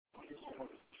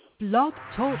Blog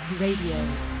Talk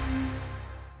Radio.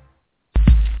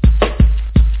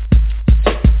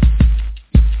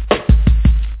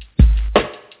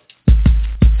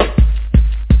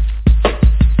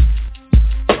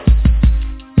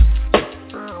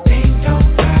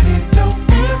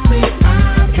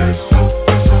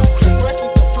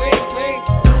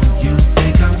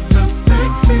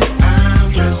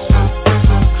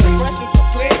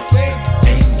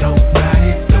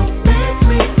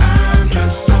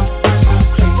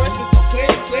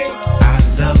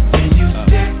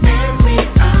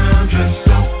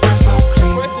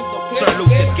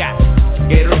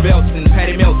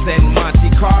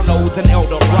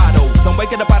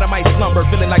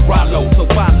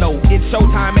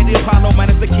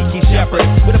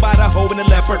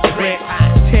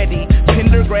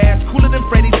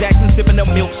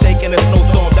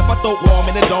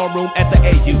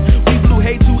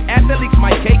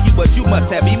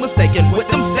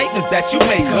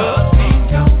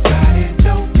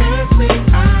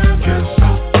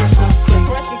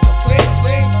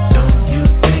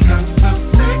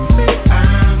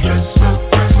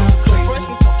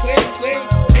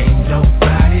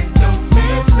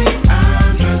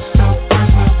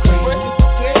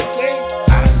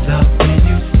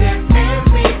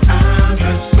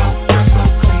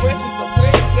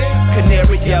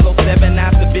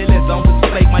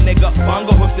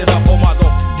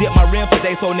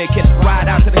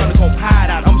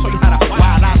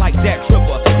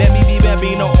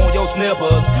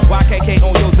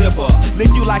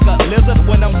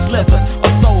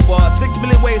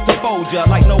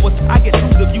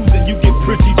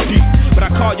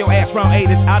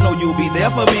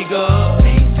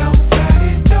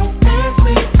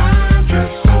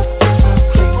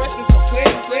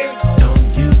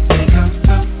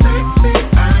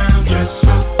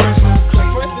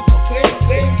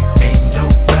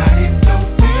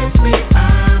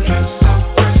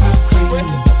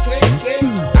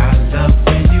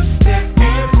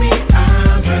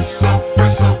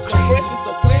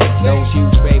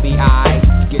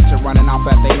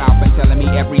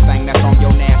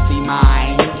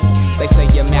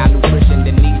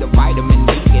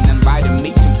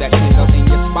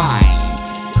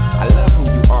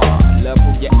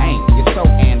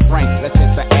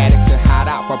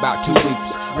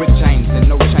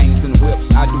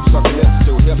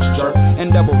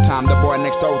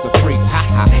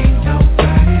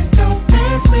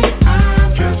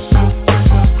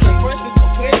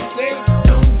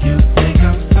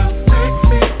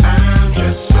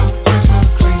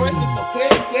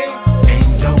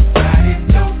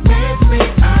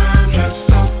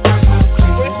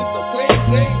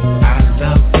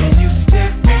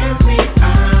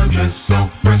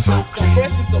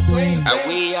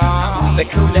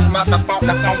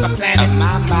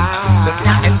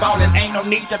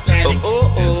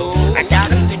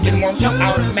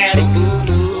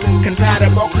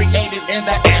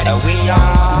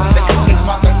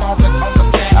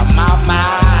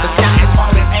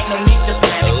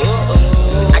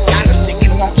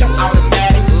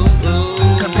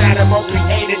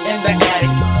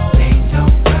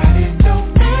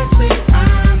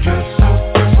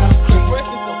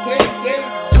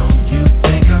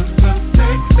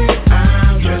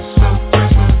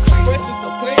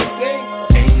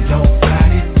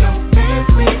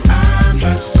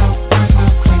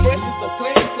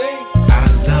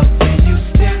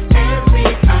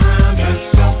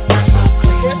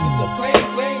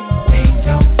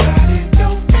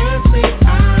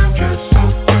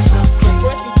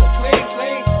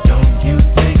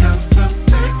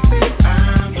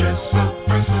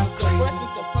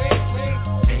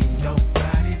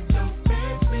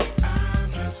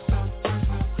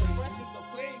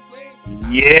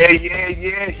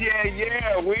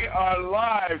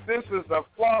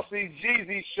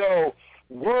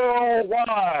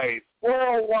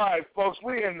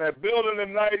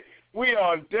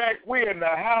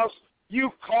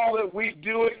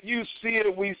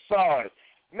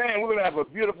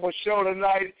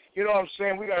 Tonight, you know what I'm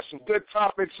saying? We got some good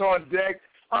topics on deck.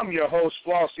 I'm your host,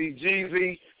 Flossy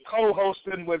Jeezy,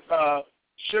 co-hosting with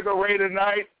Sugar Ray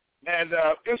tonight, and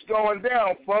it's going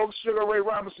down, folks. Sugar Ray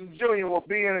Robinson Jr. will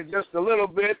be in just a little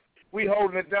bit. We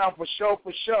holding it down for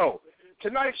show.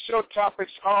 Tonight's show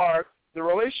topics are the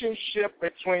relationship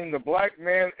between the black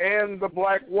man and the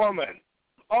black woman.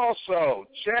 Also,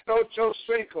 Chad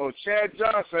Ochocinco, Chad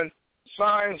Johnson,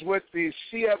 signs with the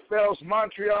CFL's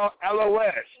Montreal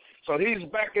Alouettes. So he's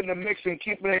back in the mix and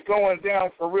keeping it going down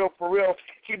for real,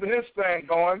 keeping his thing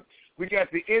going. We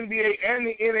got the NBA and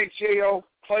the NHL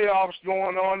playoffs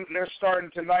going on. They're starting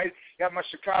tonight. Got my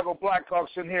Chicago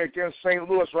Blackhawks in here against St.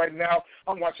 Louis right now.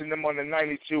 I'm watching them on the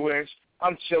 92-inch.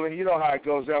 I'm chilling. You know how it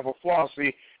goes down for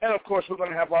Flossie. And, of course, we're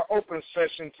going to have our open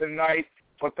session tonight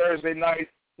for Thursday night.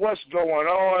 What's going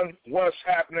on? What's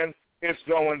happening? It's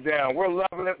going down. We're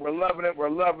loving it. We're loving it. We're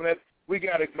loving it. We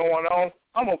got it going on.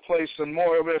 I'm going to play some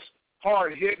more of this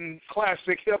hard-hitting,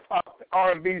 classic hip-hop,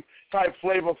 R&B type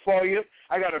flavor for you.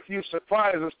 I got a few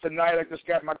surprises tonight. I just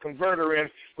got my converter in,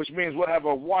 which means we'll have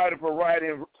a wider variety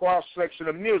of cross-section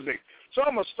of music. So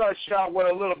I'm going to start you out with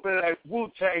a little bit of that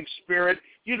Wu-Tang spirit.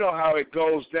 You know how it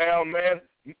goes down, man.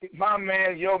 My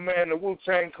man, your man, the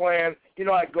Wu-Tang Clan, you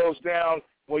know how it goes down.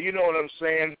 Well, you know what I'm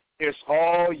saying. It's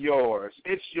all yours.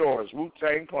 It's yours,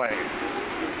 Wu-Tang Clan.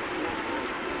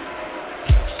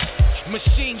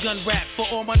 Machine gun rap for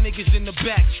all my niggas in the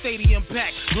back. Stadium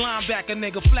pack, linebacker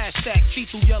nigga, flash stack,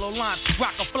 see-through yellow lines,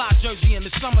 rock a fly jersey in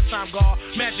the summertime, guard.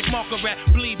 Magic marker rap,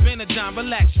 bleed Benadine,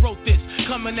 relax, wrote this.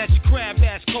 Coming at your crab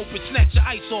ass, coping, snatch your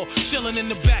ice off. Chilling in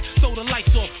the back, throw the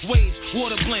lights off. Waves,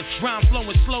 water blend, rhyme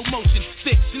flowing, slow motion.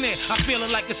 Thick snare, I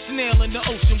feeling like a snail in the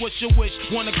ocean. What's your wish?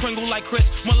 Wanna kringle like Chris?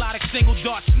 Melodic single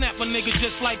dart, snap a nigga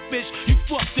just like fish. You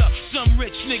fucked up, some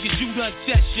rich niggas you done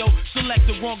test, yo. Select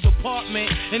the wrong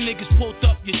department, and niggas pulled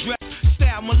up your dress.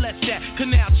 Style molest that,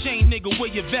 canal chain nigga, where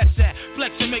your vest at?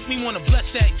 Flex and make me wanna bless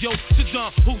that, yo.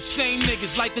 Saddam Hussein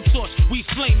niggas, light the torch, we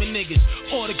flaming niggas.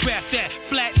 Autograph that,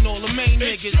 flatten all the main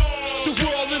niggas. The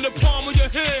world in the palm of your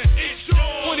hand.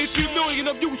 23 million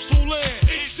of useful land.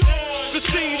 The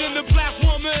seed in the black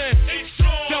woman.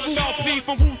 WLP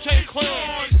from Wu-Tang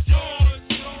Clan.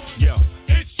 Yo,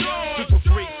 super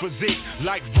freak physique,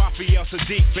 like Raphael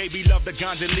Sadiq. Baby love the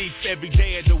ganja leaf every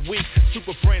day of the week.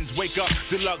 Super friends wake up,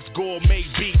 deluxe gourmet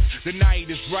beats. The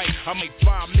night is right, I make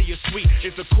 5 million sweet.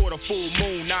 It's a quarter full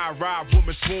moon, I ride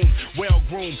woman swoon. Well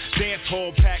groomed, dance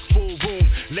hall pack, full room.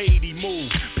 Lady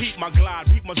move, peep my glide,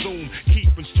 peep my zoom.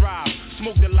 Keep and strive,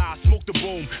 smoke the lie, smoke the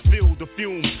boom. Feel the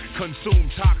fumes,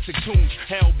 consume toxic tunes.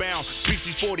 Hellbound,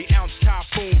 species 40-ounce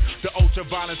typhoon. The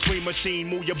ultraviolet screen machine,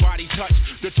 move your body, touch.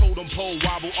 The totem pole,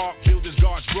 wobble, arc, builders,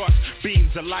 guards, brush.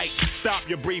 Beams of light, stop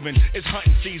your breathing. It's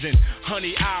hunting season.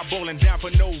 Honey eyeballing down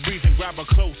for no reason. Grab her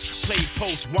close, play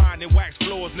post, wine and wax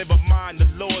floors. Never mind the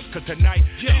lords, cause tonight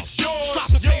it's yours.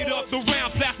 Stop the fade up the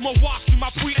round, plasma walks through my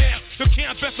preamp. The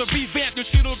camp best to revamp, the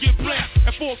shit'll get blamped.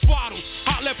 And 4 bottles,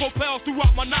 hot lead propels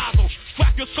throughout my nozzle.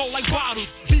 Crack your skull like bottles,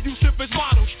 leave you sip as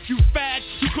models. You fag,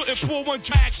 you couldn't pull one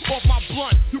drag off my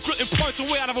blunt. You couldn't punch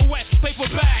away out of a wet paper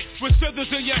bag with scissors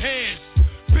in your hands.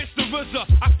 Bitch the RZA,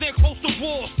 I stand close to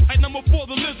walls, like number 4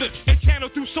 the lizard. And channel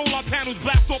through solar panels,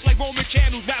 blast off like Roman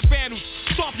candles, rap vandals.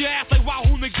 Stomp your ass like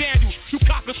Wahoo McDaniel. You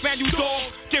cocker spaniel dog,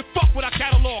 get fucked with our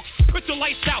catalog. Put your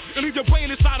lights out and leave your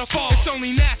brain inside a fog. It's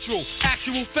only natural,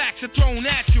 actual facts are thrown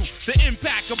at you. The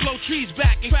impact will blow trees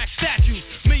back and crack statues.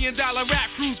 $1 million rap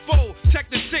crews fold,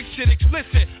 check the sick shit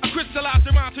explicit. I crystallize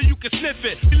around so you can sniff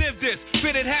it. We live this,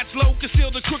 fitted hats low, conceal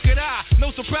the crooked eye.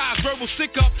 No surprise, verbal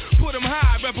stick up, put them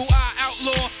high. Rebel eye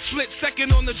outlaw, split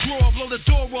second on the drawer. Blow the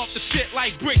door off the shit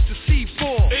like bricks to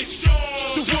C4. It's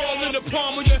yours. The world in the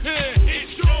palm of your hand.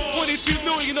 It's yours. 23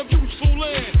 million of useful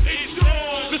land. It's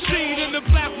yours. The seed in the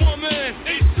black woman.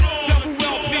 It's yours.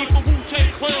 WLP from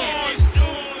Wu-Tang Clan.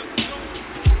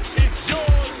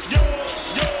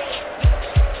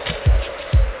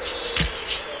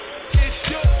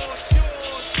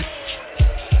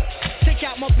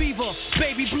 Out my beaver,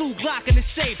 baby blue Glock in the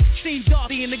safe. Seen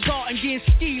Darty in the garden getting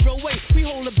skied away. We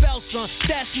hold a belt, son,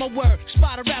 that's my word.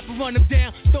 Spot a rapper, run him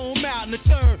down, throw him out in the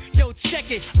third. Yo, check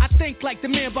it, I think like the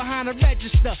man behind the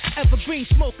register. Evergreen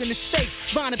smoke in the stakes.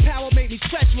 Vine and power made me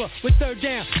treacherous. With third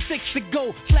down, 6 to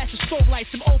go. Flash a strobe light,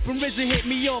 some open RZA hit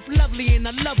me off. Lovely and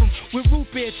I love him with root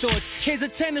beer thoughts. Here's a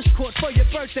tennis court for your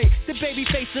birthday. The baby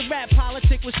face of rap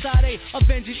politic with Sade.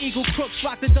 Avenging Eagle Crooks,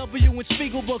 rock the W and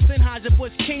Spiegel books. And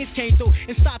Bush Kings came through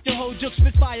and stop your whole juke,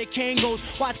 spit fire Kangos.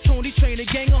 Watch Tony train a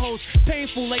gang of hoes.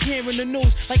 Painful like hearing the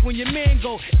news, like when your man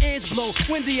go. Ends blow,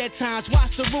 windy at times.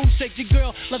 Watch the room shake. Your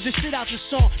girl love to sit out the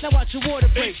song. Now watch your water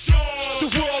break. The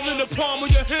world in the palm of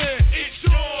your hand.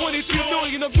 23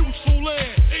 million of useful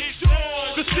land.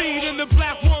 The seed in the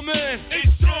black woman.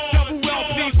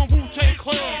 WLP from Wu-Tang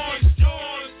Clan.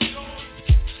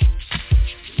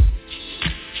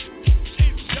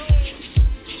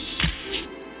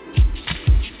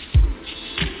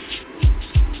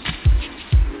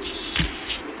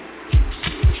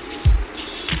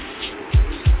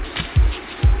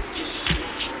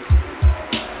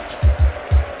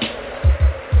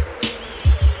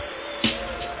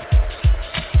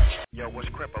 Yo, what's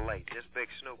Cripple Late? This Big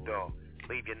Snoop Dogg.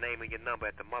 Leave your name and your number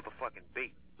at the motherfucking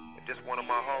beat. If this one of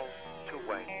my hoes,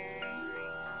 2-way.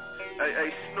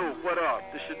 Hey, Snoop, what up?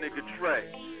 This your nigga Dre.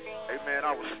 Hey, man,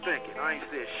 I was thinking. I ain't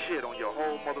said shit on your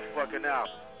whole motherfucking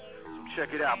album. So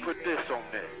check it out. Put this on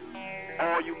there.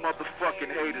 All you motherfucking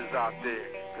haters out there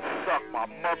can suck my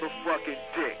motherfucking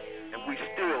dick, and we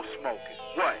still smoking.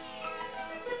 What?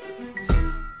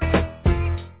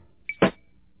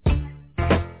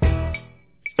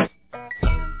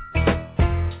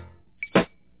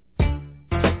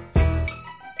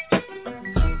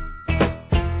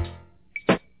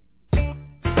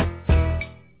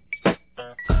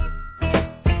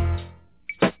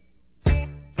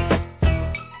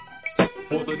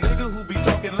 For the nigga who be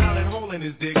talking loud and holding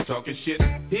his dick, talking shit,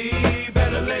 he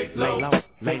better lay low.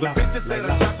 For the bitch that said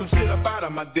I shot some shit up out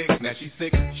of my dick, now she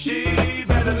sick, she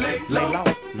better lay low.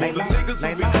 For the niggas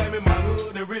who be claiming my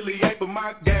hood and really ain't for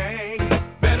my gang,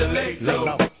 better lay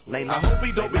low. I hope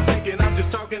he don't be thinking I'm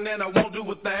just talking and I won't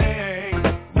do a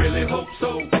thing. Really hope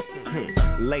so.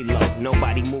 Lay low,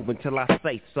 nobody moving till I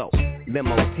say so.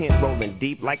 Limo tent rolling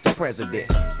deep like the president.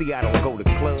 See, I don't go to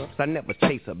clubs, I never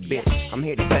chase a bitch. I'm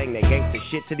here to bang that gangsta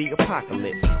shit to the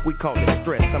apocalypse. We call it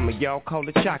stress, some of y'all call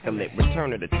it chocolate.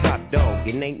 Return of the top dog,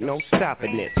 it ain't no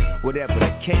stopping this. Whatever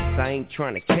the case, I ain't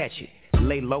trying to catch it.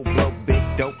 Lay low, blow big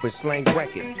dope and slang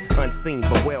records. Unseen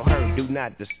but well heard, do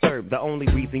not disturb. The only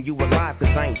reason you alive is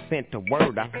I ain't sent a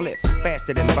word. I flip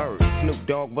faster than birds. Snoop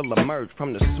Dogg will emerge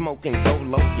from the smoke and go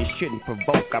low. You shouldn't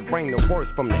provoke, I bring the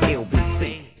worst from the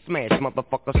LBC. Smash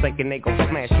motherfuckers thinking they gon'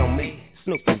 smash on me.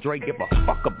 Snoop and Dre give a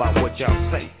fuck about what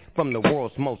y'all say. From the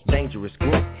world's most dangerous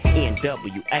group,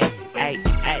 NWA. I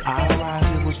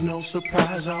rise, it was no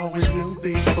surprise, I always knew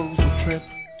these fools would trip.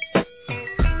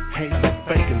 Hating,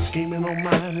 faking, scheming on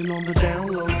mine and on the down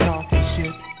low talking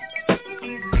shit.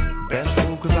 Best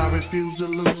fool cause I refuse to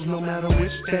lose no matter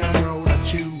which damn road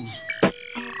I choose.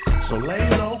 So lay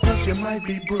low cause you might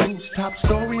be bruised. Top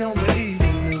story on the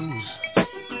evening news.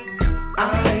 I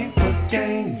ain't for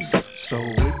games, so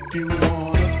if you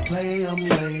wanna play, I'm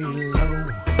lay low.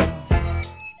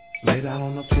 Lay down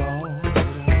on the floor, lay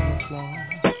down on the floor.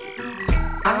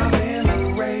 I'm in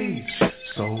a rage,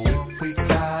 so if we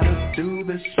gotta do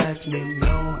this, let me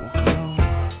know.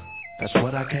 That's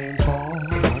what I came for,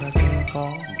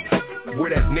 Where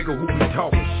that nigga who be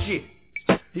talking shit,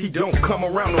 he don't come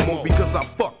around no more because I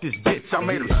fucked this bitch. I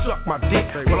made her suck my dick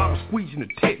while I was squeezing the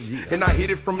tits, and I hit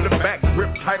it from the back,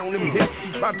 grip tight on them hips.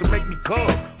 She tried to make me come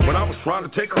when I was trying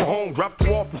to take her home. Dropped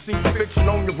you off and see you fixing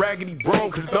on your raggedy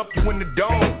bro, cause up you in the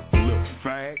dome, little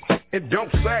fag. And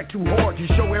don't sag too hard, you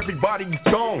show everybody you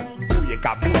thong.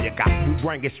 Booyaka, we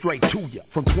bring it straight to you.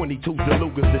 From 22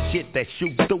 Delugas, the shit that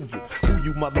shoot through you. Who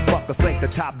you motherfuckers think the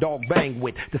top dog bang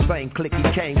with? The same clique he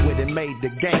came with and made the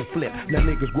game flip. Now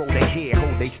niggas grow their hair,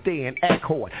 hold they stay and act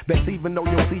hard. Best even though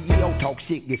your CEO talk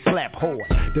shit, get slapped hard.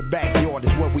 The backyard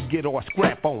is where we get our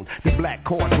scrap on. The black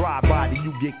car drive by that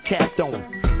you get capped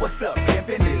on. What's up,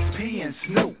 pimpin'? It's P and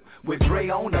Snoop. With Dre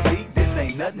on the beat, this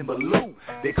ain't nothing but loot.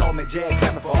 They call me Jack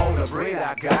Hammer for all the bread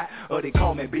I got, or they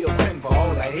call me Bill Clinton for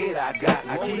all the head I got.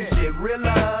 I keep shit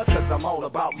realer, cause I'm all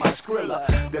about my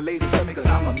skrilla. The ladies love me cause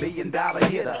I'm $1 million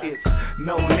hitter. It's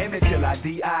no limit till I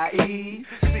D.I.E.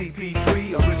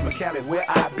 CP3 or Rich McCallum where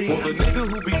I be. For the nigga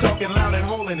who be talking loud and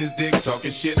holding his dick,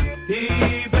 talking shit,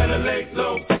 he better lay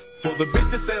low. For the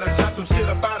bitch that said I shot some shit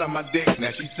up out of my dick,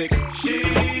 now she sick,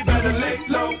 she better lay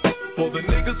low. For the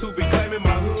niggas who be claiming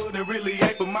my hood and really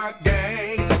ain't for my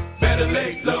gang, better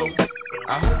lay low.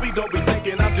 I hope he don't be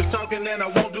thinking I'm just talking and I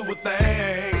won't do a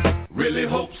thing. Really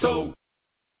hope so.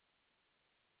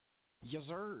 Yes,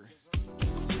 sir.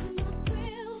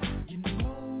 You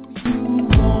know you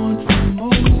want some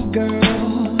more,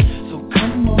 girl, so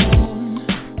come on.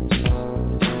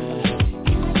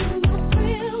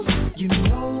 You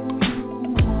know you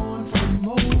want some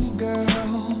more,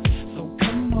 girl, so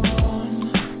come on.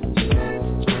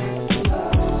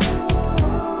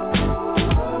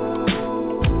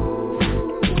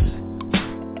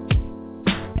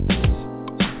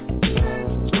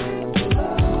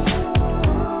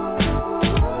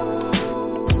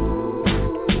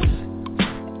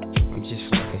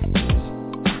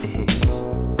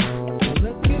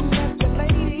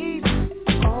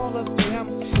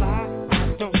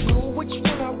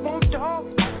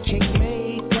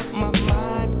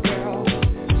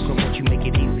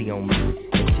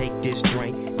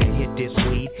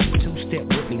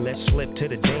 Slip to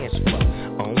the dance floor.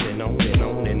 On and on and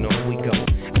on and on we go.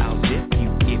 I'll dip you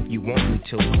if you want me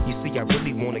to. You see, I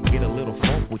really wanna get a little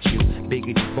funk with you.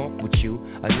 Biggity bump with you.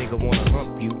 A nigga wanna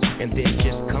hump you and then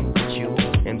just comfort you.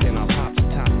 And then I'll pop the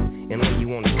top and lay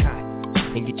you on the cot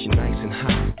and get you nice and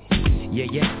hot.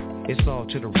 Yeah, it's all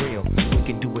to the real. We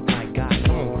can do it like God.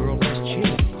 Come on, girl, let's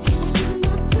chill.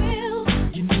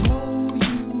 You know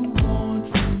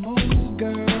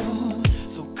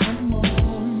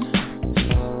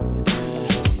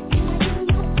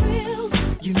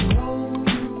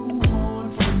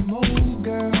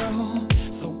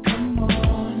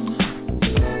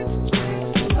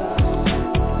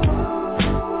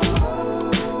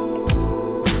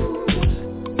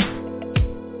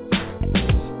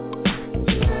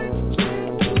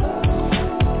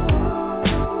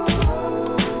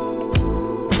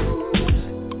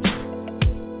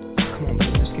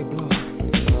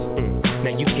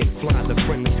you can fly the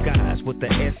friendly skies with the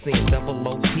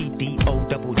SNOOTDOGGY.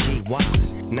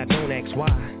 Now don't ask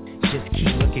why, just keep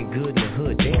looking good in the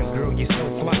hood. Damn girl, you're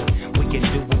so fly, we can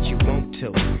do what you want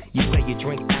to. You say you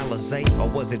drink Alizé or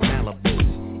was it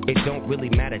Malibu? It don't really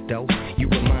matter though, you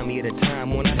remind me of the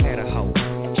time when I had a hoe.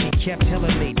 She kept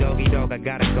telling me, doggy dog, I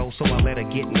gotta go, so I let her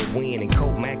get in the wind and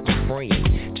co-mac your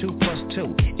friend. 2 +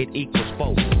 2, it equals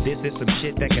 4. This is some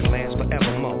shit that can last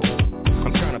forevermore.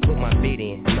 I'm trying to put my bid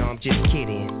in, no I'm just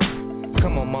kidding.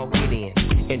 Come on, Mo, get in,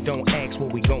 and don't ask where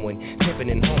we going.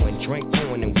 Pimpin' and hoeing, drink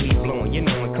pouring and weed blowing, you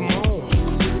know it, come on.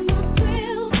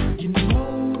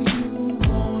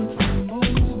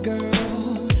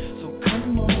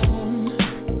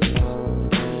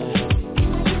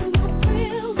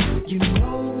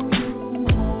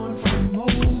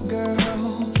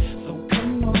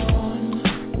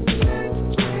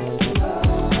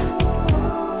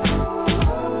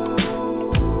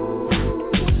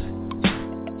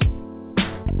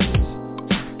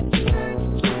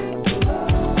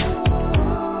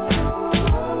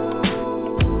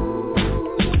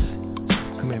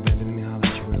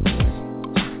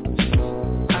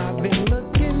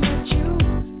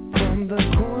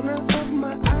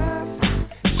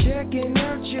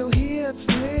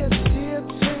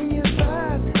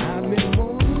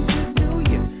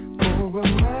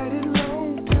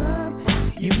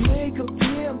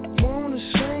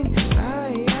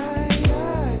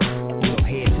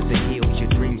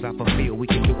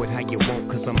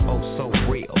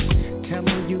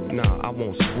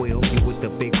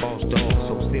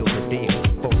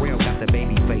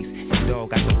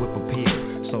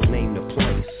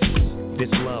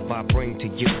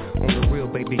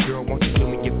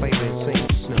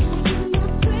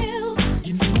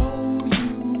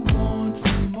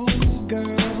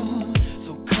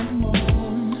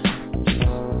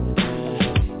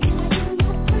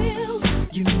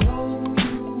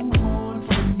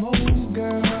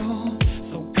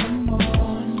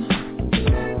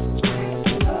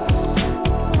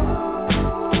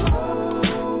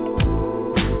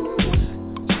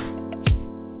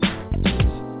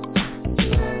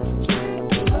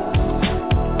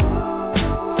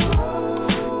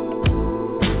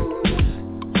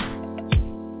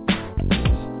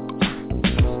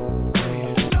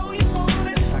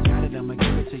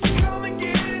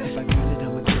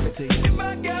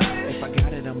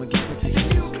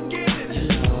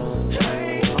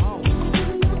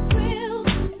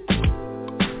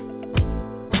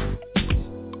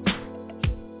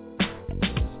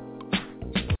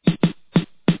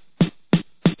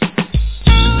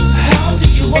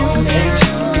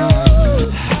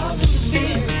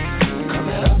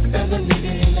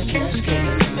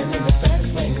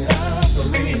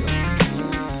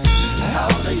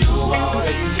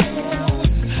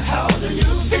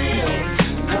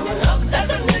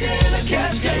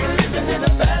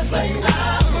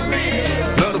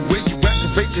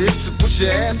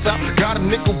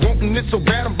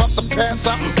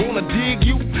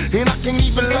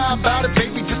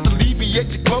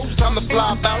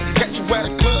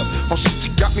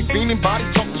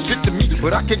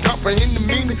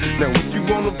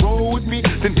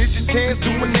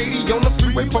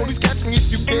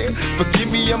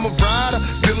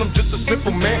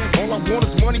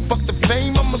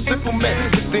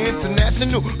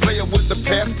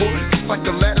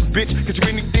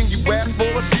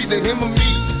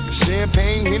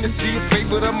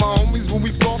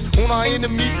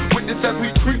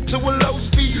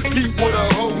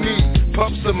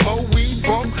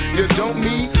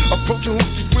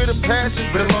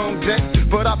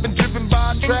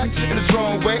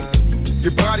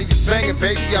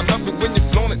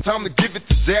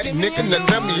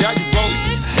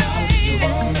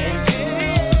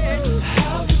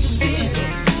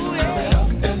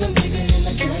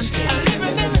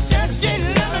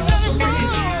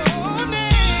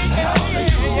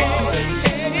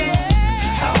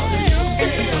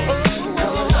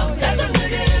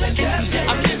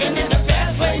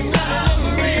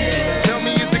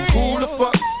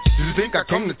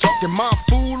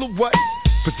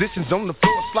 On the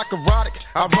floor, it's like erotic,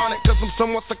 ironic, cause I'm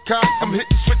somewhat psychotic. I'm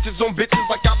hitting switches on bitches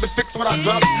like I've been fixed when I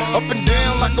drop it. Up and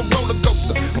down like a roller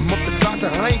coaster. I'm up the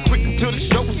doctor, I ain't quit until the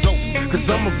show is over. Cause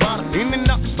I'm a rider, in and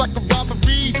out just like a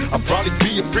robbery. I'll probably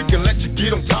be a freak and let you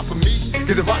get on top of me.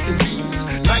 Cause if I can be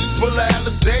nights full of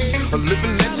Alizé, a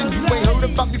living legend. You ain't heard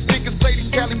about these niggas,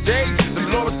 Lady Cali days. The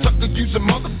Laura Tucker, use a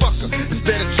motherfucker.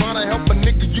 Instead of trying to help a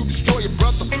nigga, you destroy your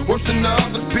brother. Worse than the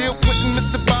others, Bill Clinton,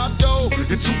 Mr. Bado.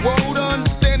 You're too old to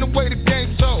understand the way the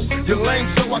game so. You're lame,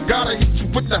 so I gotta hit you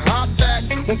with the hot back.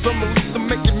 On some release to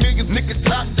make your millions, niggas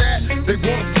top that. They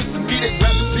wanna listen to me, they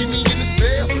grab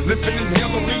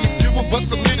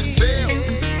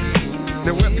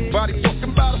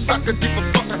could give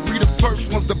a fuck. I be the first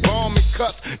ones to bomb and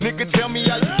cuss. Nigga, tell me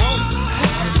how you want it.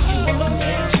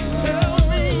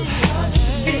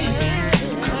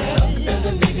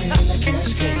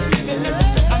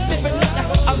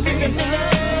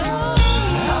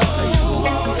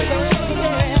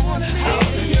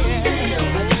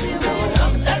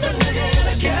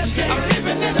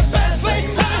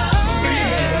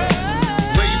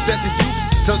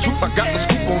 Tell the truth, I got the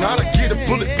scoop on how to get a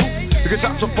bulletproof. Because I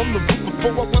saw from the roof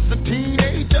before I was a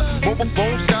teenager. Mobile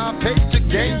phone, sky page,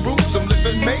 game roots. I'm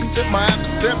living major, my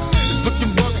adversary is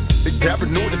looking rugged. They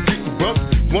paranoid and getting rough.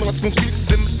 One of us gon' see the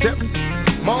cemetery.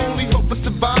 My only hope is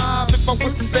survive. If I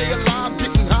was to stay alive,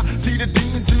 getting high, see the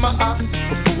demons in my eyes.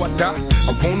 Before I die,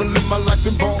 I wanna live my life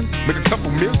in ball, make a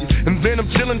couple million, and then I'm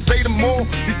chillin', say the more.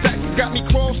 These taxes got me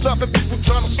crossed up and people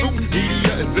tryna sue me.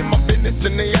 Media is in my business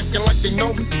and they acting like they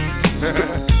know me.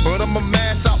 But I'ma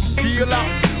mash out and peel out.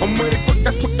 I'm with it quick,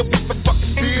 that's quick to whip the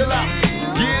fucking steel out.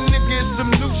 Yeah, nigga, it's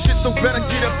some new shit, so better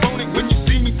get up on it. When you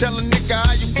see me, tell a nigga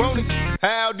how you want it.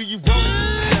 How do you want it?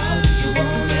 How do you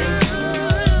want it?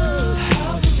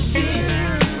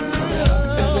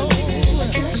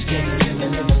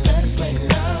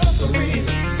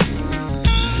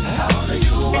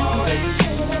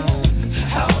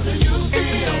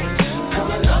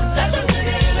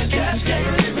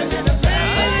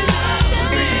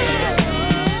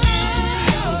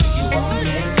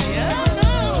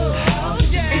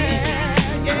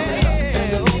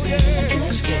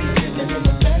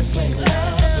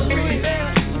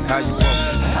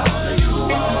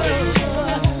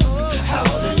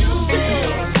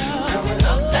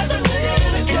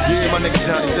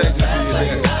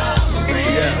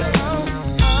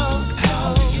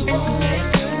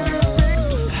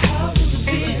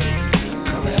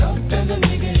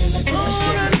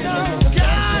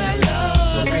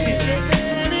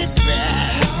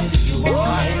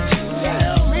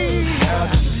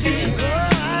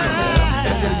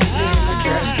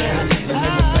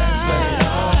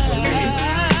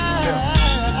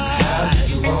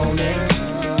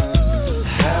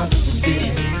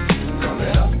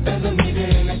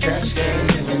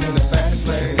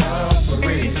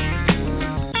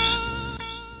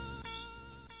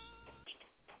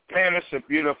 A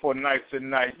beautiful night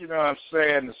tonight. You know what I'm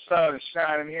saying? The sun is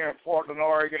shining here in Portland,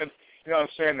 Oregon. You know what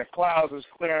I'm saying? The clouds is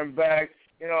clearing back.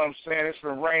 You know what I'm saying? It's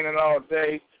been raining all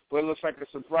day, but it looks like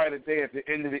it's a brighter day at the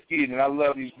end of the evening. I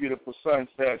love these beautiful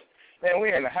sunsets. Man,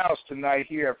 we're in the house tonight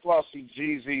here at Flossie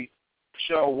Jeezy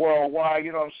Show Worldwide.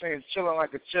 You know what I'm saying? Chilling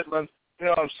like a chitlin. You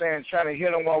know what I'm saying? Trying to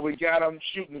hit them while we got them.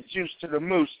 Shooting the juice to the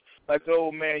moose, like the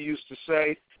old man used to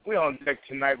say. We're on deck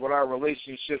tonight with our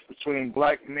relationship between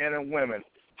black men and women.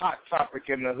 Hot topic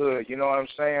in the hood, you know what I'm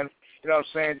saying? You know what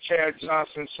I'm saying? Chad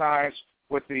Johnson signs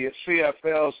with the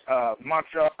CFL's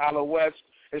Montreal Alouettes.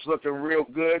 It's looking real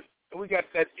good. And we got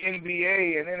that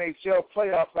NBA and NHL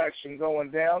playoff action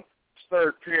going down.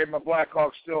 Third period, my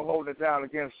Blackhawks still holding it down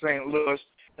against St. Louis.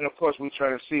 And, of course, we try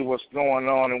to see what's going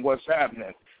on and what's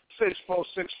happening.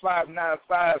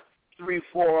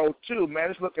 646-595-3402, man.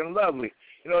 It's looking lovely.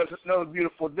 You know, it's another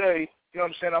beautiful day. You know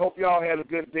what I'm saying? I hope y'all had a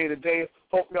good day today.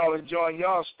 Hope y'all enjoying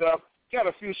y'all stuff. Got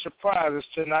a few surprises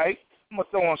tonight. I'm going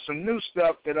to throw on some new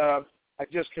stuff that I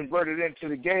just converted into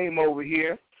the game over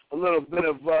here. A little bit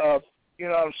of, you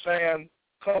know what I'm saying,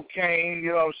 cocaine,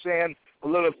 you know what I'm saying, a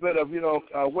little bit of, you know,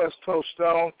 West Coast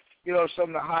Stone, you know, some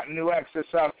of the hot new acts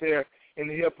that's out there in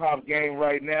the hip-hop game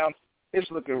right now. It's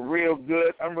looking real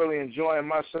good. I'm really enjoying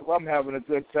myself. I'm having a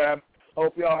good time.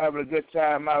 Hope y'all having a good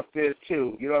time out there,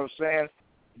 too. You know what I'm saying?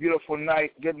 Beautiful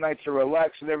night, good night to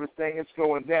relax and everything. It's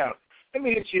going down. Let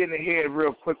me hit you in the head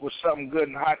real quick with something good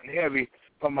and hot and heavy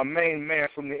from my main man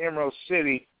from the Emerald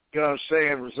City, you know what I'm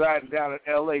saying, residing down in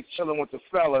L.A., chilling with the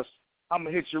fellas. I'm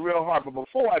going to hit you real hard. But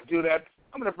before I do that,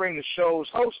 I'm going to bring the show's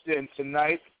host in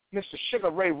tonight, Mr. Sugar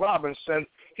Ray Robinson,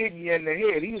 hitting you in the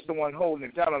head. He's the one holding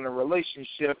it down on the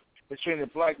relationship between the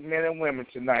black men and women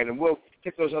tonight. And we'll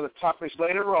hit those other topics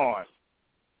later on.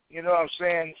 You know what I'm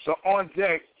saying? So on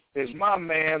deck is my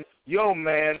man, your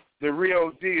man, the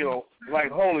real deal,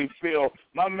 like Holyfield,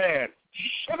 my man,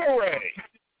 Sugar Ray.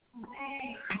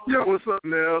 Yo, what's up,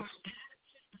 Nels?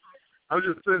 I'm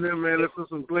just sitting here, man, listening to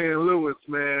some Glenn Lewis,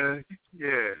 man.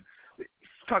 Yeah.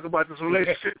 Talk about this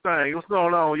relationship thing. What's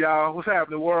going on, y'all? What's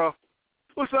happening, world?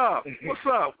 What's up? What's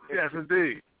up? Yes,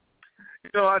 indeed. You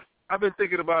know, I've been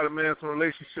thinking about it, man, some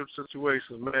relationship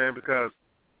situations, man, because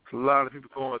a lot of people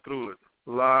going through it.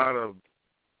 A lot of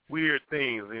weird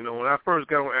things. You know, when I first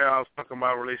got on air, I was talking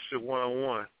about relationship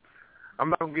one-on-one. I'm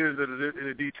not going to get into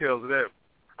the details of that.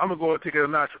 I'm going to go and take it a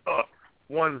notch up.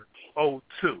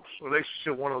 102.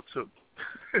 Relationship 102.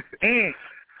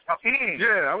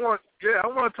 I want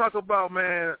to talk about,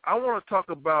 man. I want to talk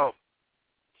about,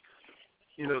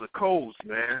 the codes,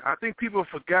 man. I think people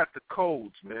forgot the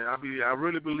codes, man. I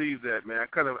really believe that, man.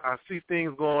 I see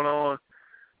things going on.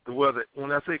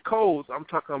 When I say codes, I'm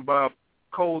talking about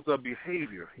codes of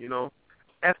behavior,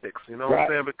 ethics, what I'm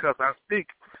saying? Because I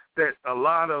think that a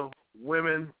lot of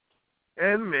women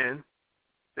and men,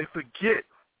 they forget,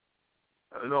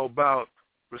 about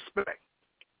respect.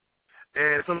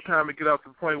 And sometimes it get out to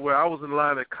the point where I was in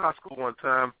line at Costco one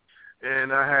time,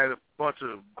 and I had a bunch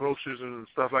of groceries and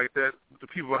stuff like that. The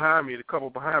people behind me, the couple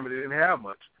behind me, they didn't have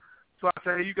much. So I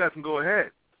said, hey, you guys can go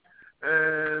ahead.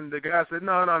 And the guy said,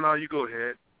 no, you go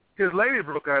ahead. His lady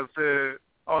broke out and said,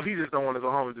 oh, he just don't want to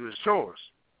go home and do his chores.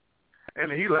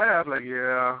 And he laughed like,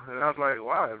 yeah. And I was like,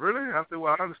 wow, really? I said,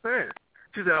 well, I understand.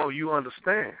 She said, oh, you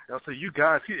understand. I said, you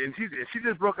guys. And she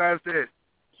just broke out and said,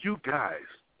 you guys.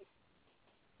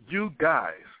 You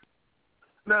guys.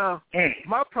 Now,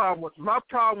 my problem was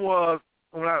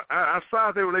when I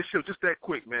started their relationship just that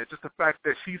quick, man. Just the fact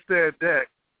that she said that,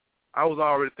 I was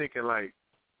already thinking like,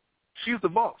 she's the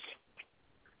boss.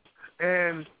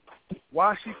 And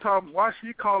why she call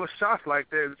the shots like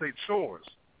that and say chores?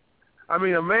 I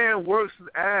mean, a man works his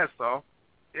ass off.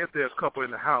 If there's a couple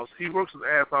in the house, he works his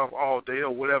ass off all day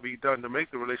or whatever he done to make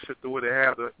the relationship to what they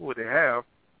have.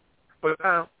 But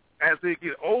now, as they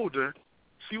get older,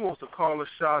 she wants to call the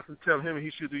shots and tell him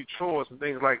he should do chores and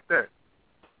things like that.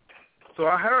 So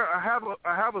I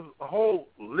have a whole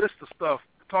list of stuff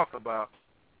to talk about,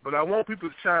 but I want people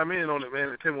to chime in on it, man,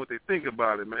 and tell me what they think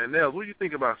about it, man. Nels, what do you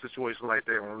think about a situation like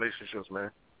that in relationships, man?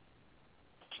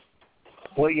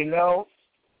 Well,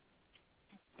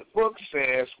 the book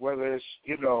says, whether it's,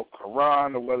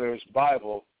 Quran or whether it's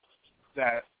Bible,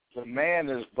 that the man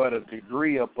is but a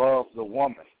degree above the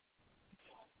woman.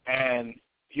 And,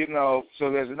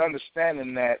 so there's an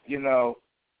understanding that, no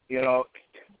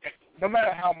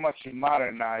matter how much you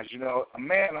modernize, a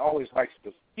man always likes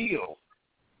to feel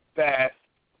that,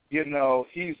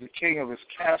 he's the king of his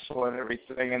castle and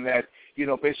everything, and that,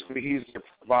 basically he's the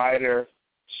provider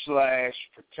 /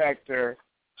 protector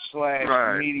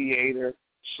 / mediator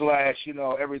 /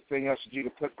 everything else that you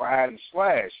can put behind the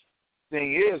slash.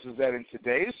 Thing is that in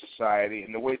today's society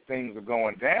and the way things are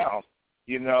going down,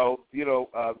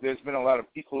 there's been a lot of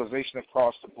equalization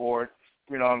across the board.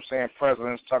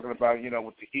 Presidents talking about,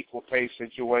 with the equal pay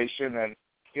situation and,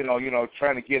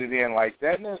 trying to get it in like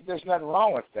that. And there's nothing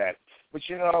wrong with that. But,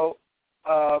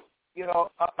 a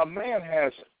man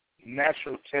has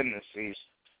natural tendencies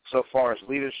so far as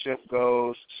leadership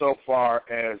goes, so far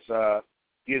as,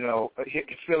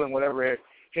 feeling whatever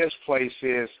his place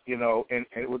is,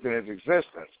 within his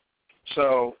existence.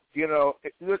 So,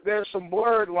 there's some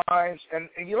blurred lines, and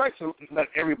you like to let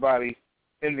everybody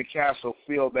in the castle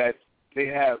feel that they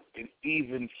have an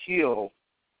even keel,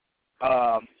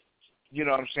 in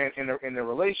a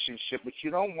relationship, but you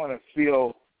don't want to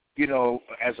feel,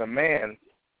 as a man,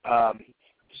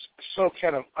 so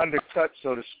kind of undercut,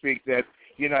 so to speak, that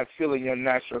you're not feeling your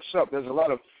natural self. There's a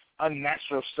lot of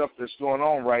unnatural stuff that's going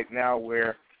on right now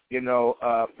where,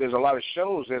 there's a lot of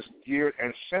shows that's geared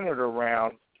and centered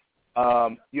around,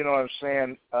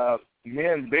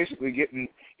 men basically getting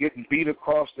beat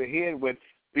across the head with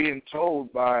being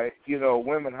told by,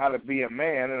 women how to be a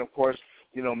man. And, of course,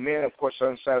 men, of course, are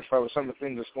unsatisfied with some of the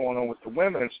things that's going on with the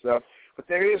women and stuff. But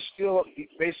there is still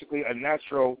basically a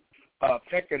natural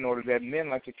pecking order that men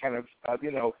like to kind of,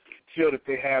 feel that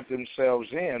they have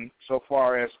themselves in so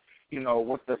far as,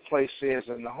 what their place is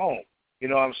in the home.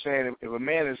 If a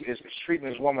man is treating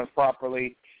his woman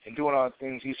properly and doing all the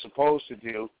things he's supposed to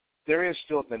do, there is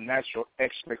still the natural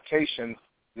expectation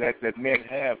that men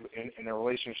have in their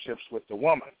relationships with the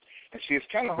woman. And see, it's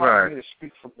kind of hard for me to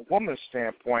speak from the woman's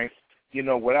standpoint,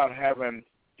 without having,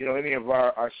 any of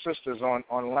our sisters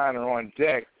online or on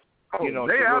deck,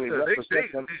 they out there.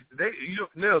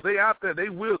 They out there. They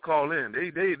will call in.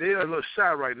 They're a little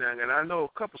shy right now, and I know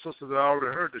a couple sisters that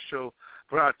already heard the show,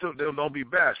 but I told them don't be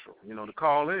bashful, to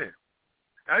call in.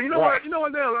 And what? Now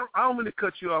I don't mean to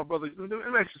cut you off, brother. Let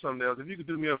me ask you something else. If you could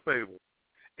do me a favor,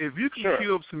 if you could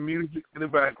cue up some music in the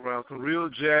background, some real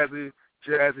jazzy,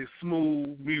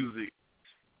 smooth music.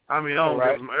 I mean, I don't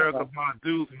know, some Erykah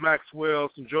Badu, some Maxwell,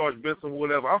 some George Benson,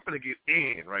 whatever. I'm finna get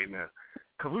in right now,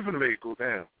 because we're finna make it go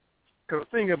down. Because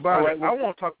the thing about it, I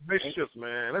want to talk relationships,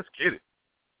 man. Let's get it.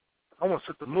 I want to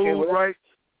set the mood right.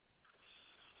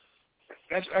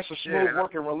 That's a smooth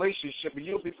working relationship, and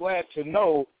you'll be glad to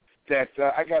know that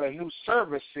I got a new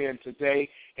service in today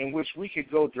in which we could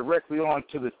go directly on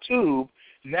to the tube.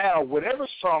 Now, whatever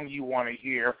song you want to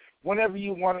hear, whenever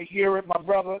you want to hear it, my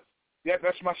brother,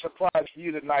 That's my surprise for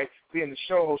you tonight, being the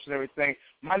show host and everything.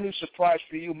 My new surprise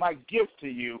for you, my gift to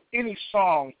you, any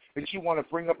song that you want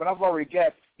to bring up, and I've already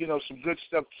got, some good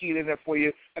stuff keyed in there for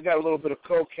you. I got a little bit of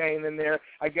cocaine in there.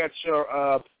 I got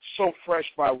your So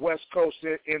Fresh by West Coast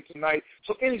in tonight.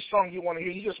 So any song you want to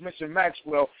hear, you just mentioned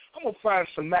Maxwell. I'm going to find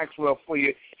some Maxwell for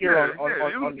you here on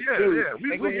the tube.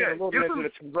 And go ahead a little bit to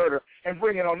the converter and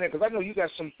bring it on there, because I know you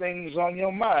got some things on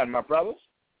your mind, my brothers.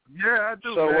 Yeah, I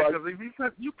do, man,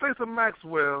 because if you play some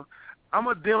Maxwell, I'm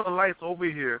going to dim the lights over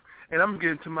here, and I'm going to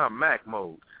get into my Mac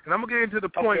mode. And I'm going to get into the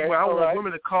point where I want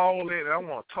women to call in, and I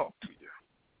want to talk to you.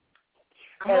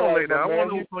 Come on, lady. I want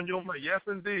to know on your mind. Yes,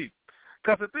 indeed.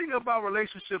 Because the thing about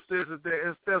relationships is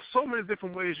that there's so many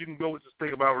different ways you can go with this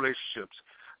thing about relationships.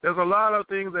 There's a lot of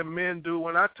things that men do,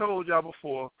 and I told y'all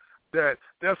before that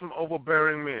there's some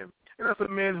overbearing men. And that's the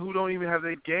men who don't even have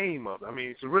their game up. I mean,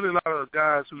 it's really a lot of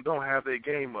guys who don't have their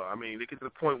game up. I mean, they get to the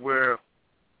point where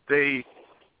they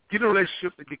get in a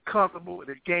relationship, they get comfortable,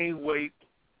 they gain weight,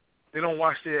 they don't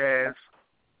wash their ass,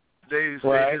 they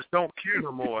just don't care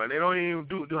no more, and they don't even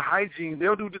do hygiene.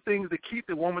 They'll do the things to keep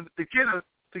the woman, to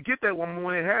get that woman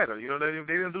when they had her. They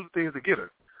don't do the things to get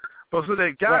her. But so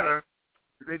they got her,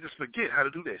 they just forget how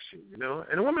to do that shit. And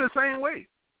the women the same way.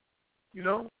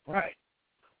 Right.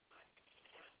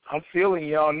 I'm feeling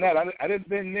you on that. I done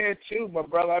been there too, my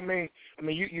brother. I mean,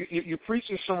 you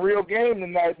preaching some real game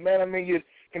tonight, man. I mean,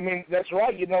 that's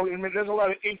right. There's a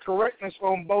lot of incorrectness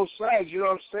on both sides. You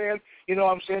know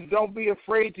what I'm saying? Don't be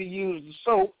afraid to use the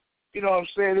soap. You know what I'm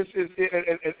saying?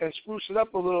 And spruce it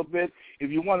up a little bit.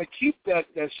 If you want to keep that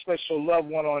special loved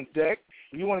one on deck,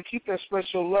 if you want to keep that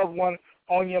special loved one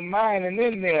on your mind and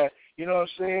in there, you know what I'm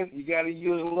saying? You got to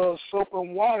use a little soap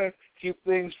and water, keep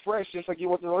things fresh, just like you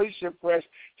want the relationship fresh.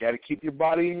 You got to keep your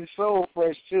body and your soul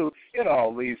fresh, too. It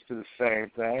all leads to the same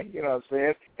thing, you know what I'm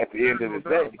saying, at the end of the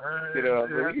day. It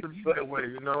has to be that way,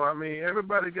 I mean,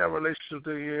 everybody got relationships at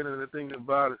the end, and the thing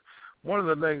about it, one of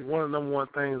the number one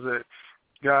things that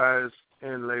guys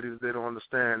and ladies, they don't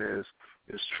understand is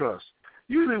trust.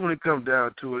 Usually when it comes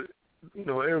down to it,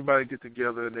 everybody get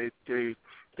together and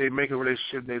they make a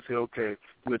relationship and they say, okay,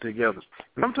 we're together.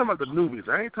 And I'm talking about the newbies.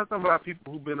 I ain't talking about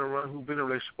people who've been in a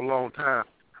relationship a long time.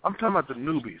 I'm talking about the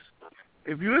newbies.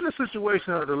 If you're in a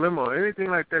situation or a dilemma or anything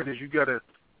like that you got a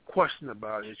question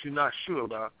about, that you're not sure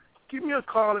about, give me a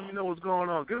call and let me know what's going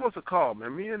on. Give us a call,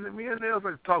 man. Me and Nels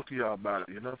like to talk to y'all about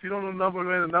it. If you don't know the number,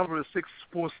 man, the number is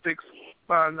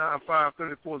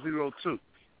 646-595-3402.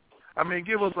 I mean,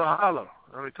 give us a holler.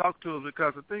 Talk to us,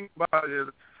 because the thing about it is,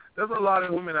 there's a lot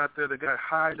of women out there that got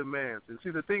high demands. And see,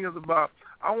 the thing is about,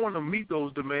 I want to meet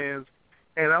those demands,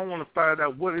 and I want to find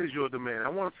out what is your demand. I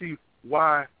want to see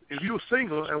why, if you're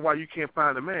single and why you can't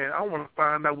find a man, I want to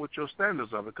find out what your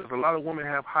standards are, because a lot of women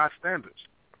have high standards.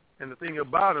 And the thing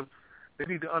about them, they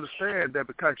need to understand that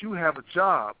because you have a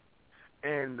job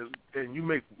and you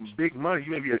make big money,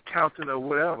 you may be an accountant or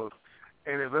whatever,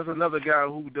 and if there's another guy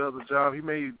who does a job, he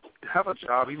may have a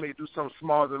job, he may do something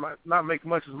small that might not make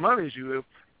much as money as you.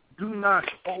 Don't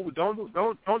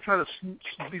try to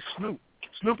be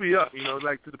snoopy up,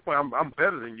 like to the point I'm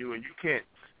better than you and you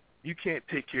can't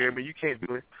take care of me, you can't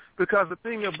do it. Because the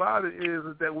thing about it is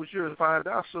that what you'll find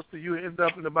out, sister, you end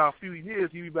up in about a few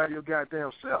years, you be by your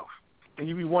goddamn self, and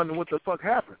you be wondering what the fuck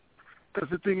happened. Because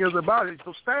the thing is about it,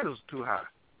 your standards are too high.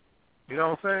 You know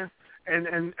what I'm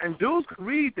saying? And dudes can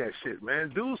read that shit, man.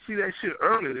 Dudes see that shit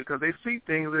early because they see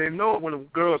things and they know when a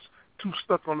girl's too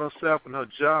stuck on herself and her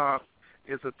job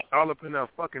is all up in her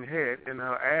fucking head and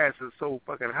her ass is so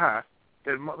fucking high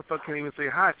that motherfucker can't even say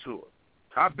hi to her.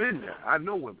 I've been there. I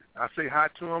know women. I say hi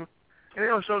to them, and they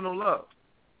don't show no love.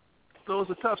 So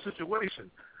it's a tough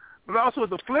situation. But also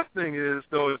the flip thing is,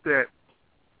 though, is that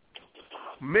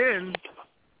men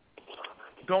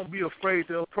don't be afraid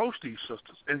to approach these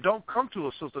sisters and don't come to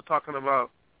a sister talking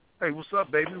about, hey, what's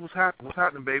up, baby? What's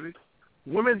happening, baby?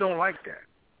 Women don't like that.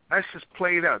 That's just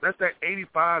played out. That's that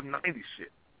 85, 90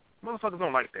 shit. Motherfuckers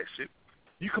don't like that shit.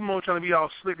 You come on trying to be all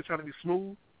slick and trying to be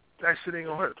smooth, that shit ain't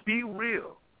going to hurt. Be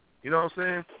real. You know what I'm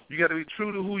saying? You got to be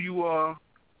true to who you are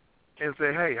and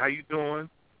say, hey, how you doing?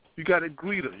 You got to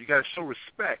greet her. You got to show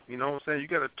respect. You know what I'm saying? You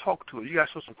got to talk to her. You got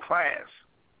to show some class.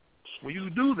 When you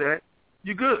do that,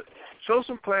 you're good. Show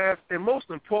some class, and most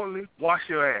importantly, wash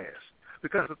your ass.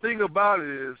 Because the thing about it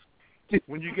is,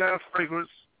 when you got a fragrance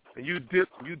and you dip,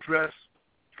 you dress,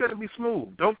 you got to be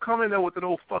smooth. Don't come in there with that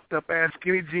old fucked up ass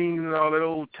skinny jeans and all that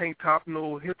old tank top and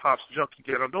old hip hop junk you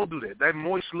get on. Don't do that. That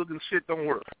moist looking shit don't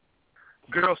work.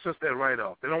 Girls sense that right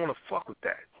off. They don't want to fuck with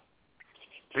that.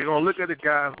 They're going to look at a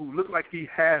guy who look like he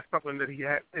has something that he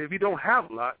had. If he don't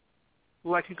have a lot,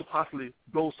 look like he could possibly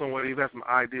go somewhere. He has some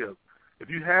ideas. if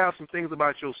you have some things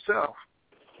about yourself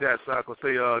that's that's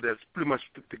pretty much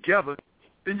together,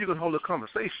 then you can hold a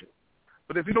conversation.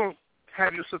 But if you don't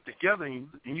have yourself together and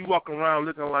you walk around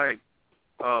looking like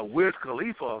Wiz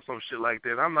Khalifa or some shit like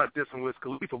that, I'm not dissing Wiz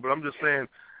Khalifa, but I'm just saying,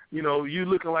 you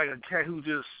looking like a cat who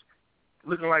just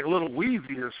looking like a little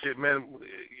Weezy and shit, man.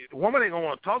 The woman ain't gonna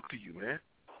want to talk to you, man,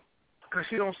 because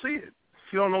she don't see it.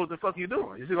 She don't know what the fuck you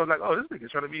doing. She's gonna be like, oh, this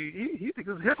nigga's trying to be. He thinks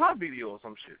it's a hip hop video or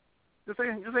some shit. This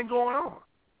ain't going on.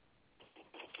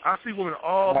 I see women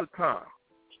all the time,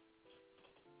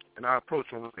 and I approach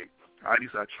them like, at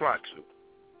least I try to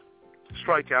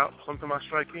strike out. Sometimes I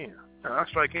strike in. And I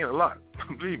strike in a lot,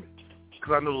 believe me,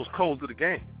 because I know those codes of the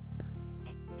game.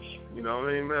 You know what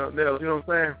I mean, man? You know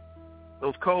what I'm saying?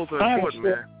 Those codes are important,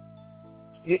 man.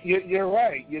 You're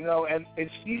right, and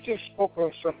she just spoke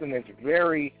on something that's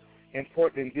very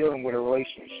important in dealing with a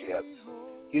relationship.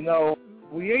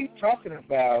 We ain't talking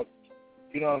about,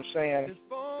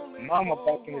 mama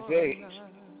back in the days.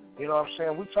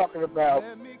 We're talking about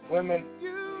women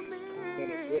that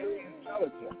are very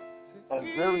intelligent and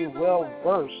very well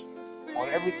versed on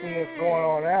everything that's going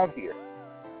on out here.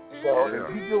 So if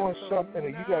you're doing something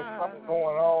and you got something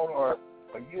going on or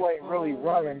you ain't really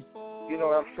running,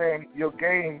 your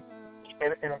game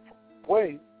in a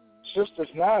way, sisters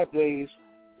nowadays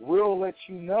will let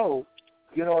you know,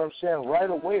 right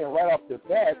away and right off the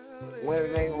bat when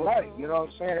it ain't right.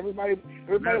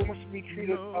 Everybody wants to be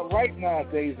treated right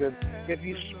nowadays, and if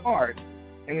you're smart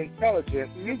and intelligent,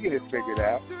 you get it figured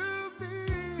out.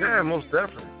 Yeah, most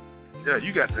definitely. Yeah,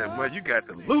 you got that. Well, you got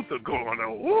the Luther going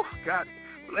on. Ooh, God,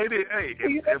 lady, hey,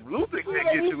 if Luther can't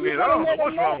get you in, I don't know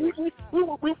what's wrong with you. We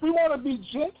want to be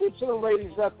gentle to the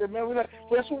ladies out there, man.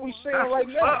 That's what we're saying right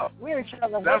now. We ain't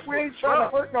trying to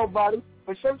hurt nobody,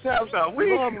 but sometimes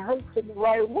we want to hurt in the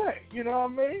right way. You know what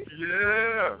I mean?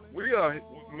 Yeah, we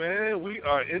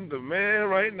are in demand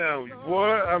right now,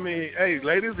 boy. I mean, hey,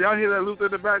 ladies, y'all hear that Luther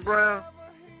in the background?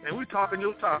 And we talking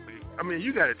your topic. I mean,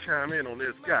 you got to chime in on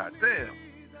this. God damn.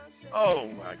 Oh,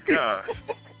 my God.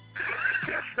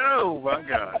 Oh, my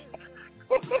God.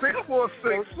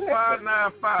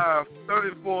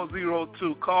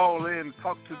 646-595-3402. Call in.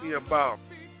 Talk to me about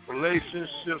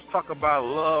relationships. Talk about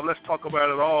love. Let's talk about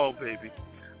it all, baby.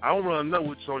 I want to know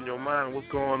what's on your mind, what's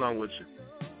going on with you.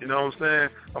 You know what I'm saying?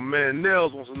 My man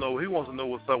Nels wants to know. He wants to know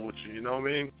what's up with you. You know what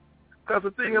I mean? Because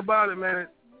the thing about it, man,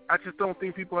 I just don't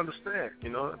think people understand.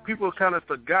 People kind of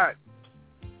forgot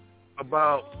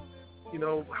about,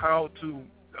 how to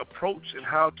approach and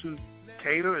how to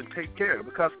cater and take care.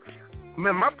 Because,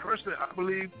 man, I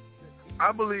believe,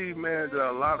 man, that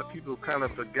a lot of people kind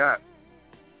of forgot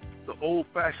the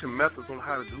old-fashioned methods on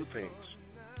how to do things.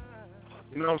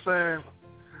 You know what I'm saying?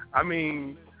 I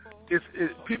mean,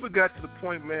 people got to the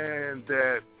point, man,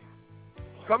 that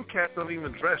some cats don't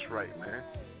even dress right, man.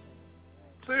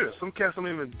 Serious. Some cats don't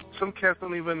even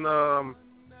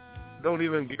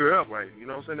gear up right. You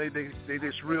know what I'm saying? They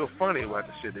just real funny about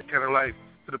the shit. They kind of like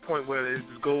to the point where they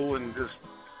just go and just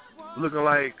looking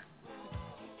like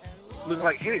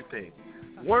anything.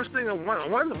 Worst thing,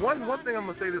 one thing I'm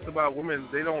gonna say this about women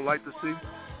they don't like to see,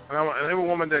 and every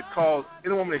woman that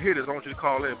hears this, I want you to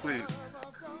call in, please.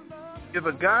 If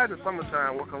a guy in the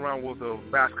summertime walking around with a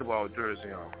basketball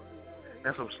jersey on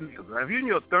and some sneakers, now if you're in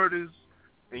your 30s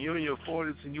and you're in your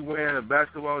 40s and you're wearing a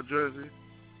basketball jersey,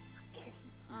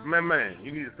 man,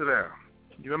 you need to sit down.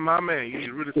 You're my man. You need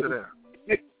to really sit down.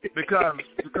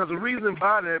 Because the reason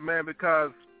by that, man,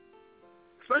 because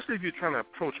especially if you're trying to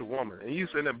approach a woman and you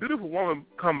say that beautiful woman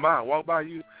walk by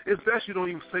you, it's best you don't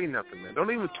even say nothing, man. Don't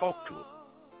even talk to her.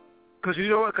 Because you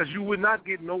know what? Because you would not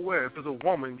get nowhere. If it's a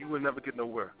woman, you would never get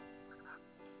nowhere.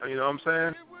 You know what I'm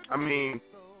saying? I mean,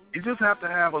 you just have to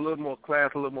have a little more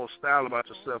class, a little more style about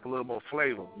yourself, a little more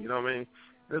flavor. You know what I mean?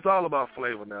 It's all about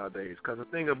flavor nowadays. Because the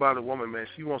thing about a woman, man,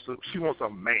 she wants a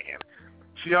man.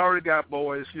 She already got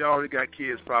boys. She already got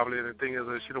kids probably. And the thing is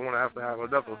that she don't want to have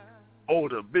another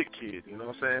older, big kid. You know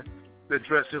what I'm saying? That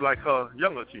dress just like her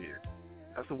younger kid.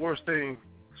 That's the worst thing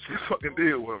she fucking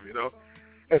deal with, you know?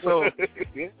 So,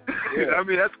 yeah. I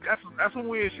mean, that's some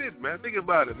weird shit, man. Think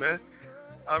about it, man.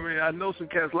 I mean, I know some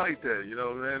cats like that, you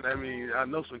know, man. I mean, I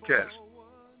know some cats.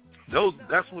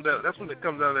 That's when it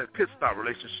comes out of that pit stop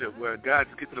relationship where a guy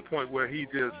just get to the point where he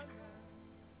just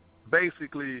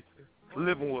basically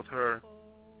living with her,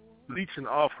 leeching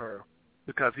off her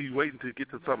because he's waiting to get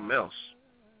to something else.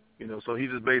 You know, so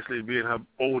he's just basically being her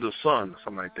older son,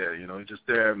 something like that. You know, he's just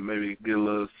there, maybe get a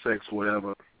little sex or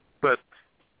whatever. But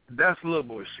that's little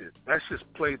boy shit. That shit's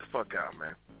played the fuck out,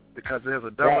 man. Because it has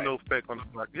a domino effect on the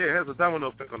black. Yeah, it has a domino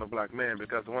effect on the black man.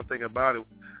 Because one thing about it,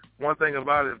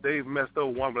 if they've messed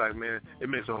over one black man, it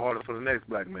makes it harder for the next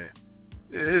black man.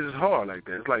 It is hard like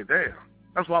that. It's like, damn.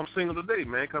 That's why I'm single today,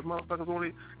 man, because motherfuckers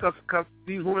only, because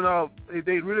these women are,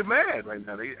 they really mad right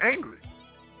now. They angry.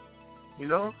 You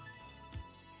know?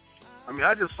 I mean,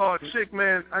 I just saw a chick,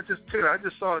 man. I just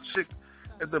saw a chick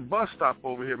at the bus stop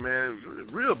over here, man.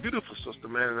 Real beautiful sister,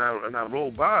 man. And I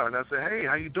rolled by her and I said, hey,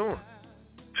 how you doing?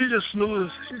 She just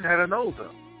snoozed. She had her nose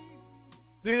up.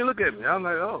 She didn't look at me. I was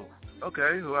like, oh,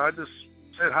 okay. Well, I just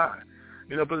said hi.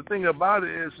 You know, but the thing about it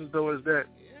is that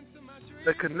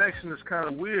the connection is kind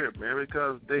of weird, man,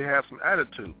 because they have some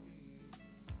attitude. And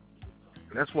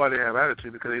that's why they have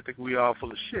attitude, because they think we all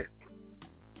full of shit.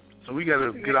 So we got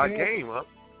to get our game up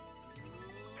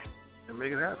and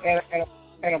make it happen.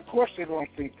 And of course they don't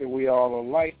think that we all are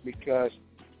alike, because,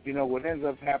 you know, what ends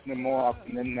up happening more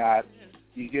often than not,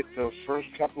 you get those first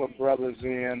couple of brothers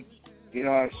in, you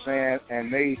know what I'm saying,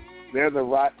 and they're the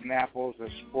rotten apples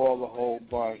that spoil the whole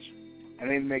bunch, and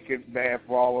they make it bad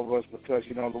for all of us because,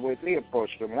 you know, the way they approach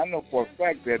them. And I know for a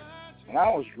fact that when I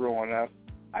was growing up,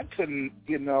 I couldn't,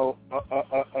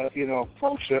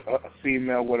 approach a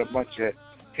female with a bunch of,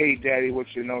 hey, daddy, what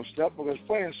you know stuff, because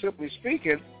plain and simply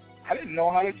speaking, I didn't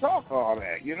know how to talk all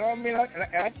that. You know what I mean? And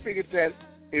I figured that,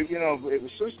 if a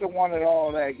sister wanted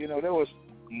all that, you know, there was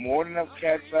more than enough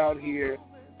cats out here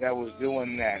that was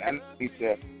doing that. I need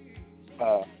to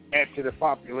add to the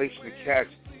population of cats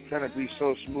trying to be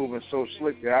so smooth and so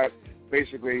slick that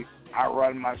I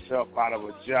run myself out of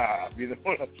a job. You know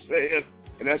what I'm saying?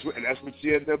 And that's what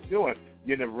you end up doing.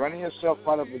 You end up running yourself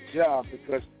out of a job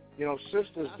because, you know,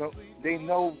 sisters they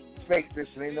know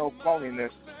fakeness and they know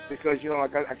phoniness because, you know,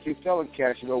 like I keep telling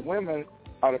cats, you know, women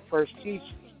are the first teachers.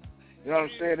 You know what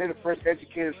I'm saying? They're the first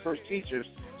educators, first teachers.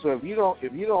 So if you don't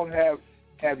have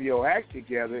your act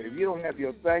together, if you don't have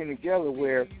your thing together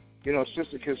where, you know,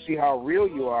 sister can see how real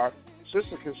you are,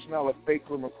 sister can smell a fake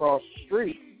room across the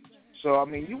street. So, I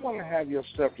mean, you want to have your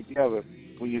stuff together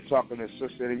when you're talking to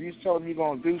sister. And if you tell them you're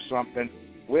going to do something,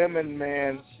 women,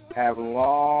 man, have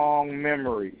long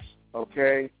memories,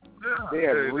 okay? Yeah, they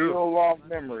have real long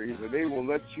memories, and they will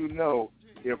let you know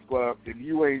if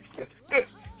you ain't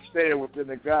staying within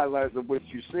the guidelines of what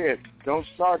you said. Don't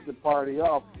start the party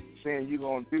off saying you're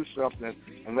going to do something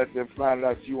and let them find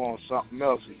out you on something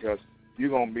else because you're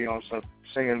going to be on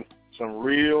singing some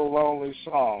real lonely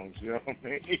songs, you know what I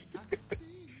mean?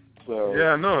 So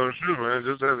yeah, no, it's true, man.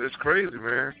 It's crazy,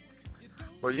 man.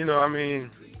 But, you know, I mean,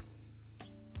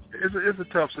 it's a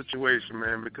tough situation,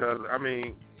 man, because, I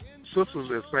mean,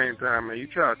 sisters at the same time, man, you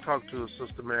try to talk to a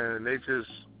sister, man, and they just,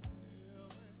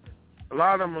 a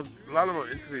lot of them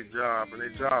are into their job, and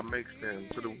their job makes them,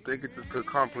 so they get to the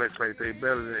complex like they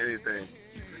better than anything.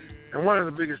 And one of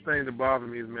the biggest things that bother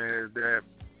me, man, is that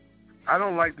I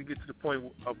don't like to get to the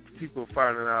point of people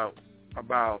finding out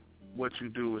about what you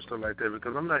do and stuff like that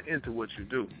because I'm not into what you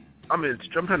do. I'm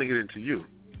trying to get into you.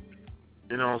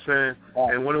 You know what I'm saying?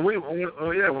 And when a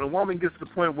woman gets to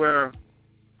the point where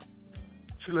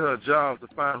she let her job to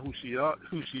find who she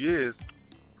is,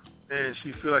 and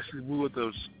she feels like she's moved with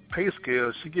the pay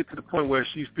scale, she gets to the point where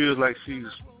she feels like she's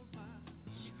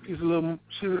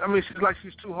like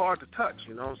she's too hard to touch.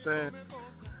 You know what I'm saying?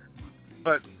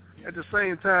 But at the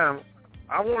same time,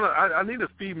 I need a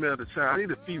female to chime. I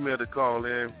need a female to call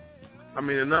in. I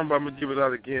mean, the number, I'm going to give it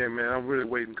out again, man. I'm really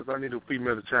waiting because I need a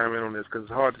female to chime in on this because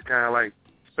it's hard to kind of like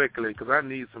speculate because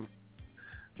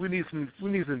we need some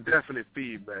definite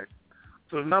feedback.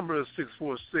 So the number is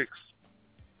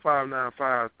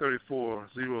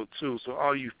 646-595-3402. So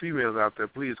all you females out there,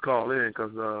 please call in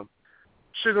because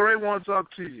Sugar Ray wants to talk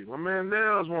to you. My man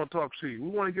Nels wants to talk to you. We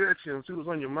want to get at you and see what's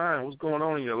on your mind, what's going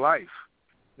on in your life.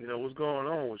 You know, what's going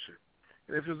on with you.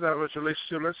 And if it's not a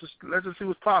relationship, let's just see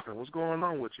what's popping. What's going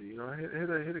on with you? You know,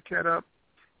 hit a cat up.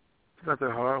 It's not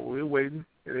that hard. We're waiting.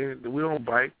 We don't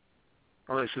bite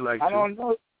unless you like to. I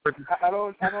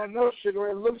don't know, Sugar.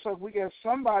 It looks like we got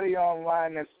somebody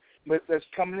online that's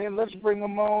coming in. Let's bring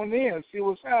them on in and see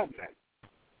what's happening.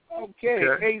 Okay.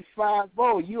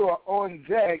 850, you are on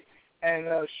deck,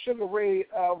 and Sugar Ray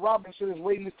Robinson is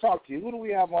waiting to talk to you. Who do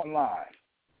we have online?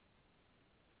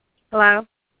 Hello.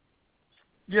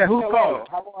 Yeah, who's calling?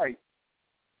 How are you?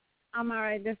 I'm all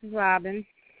right. This is Robin.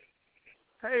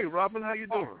 Hey, Robin, how you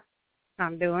doing?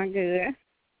 I'm doing good.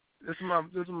 This is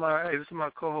my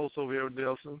co-host over here,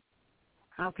 Nelson.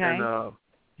 Okay. And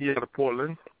he out of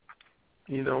Portland.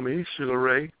 You know me, Sugar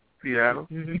Ray, Seattle.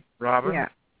 Mm-hmm. Robin. Yeah.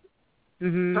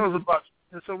 Mm-hmm. Tell us about.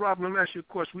 So, Robin, let me ask you a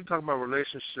question. We talk about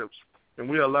relationships, and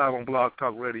we are live on Blog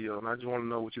Talk Radio, and I just want to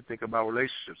know what you think about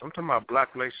relationships. I'm talking about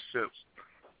black relationships.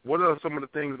 What are some of the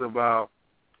things about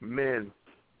men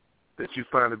that you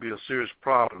find to be a serious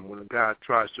problem when a guy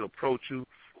tries to approach you,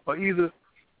 or either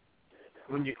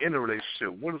when you're in a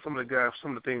relationship? What are some of the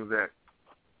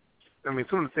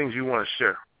things you want to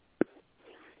share?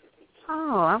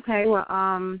 Oh, okay. Well,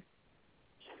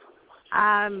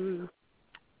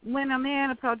 when a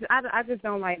man approaches, I just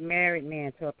don't like married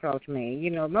men to approach me. You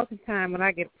know, most of the time when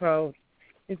I get approached,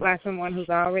 it's by someone who's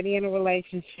already in a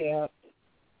relationship,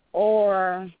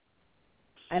 or,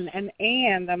 and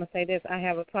I'm gonna say this, I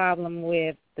have a problem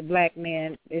with the black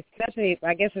men, especially,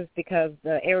 I guess it's because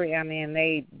the area I'm in,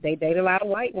 they date a lot of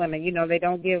white women. You know, they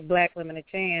don't give black women a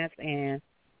chance, and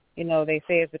you know, they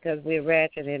say it's because we're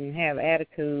ratchet and have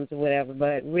attitudes or whatever,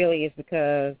 but really it's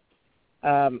because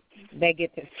they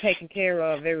get taken care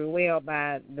of very well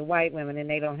by the white women, and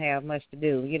they don't have much to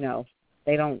do. You know,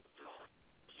 they don't.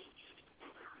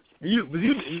 You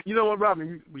know what,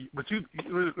 Robin? Let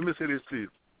me say this to you.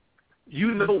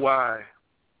 You know why?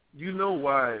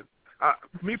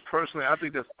 Me personally, I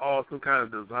think that's all some kind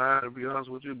of design. To be honest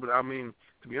with you, but I mean,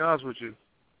 to be honest with you,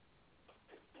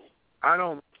 I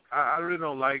really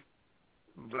don't like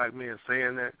black men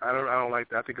saying that. I don't like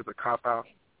that. I think it's a cop out.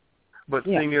 But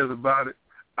the thing is about it,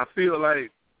 I just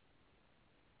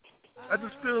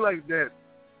feel like that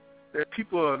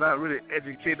people are not really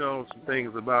educated on some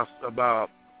things about us,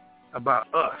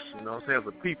 you know what I'm saying, as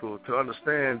a people, to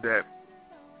understand that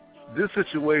this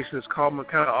situation is kind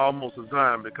of almost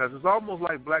designed, because it's almost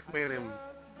like black men and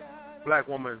the black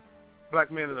woman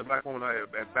are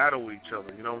at battle with each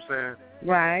other, you know what I'm saying?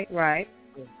 Right.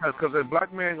 Because the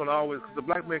black man come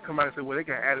out and say, well, they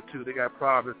got attitude, they got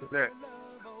problems and that.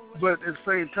 But at the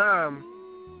same time,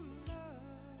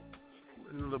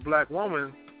 the black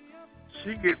woman,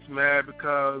 she gets mad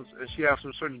because she has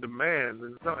some certain demands.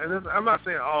 And I'm not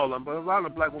saying all of them, but a lot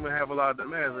of black women have a lot of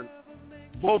demands, and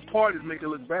both parties make it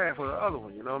look bad for the other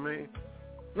one, you know what I mean?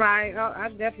 Right. I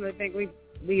definitely think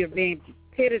we are being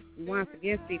pitted once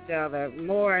against each other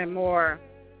more and more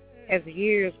as the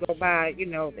years go by. You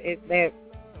know, it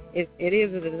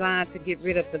is a design to get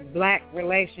rid of the black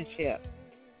relationship.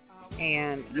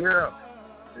 And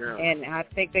and I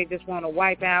think they just want to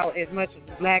wipe out as much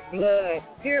of black blood,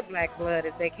 pure black blood,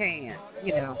 as they can.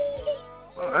 You know.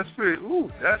 Well, that's pretty.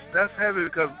 That's heavy,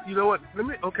 because you know what?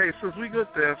 Since we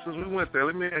went there,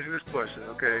 let me ask you this question,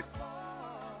 okay?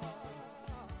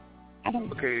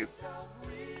 Okay.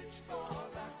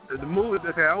 The movie.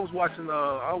 Okay, I was watching.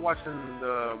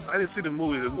 I didn't see the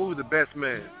movie. The movie, The Best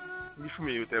Man. You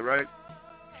familiar with that, right?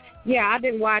 Yeah, I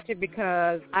didn't watch it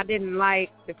because I didn't like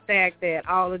the fact that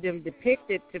all of them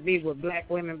depicted to be with black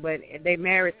women, but they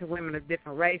married to women of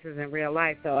different races in real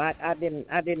life. So I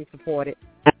didn't support it.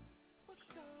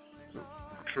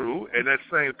 True. And at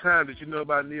the same time, did you know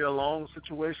about Nia Long's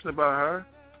situation about her?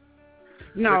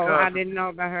 No, I didn't know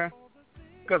about her.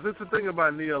 Because it's the thing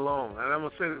about Nia Long, and I'm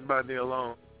gonna say this about Nia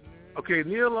Long. Okay,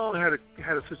 Nia Long had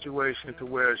a situation to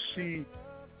where she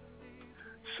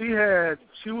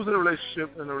was in a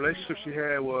relationship, and the relationship she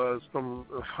had was from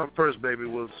her first baby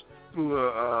was through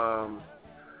I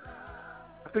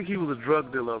think he was a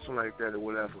drug dealer or something like that or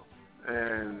whatever,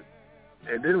 and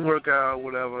it didn't work out,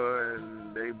 whatever,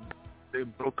 and they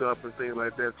broke up and things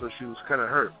like that, so she was kind of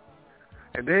hurt.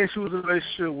 And then she was in a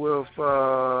relationship with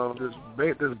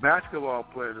this basketball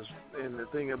player, and the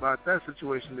thing about that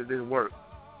situation, it didn't work.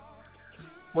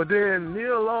 But then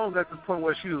Nia Long got to the point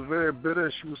where she was very bitter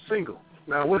and she was single.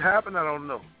 Now, what happened, I don't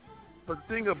know. But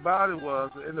the thing about it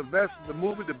was, in the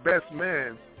movie The Best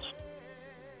Man,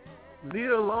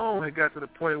 Nia Long had got to the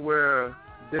point where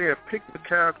they had picked the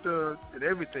character and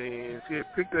everything. She had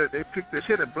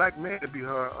she had a black man to be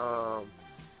her,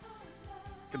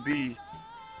 to be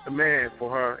the man for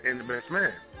her in The Best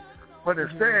Man. But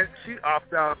instead, she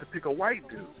opted out to pick a white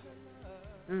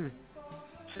dude.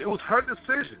 It was her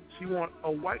decision. She wanted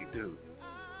a white dude.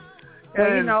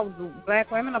 Well, you know,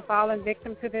 black women are falling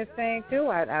victim to this thing, too.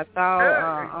 I saw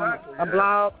a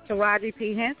blog, Taraji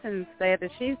P. Henson said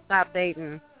that she stopped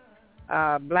dating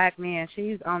black men.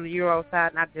 She's on the Euro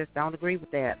side, and I just don't agree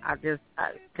with that.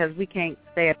 Because we can't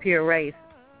stay a pure race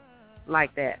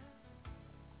like that.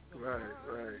 Right.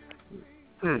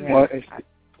 Yeah. Well,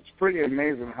 it's pretty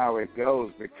amazing how it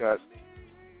goes, because,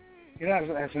 you know,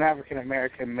 as an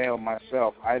African-American male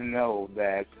myself, I know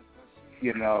that,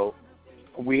 you know,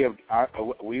 we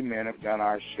men have done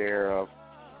our share of,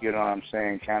 you know what I'm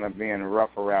saying, kind of being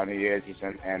rough around the edges,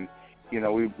 and you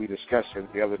know, we discussed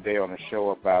it the other day on the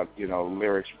show about, you know,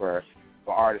 lyrics for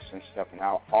artists and stuff, and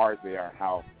how hard they are, and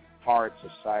how hard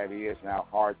society is, and how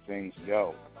hard things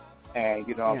go. And,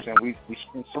 you know what I'm saying, we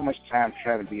spend so much time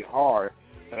trying to be hard,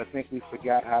 that I think we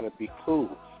forgot how to be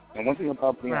cool. And one thing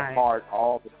about being hard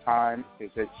all the time is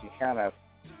that you kind of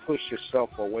push yourself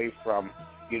away from,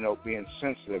 you know, being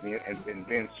sensitive, and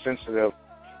being sensitive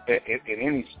in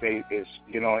any state is,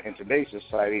 in today's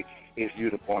society, is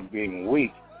viewed upon being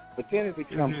weak. But then it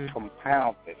becomes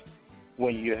compounded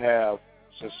when you have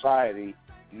society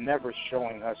never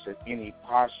showing us in any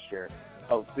posture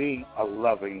of being a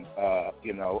loving,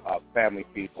 family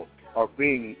people, or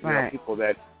being people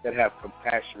that have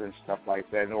compassion and stuff like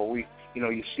that. Or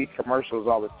you see commercials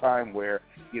all the time where,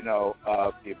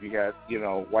 if you got,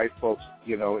 white folks,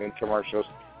 in commercials,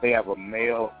 they have a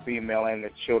male, female, and the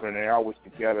children, and they're always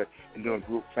together and doing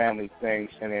group family things.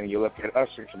 And then you look at us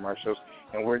in commercials,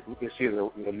 and it's either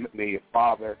the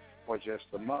father or just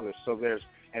the mother. So there's,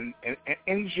 and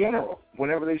in general,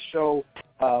 whenever they show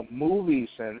movies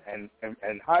and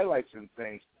highlights and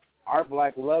things, our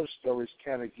black love stories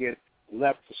kind of get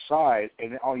left aside,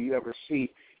 and all you ever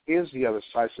see is the other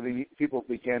side. So people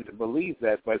begin to believe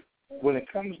that. But when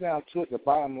it comes down to it, the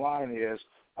bottom line is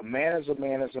a man is a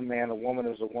man is a man, a woman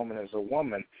is a woman is a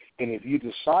woman. And if you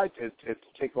decide to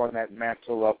take on that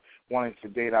mantle of wanting to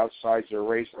date outside your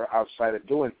race or outside of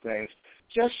doing things,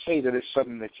 just say that it's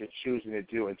something that you're choosing to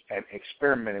do and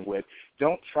experimenting with.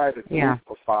 Don't try to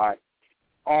groupify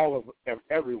all of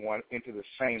everyone into the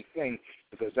same thing,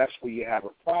 because that's where you have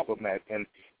a problem at. And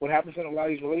what happens in a lot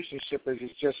of these relationships is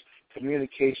it's just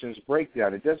communications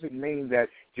breakdown. It doesn't mean that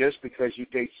just because you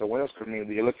date someone else. I mean,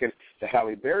 when you look at the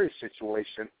Halle Berry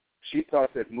situation, she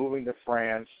thought that moving to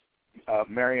France,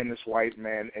 marrying this white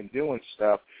man and doing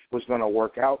stuff was going to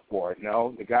work out for her.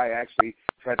 No, the guy actually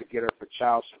tried to get her for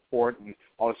child support and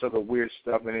all this other weird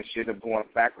stuff, and then she ended up going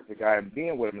back with the guy and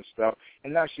being with him and stuff,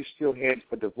 and now she's still heading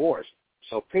for divorce.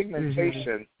 So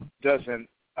pigmentation doesn't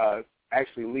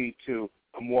actually lead to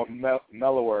a more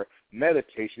mellower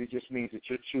meditation. It just means that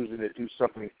you're choosing to do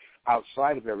something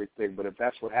outside of everything. But if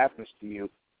that's what happens to you,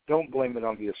 don't blame it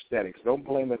on the aesthetics. Don't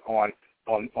blame it on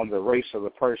the race of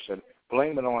the person.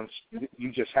 Blame it on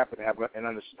you just happen to have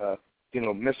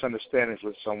misunderstandings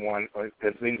with someone, or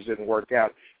that things didn't work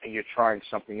out, and you're trying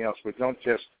something else. But don't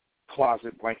just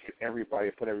closet blanket everybody,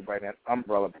 put everybody in that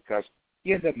umbrella, because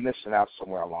you end up missing out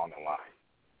somewhere along the line.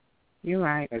 You're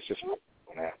right. That's just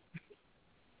that.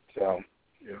 So,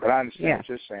 but I understand what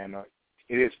you're saying.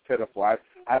 It is pitiful. I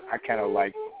kind of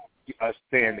like us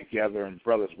staying together and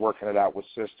brothers working it out with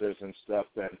sisters and stuff.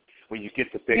 Then when you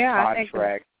get the big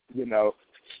contract,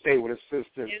 stay with a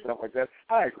sister and stuff like that.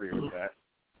 I agree with that.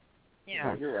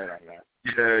 Yeah, you're right on that.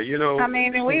 Yeah, I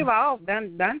mean, and we've all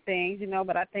done things,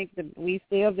 but I think that we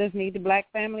still just need the black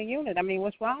family unit. I mean,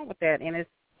 what's wrong with that? And it's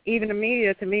even the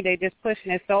media, to me, they just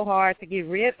pushing it so hard to get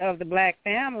rid of the black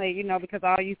family, because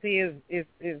all you see is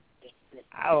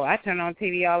I turn on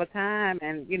TV all the time,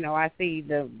 and I see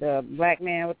the black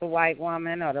man with the white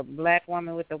woman, or the black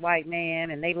woman with the white man,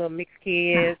 and they little mixed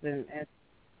kids and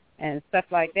stuff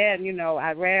like that.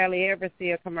 I rarely ever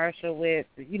see a commercial with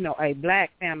a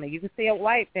black family. You can see a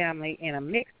white family and a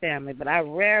mixed family, but I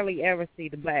rarely ever see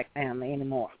the black family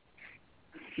anymore.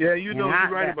 Yeah, you're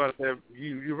right about that.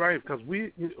 You're right, because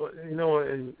we,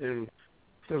 and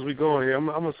since we go here, I'm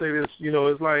gonna say this.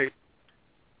 It's like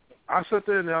I sit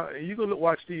there now, and you go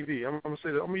watch TV. I'm gonna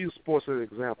say that. I'm gonna use sports as an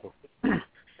example.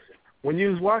 When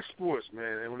you watch sports,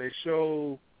 man, and when they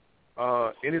show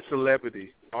any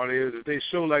celebrity, or they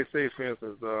show, like, say, for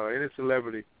instance, any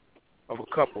celebrity of a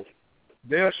couple,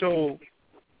 they'll show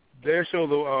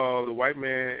the white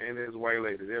man and his white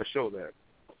lady. They'll show that.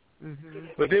 Mm-hmm.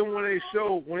 But then when they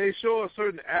show a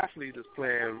certain athlete that's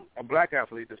playing, a black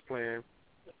athlete that's playing,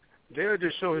 they'll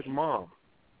just show his mom.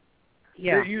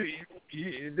 Yeah. They'll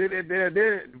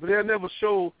never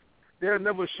show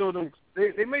them.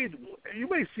 You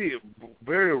may see it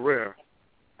very rare,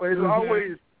 but it's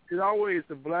always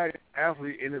the black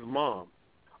athlete and his mom,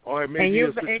 or it may be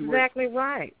a situation. Exactly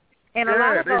right. And a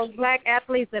lot of those black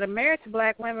athletes that are married to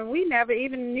black women, we never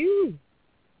even knew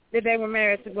that they were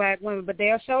married to black women, but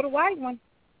they'll show the white one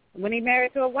when he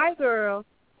married to a white girl.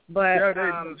 But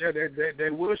they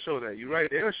will show that. You're right.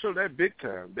 They'll show that big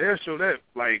time. They'll show that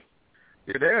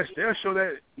they'll show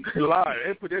that live.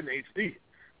 They put that in HD.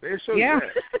 They'll show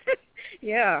that.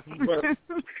 Yeah.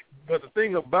 But the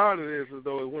thing about it is,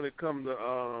 though, when it comes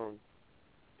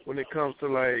to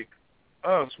like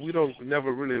us, we don't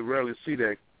rarely see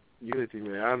that unity,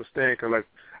 man. I understand, cause like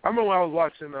I remember when I was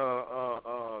watching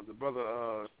the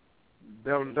brother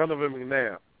Donovan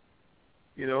McNabb.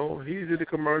 He did a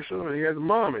commercial and he had a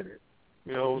mom in it.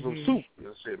 It was some soup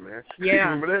and shit, man. Yeah.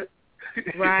 Remember that?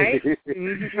 Right.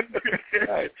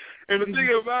 Right. And the thing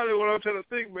about it, what I'm trying to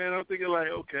think, man, I'm thinking like,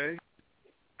 okay,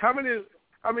 how many?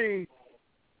 I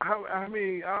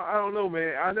don't know,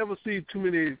 man. I never see too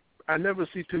many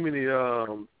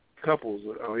couples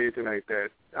or anything like that.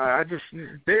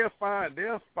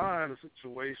 They'll find a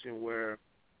situation where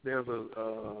there's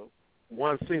a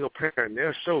one single parent,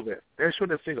 they'll show that. They'll show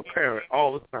that single parent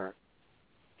all the time.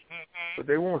 But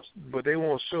they won't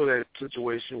show that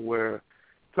situation where,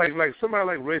 like somebody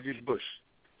like Reggie Bush.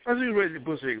 Let's use Reggie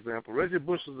Bush as an example. Reggie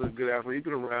Bush is a good athlete. He's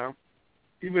been around.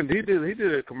 He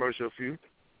did a commercial a few.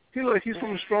 He's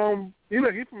from a strong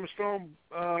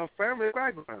family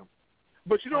background.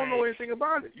 But you don't know anything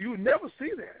about it. You never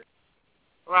see that.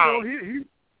 Right.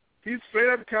 He's straight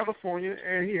out of California,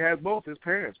 and he has both his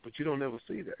parents, but you don't never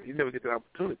see that. You never get that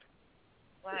opportunity.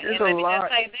 Right. And let me just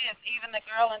say this, even the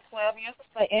girl in 12 Years a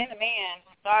Slave, and the man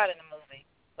who starred in the movie,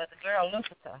 but the girl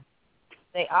Lucifer,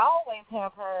 they always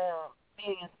have her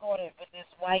being escorted with this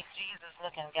white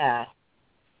Jesus-looking guy.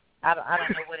 I don't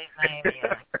know what his name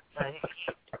is, but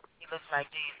he looks like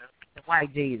Jesus, the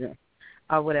white Jesus,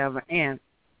 or whatever. And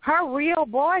her real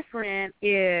boyfriend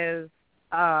is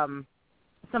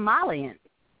Somalian.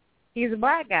 He's a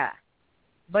black guy.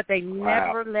 But they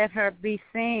never let her be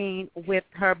seen with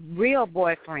her real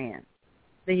boyfriend.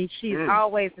 She's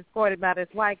always escorted by this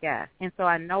white guy. And so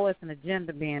I know it's an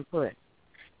agenda being put.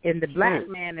 And the black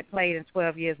man that played in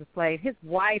 12 Years a Slave, his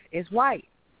wife is white.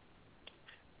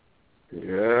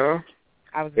 Yeah.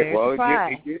 I was very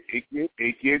surprised.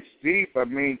 It gets deep. I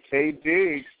mean, Tay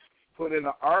Diggs put in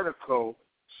an article,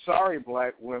 sorry,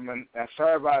 black women, I'm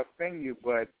sorry if I offend you,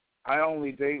 but I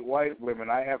only date white women.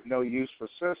 I have no use for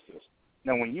sisters.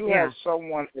 Now, when you have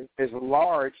someone as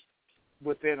large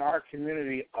within our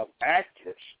community of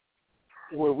actors,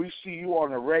 where we see you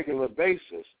on a regular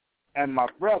basis, and my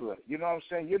brother, you know what I'm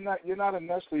saying? You're not a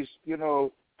Nestle's,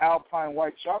 Alpine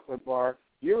white chocolate bar.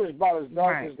 You're about as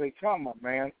dark as they come, my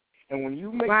man. And when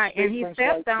you make and he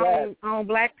stepped like on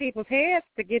black people's heads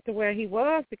to get to where he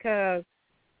was, because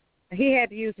he had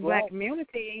to use the black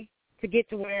community to get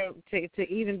to where to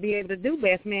even be able to do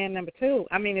Best Man #2.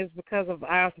 I mean, it's because of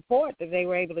our support that they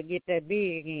were able to get that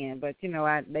big again. But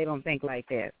they don't think like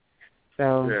that.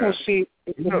 So see,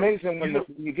 it's amazing when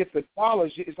you get the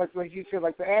knowledge. It's like you said,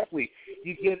 like the athlete,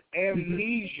 you get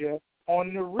amnesia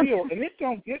on the real, and it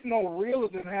don't get no realer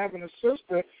than having a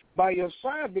sister by your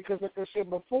side. Because, like I said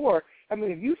before, I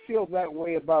mean, if you feel that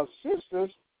way about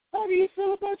sisters, how do you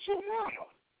feel about your mama?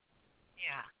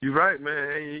 Yeah. You're right,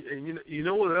 man. And you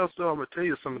know what else, though? I'm going to tell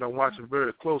you something I'm watching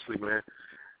very closely, man.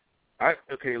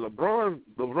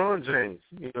 LeBron James,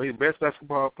 he's the best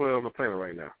basketball player on the planet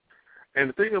right now. And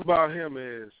the thing about him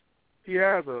is he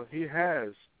has a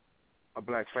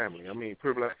black family. I mean,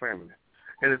 pure black family.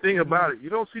 And the thing about it, you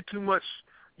don't see much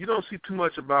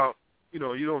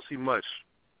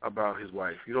about his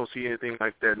wife. You don't see anything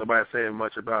like that. Nobody saying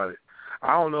much about it.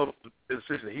 I don't know the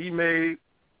decision he made,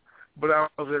 but I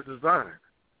was at design.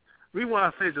 The reason why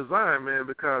I say design, man,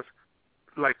 because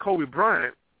like Kobe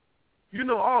Bryant, you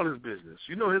know all his business.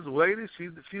 You know his lady,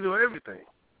 she know everything.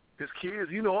 His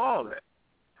kids, you know all that.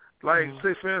 Like,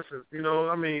 say for instance,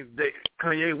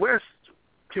 Kanye West,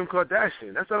 Kim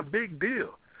Kardashian, that's a big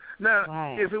deal. Now,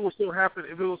 if it was so happen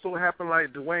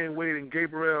like Dwayne Wade and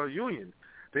Gabrielle Union,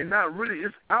 they're not really.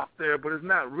 It's out there, but it's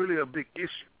not really a big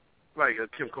issue like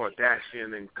Kim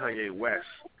Kardashian and Kanye West.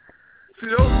 See,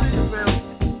 those things, man,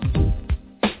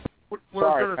 what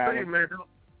I'm trying to say, man,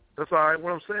 that's all right.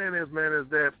 What I'm saying is, man, is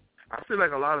that I feel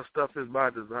like a lot of stuff is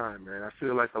by design, man. I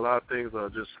feel like a lot of things are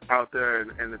just out there,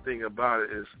 and the thing about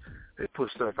it is they put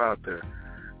stuff out there.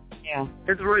 Yeah.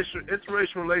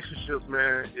 Interracial relationships,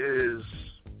 man, is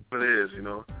what it is,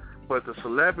 But the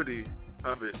celebrity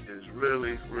of it is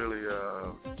really, really,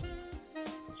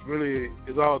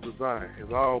 it's all design.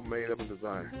 It's all made up in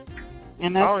design.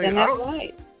 And that's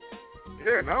right.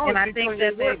 Yeah, and I think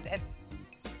that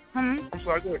I'm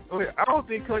sorry, go ahead. I don't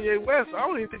think Kanye West, I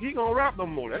don't even think he's going to rap no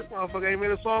more. That motherfucker ain't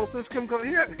made a song since Kim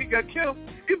Kardashian. He got killed.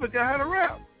 He forgot how to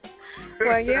rap.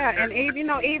 Well, yeah, and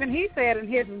even he said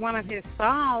in one of his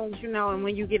songs, and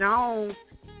when you get on,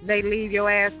 they leave your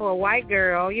ass for a white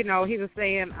girl. He was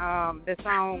saying the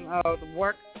song,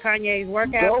 Kanye's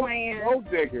workout plan.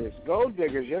 Gold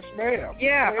diggers, yes ma'am.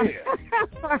 Yeah.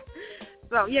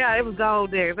 So, yeah, it was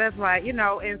gold diggers. That's right,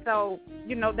 and so,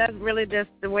 that's really just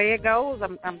the way it goes,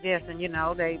 I'm guessing,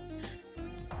 they,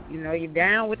 you're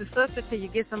down with the sister till you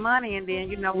get some money, and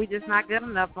then, we just not good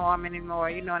enough for them anymore,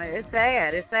 and it's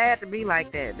sad. It's sad to be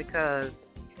like that because,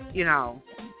 I know.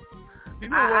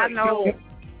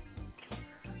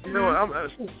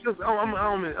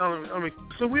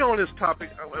 So we on this topic,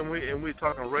 and we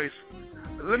talking race.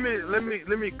 Let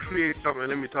me create something.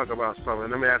 Let me talk about something.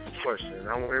 Let me ask a question.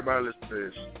 I want everybody to listen to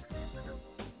this.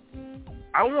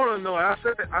 I want to know. I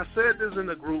said this in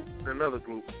another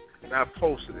group, and I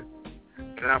posted it.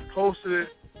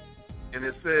 And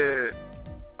it said,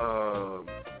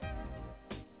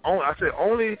 I said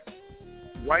only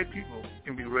white people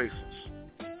can be racist.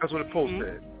 That's what the post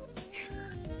said.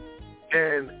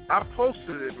 And I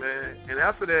posted it, man. And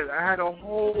after that, I had a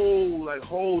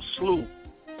whole slew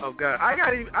of guys.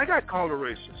 I got called a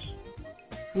racist.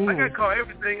 I got called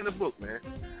everything in the book, man.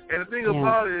 And the thing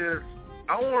about it is,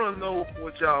 I want to know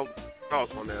what y'all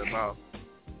thoughts on that about.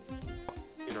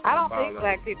 I don't think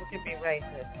black people can be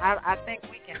racist. I think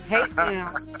we can hate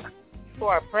them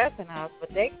for oppressing us, but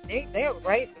they're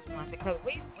racist ones because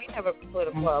we never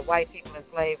put white people in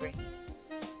slavery.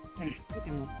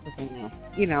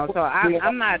 So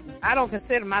I don't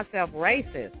consider myself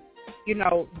racist.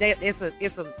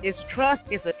 It's trust.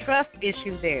 It's a trust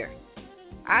issue there.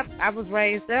 I was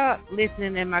raised up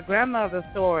listening to my grandmother's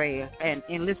story and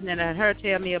listening to her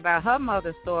tell me about her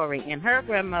mother's story and her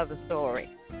grandmother's story.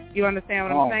 You understand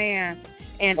what I'm saying?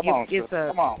 And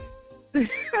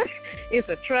it's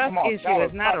a trust issue.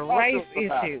 It's not a race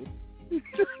issue.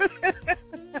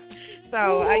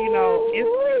 So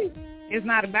it's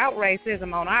not about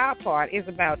racism on our part. It's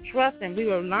about trust, and we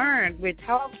were learned, we're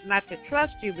taught not to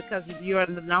trust you because you're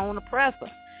the known oppressor.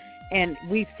 And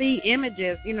we see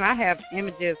images, I have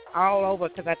images all over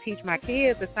because I teach my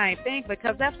kids the same thing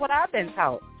because that's what I've been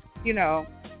taught,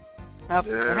 of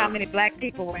how many black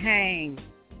people were hanged.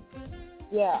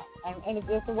 Yeah, and it's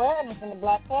just awareness in the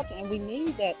black culture, and we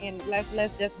need that. And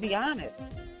let's just be honest.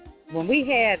 When we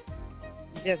had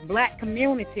just black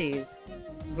communities,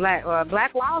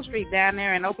 Black Wall Street down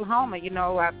there in Oklahoma,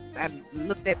 I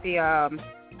looked at the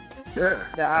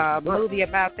movie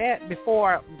about that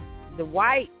before the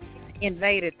whites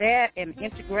invaded that and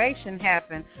integration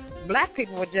happened. Black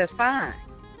people were just fine.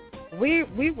 We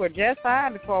were just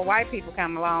fine before white people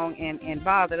come along and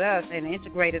bothered us and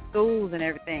integrated schools and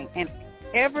everything. And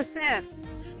ever since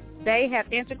they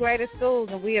have integrated schools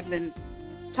and we have been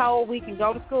told we can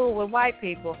go to school with white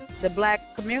people, the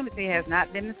black community has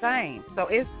not been the same. So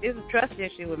it's a trust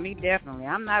issue with me, definitely.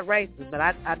 I'm not racist, but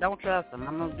I don't trust them.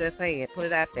 I'm going to just say it, put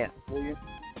it out there.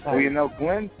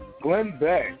 Glenn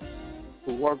Beck,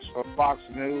 who works for Fox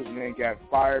News, and then got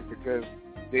fired because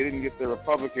they didn't get the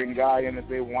Republican guy in that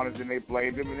they wanted, and they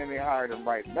blamed him, and then they hired him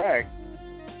right back.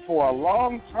 For a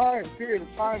long period of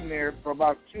time there, for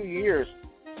about 2 years,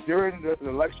 during the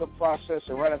election process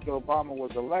and right after Obama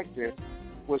was elected,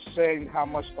 was saying how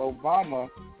much Obama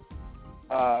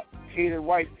hated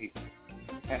white people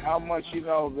and how much, he's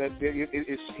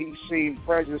seen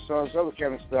prejudice on this other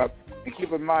kind of stuff. And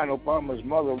keep in mind, Obama's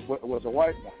mother was a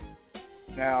white woman.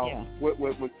 Now,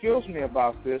 what kills me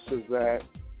about this is that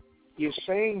you're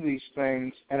saying these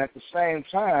things, and at the same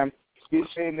time, you're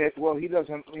saying that, well, he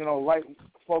doesn't, like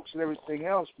folks and everything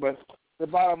else. But the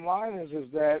bottom line is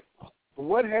that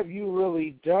what have you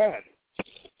really done,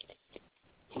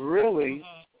 really,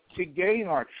 to gain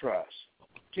our trust,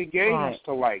 to gain us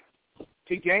to like,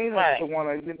 to gain us to want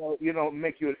to,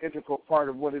 make you an integral part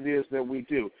of what it is that we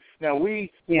do. Now you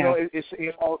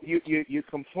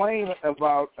complain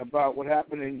about what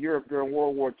happened in Europe during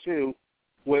World War II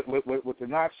with the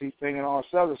Nazi thing and all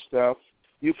this other stuff.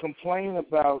 You complain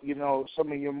about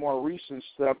some of your more recent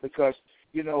stuff because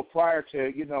prior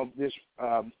to this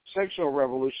sexual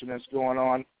revolution that's going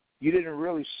on, you didn't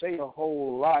really say a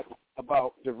whole lot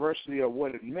about diversity or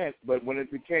what it meant. But when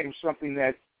it became something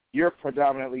that you're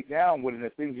predominantly down with, and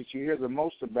the things that you hear the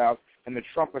most about, and the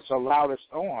trumpets are loudest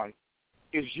on,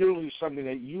 is usually something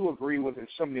that you agree with and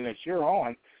something that you're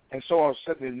on, and so all of a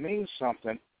sudden it means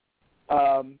something.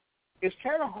 It's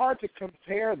kind of hard to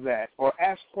compare that or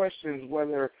ask questions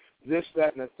whether this,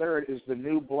 that, and the third is the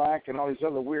new black and all these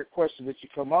other weird questions that you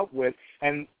come up with.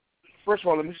 And first of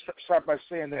all, let me start by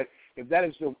saying that if that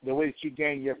is the way that you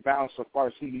gain your balance as far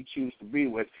as who you choose to be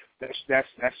with,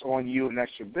 that's on you and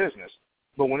that's your business.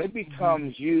 But when it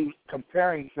becomes you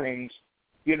comparing things,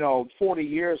 40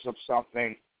 years of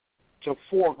something to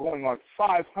going on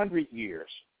 500 years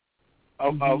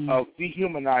of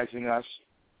dehumanizing us,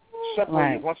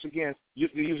 separating, once again,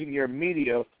 using your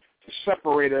media to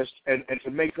separate us and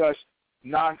to make us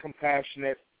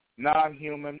non-compassionate,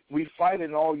 non-human. We fight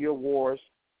in all your wars.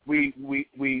 We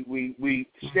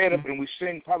stand up and we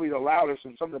sing probably the loudest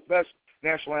and some of the best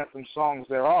national anthem songs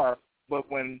there are.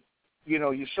 But when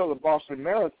you show the Boston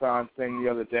Marathon thing the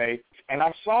other day, and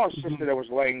I saw a sister that was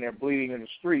laying there bleeding in the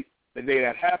street the day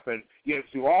that happened. Yet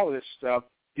through all of this stuff,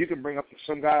 you can bring up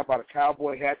some guy about a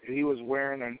cowboy hat that he was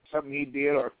wearing and something he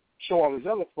did, or show all these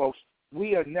other folks.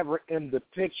 We are never in the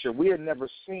picture. We are never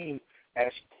seen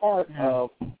as part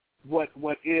of what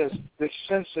is the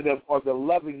sensitive or the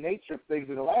loving nature of things.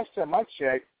 And the last time I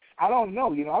checked, I don't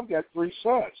know. I've got 3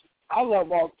 sons. I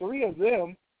love all 3 of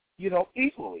them,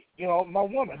 equally. My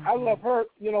woman, I love her,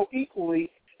 equally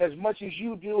as much as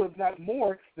you do, if not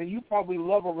more, then you probably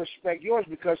love or respect yours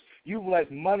because you've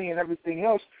let money and everything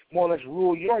else more or less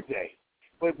rule your day.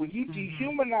 But when you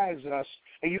dehumanize us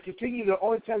and you continue, the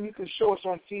only time you can show us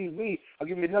on TV, I'll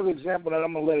give you another example and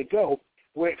I'm going to let it go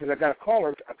because I got a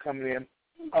caller coming in.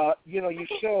 You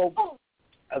show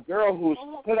a girl who's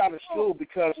put out of school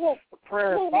because of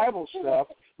prayer and Bible stuff,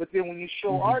 but then when you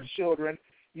show our children,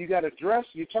 you got a dress,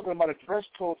 you're talking about a dress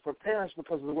code for parents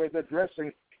because of the way they're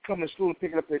dressing, coming to school and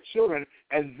picking up their children,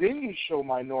 and then you show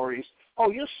minorities. Oh,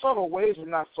 your subtle ways are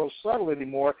not so subtle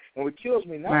anymore, and what kills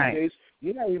me nowadays,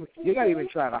 you're not even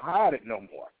trying to hide it no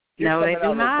more. You're they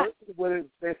do not. With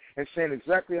it and saying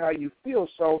exactly how you feel.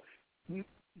 So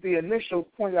the initial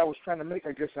point I was trying to make,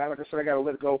 I guess, like I said, I got to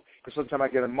let it go because sometimes I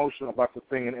get emotional about the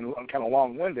thing and I'm kind of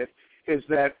long-winded, is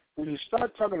that when you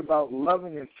start talking about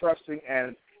loving and trusting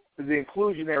and the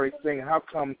inclusionary thing, how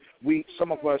come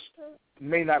some of us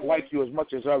may not like you as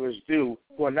much as others do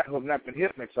who have not been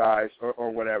hypnotized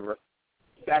or whatever?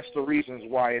 That's the reasons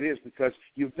why it is, because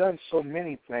you've done so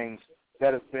many things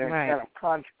that have been kind of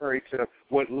contrary to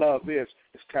what love is.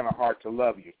 It's kind of hard to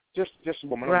love you. Just a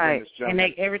moment. Right. And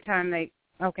every time they...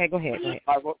 Okay, go ahead.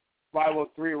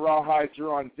 503 Rawhide,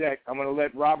 you're on deck. I'm going to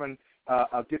let Robin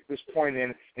get this point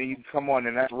in, and you can come on,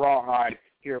 and that's Rawhide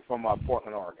here from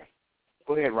Portland, Oregon.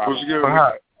 Go ahead, Robin. What's good?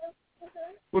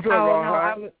 What's up,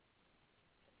 Rawhide?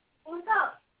 What's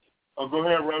up? Oh, go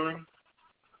ahead, Robin.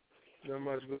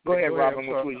 Go ahead, Robin.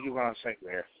 What was you going to say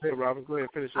there? Hey, Robin, go ahead,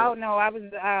 finish it. Oh, no, I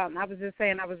was just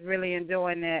saying I was really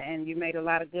enjoying that, and you made a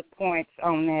lot of good points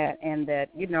on that, and that,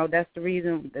 that's the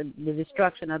reason, the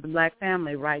destruction of the black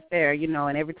family right there,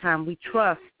 and every time we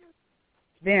trust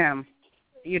them,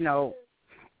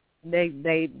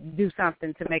 they do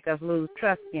something to make us lose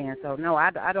trust again. So, no, I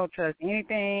don't trust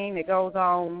anything that goes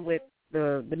on with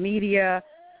the media.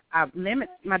 I limit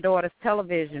my daughter's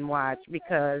television watch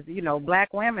because,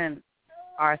 black women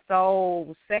are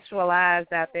so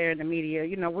sexualized out there in the media.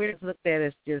 We're just looked at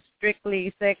as just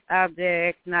strictly sex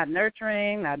objects, not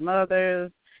nurturing, not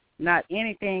mothers, not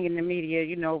anything in the media.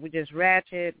 We just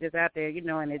ratchet, just out there,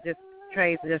 and it just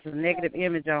portrays just a negative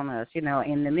image on us,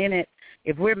 In the minute,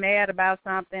 if we're mad about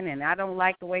something and I don't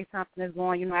like the way something is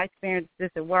going, I experienced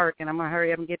this at work and I'm going to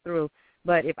hurry up and get through.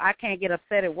 But if I can't get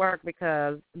upset at work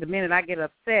because the minute I get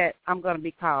upset, I'm going to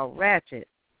be called ratchet.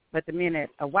 But the minute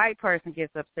a white person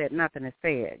gets upset, nothing is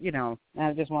said,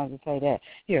 I just wanted to say that.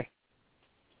 Here.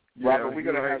 Robert, we're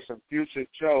going to have some future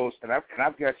shows, and I've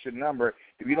got your number.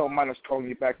 If you don't mind us calling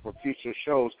you back for future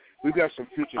shows, we've got some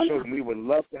future shows, and we would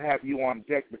love to have you on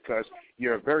deck because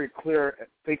you're a very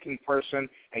clear-thinking person,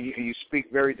 and you speak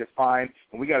very defined.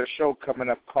 And we got a show coming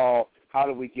up called How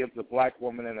Do We Give the Black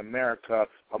Woman in America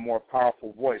a More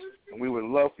Powerful Voice? And we would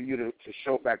love for you to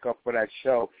show back up for that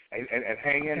show and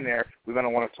hang in there. We're going to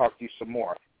want to talk to you some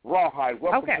more. Rawhide,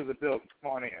 welcome to the building.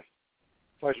 Come on in.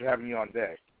 Pleasure having you on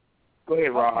deck. Go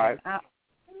ahead, Rawhide.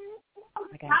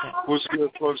 What's good,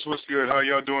 folks? What's good? How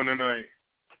y'all doing tonight?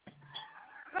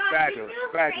 Fabulous.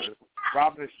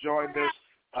 Robin has joined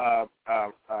us.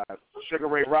 Sugar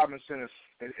Ray Robinson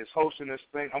is hosting this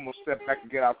thing. I'm going to step back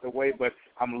and get out the way, but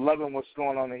I'm loving what's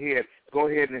going on ahead. Go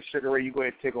ahead, and Sugar Ray, you go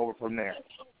ahead and take over from there.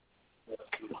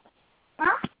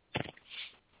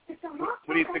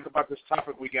 What do you think about this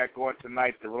topic we got going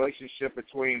tonight, the relationship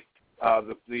between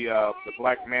the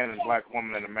black man and black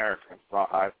woman in America,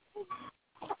 Rawhide?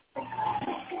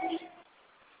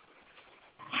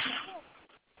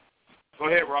 Go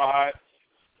ahead, Rawhide.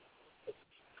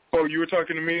 Oh, you were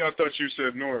talking to me? I thought you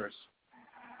said Norris.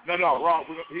 No, Rob.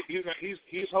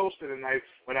 He's hosting tonight,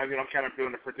 but I'm kind of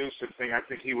doing the producing thing. I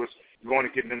think he was going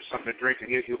to get him something to drink, and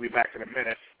he'll be back in a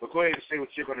minute. But go ahead and say what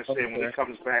you're going to say. And when he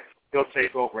comes back, he'll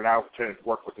take over, and I'll turn to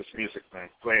work with this music thing.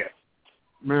 Go ahead.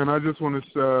 Man, I just want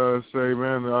to say,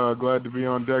 man, glad to be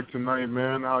on deck tonight,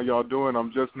 man. How y'all doing?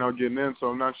 I'm just now getting in, so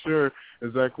I'm not sure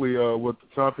exactly what the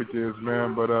topic is,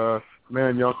 man. But,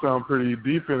 man, y'all sound pretty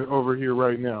deep over here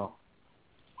right now.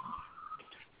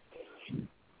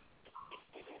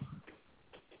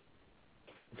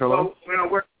 Hello?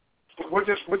 Well, we're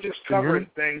just covering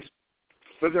things.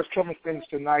 We're just covering things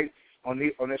tonight on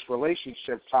this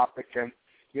relationship topic, and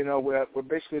we're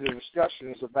basically the discussion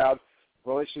is about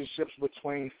relationships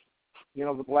between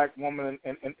the black woman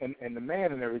and the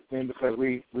man and everything, because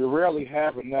we rarely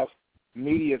have enough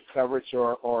media coverage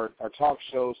or talk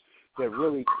shows that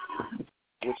really,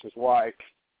 which is why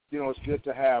it's good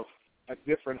to have a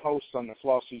different host on the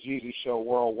Flossie Jeezy show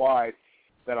worldwide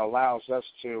that allows us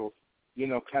to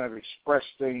kind of express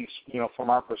things, from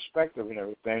our perspective and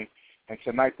everything. And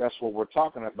tonight, that's what we're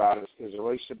talking about is a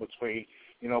relationship between,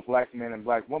 black men and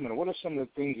black women. What are some of the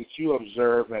things that you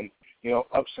observe and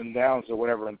ups and downs or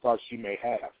whatever and thoughts you may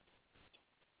have?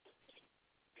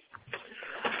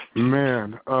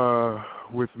 Man,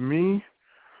 with me,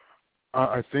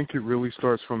 I think it really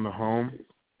starts from the home.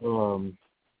 I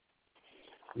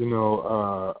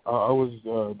was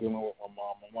dealing with my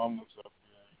mom. My mom was up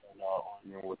here and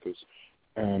arguing with us.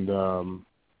 And,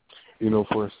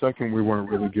 for a second we weren't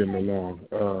really getting along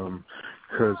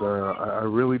because I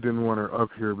really didn't want her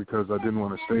up here because I didn't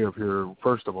want to stay up here,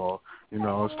 first of all. I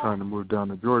was trying to move down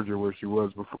to Georgia where she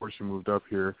was before she moved up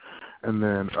here. And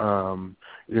then,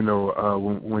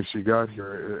 when she got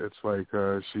here, it's like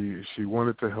she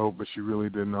wanted to help, but she really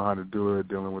didn't know how to do it,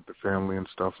 dealing with the family and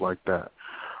stuff like that.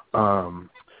 And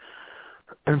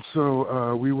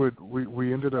so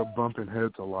we ended up bumping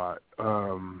heads a lot.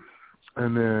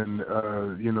 And then,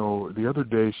 the other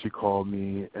day she called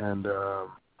me and,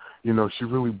 she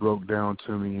really broke down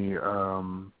to me,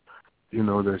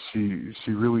 that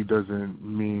she really doesn't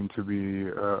mean to be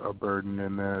a burden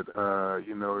and that,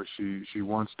 she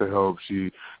wants to help.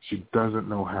 She doesn't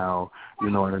know how, you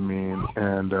know what I mean?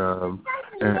 And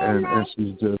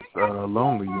she's just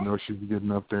lonely, she's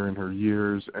getting up there in her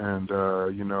years and,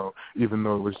 even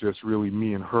though it was just really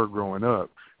me and her growing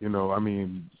up,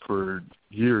 for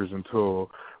years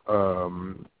until, I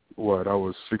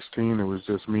was 16, it was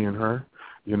just me and her,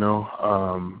 and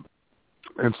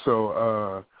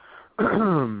so,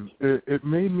 it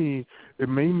made me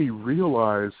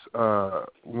realize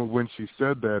when she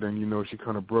said that, and she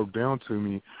kind of broke down to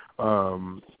me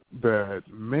that,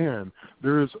 man,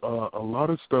 there is a lot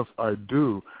of stuff I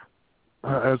do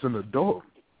as an adult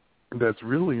that's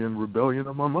really in rebellion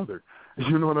of my mother.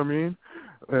 You know what I mean?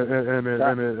 And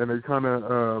it kind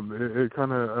of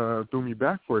threw me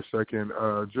back for a second,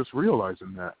 just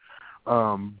realizing that.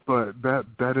 But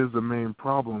that is the main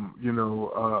problem.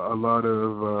 A lot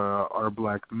of our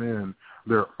black men,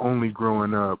 they're only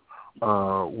growing up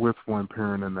with one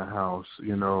parent in the house,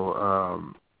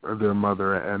 their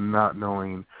mother, and not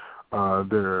knowing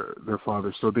their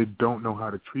father, so they don't know how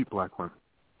to treat black women.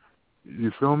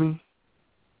 You feel me?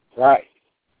 Right.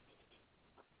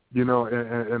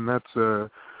 And that's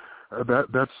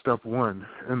step one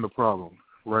in the problem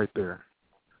right there.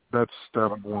 That's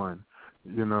step one.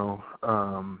 Yeah,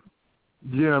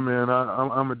 man,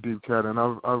 I'm a deep cat, and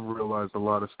I've realized a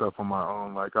lot of stuff on my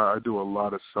own. Like I do a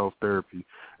lot of self-therapy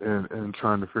and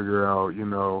trying to figure out,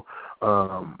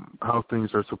 how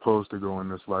things are supposed to go in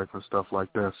this life and stuff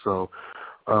like that. So,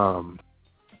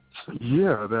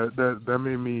 yeah, that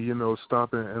made me,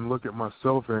 stop and look at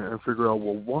myself and figure out,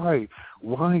 well, why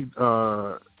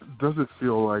does it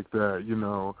feel like that,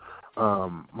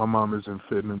 my mom isn't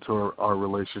fitting into our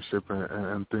relationship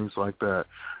and things like that,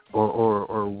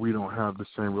 or we don't have the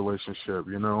same relationship,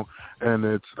 and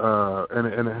it's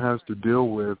and it has to deal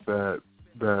with that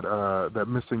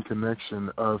missing connection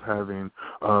of having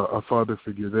a father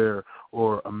figure there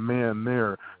or a man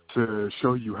there to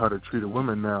show you how to treat a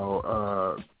woman.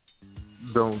 Now,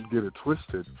 don't get it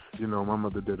twisted. My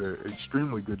mother did an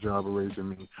extremely good job of raising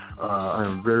me. I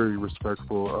am very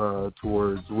respectful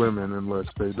towards women unless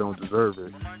they don't deserve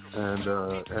it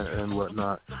and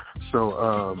whatnot.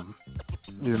 So,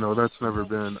 that's never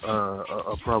been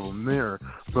a problem there.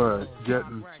 But yet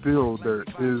and still,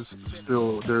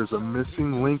 there's a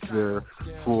missing link there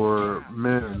for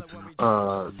men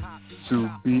to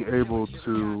be able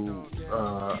to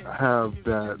have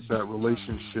that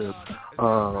relationship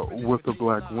with a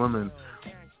black woman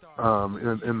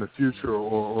in the future,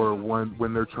 or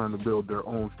when they're trying to build their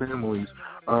own families,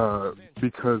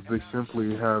 because they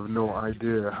simply have no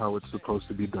idea how it's supposed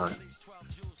to be done.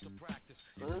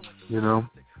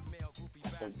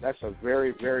 That's a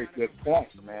very, very good point,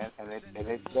 man, and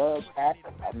it does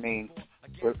happen. I mean,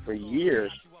 for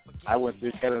years, I went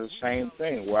through kind of the same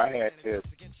thing where I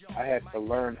had to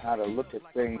learn how to look at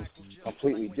things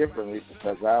completely differently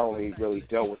because I only really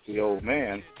dealt with the old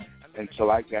man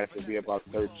until I got to be about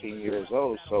 13 years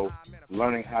old. So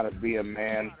learning how to be a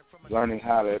man, learning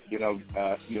how to,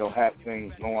 have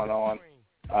things going on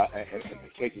and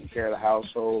taking care of the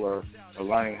household, or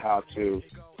learning how to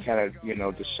kind of,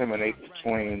 disseminate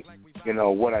between,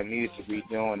 what I needed to be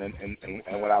doing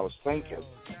and what I was thinking.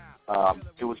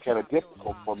 It was kind of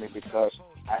difficult for me because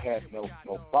I had no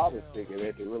father figure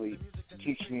there to really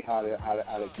teach me how to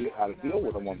deal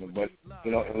with a woman. But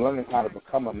in learning how to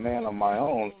become a man on my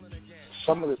own,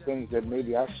 some of the things that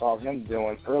maybe I saw him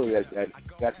doing earlier that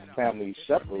got the family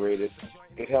separated,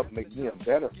 it helped make me a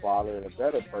better father and a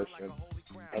better person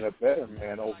and a better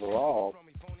man overall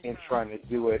in trying to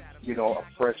do it, a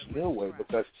fresh new way,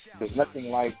 because there's nothing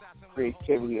like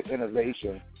creativity and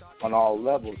innovation on all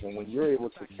levels. And when you're able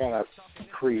to kind of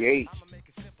create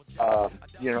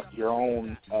your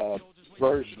own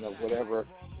version of whatever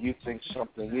you think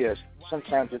something is.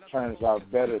 Sometimes it turns out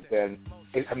better than.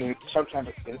 Sometimes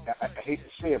I hate to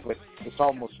say it, but it's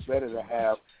almost better to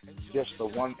have just the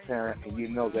one parent, and you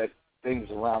know that things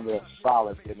around there are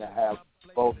solid, than to have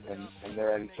both, and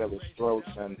they're at each other's throats,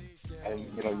 and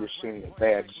you're seeing the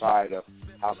bad side of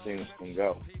how things can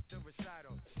go.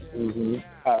 Mm-hmm.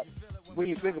 What do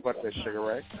you think about this, Sugar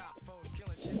Ray?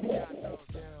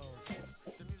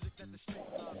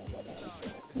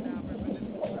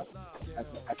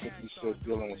 I think he's still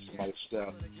dealing with some other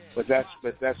stuff, but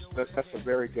that's a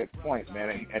very good point,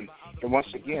 man. And once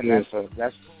again,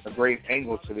 that's a great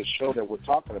angle to the show that we're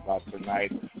talking about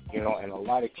tonight. In a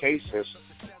lot of cases,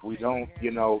 we don't,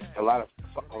 a lot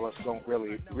of us don't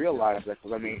really realize that.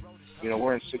 Because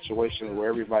we're in situations where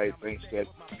everybody thinks that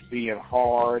being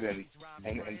hard and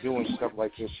doing stuff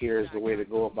like this here is the way to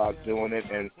go about doing it,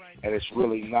 and it's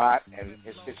really not. And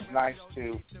it's nice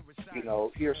to,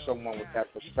 hear someone with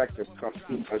that perspective come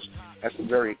through, because that's a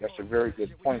very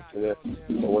good point to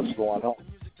what's going on.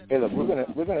 Hey, look,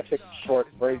 we're gonna take a short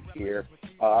break here.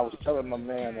 I was telling my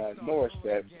man Norris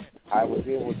that I was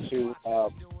able to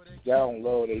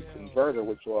download a converter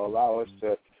which will allow us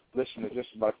to listen to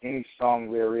just about any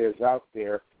song there is out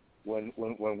there when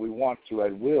we want to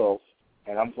at will.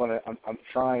 And I'm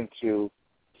trying to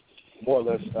more or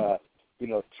less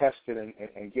test it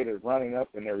and get it running up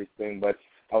and everything. But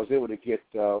I was able to get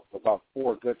about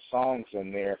 4 good songs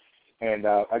in there, and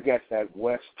I got that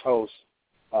West Coast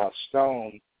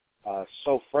Stone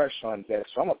So Fresh on deck.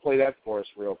 So I'm gonna play that for us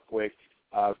real quick.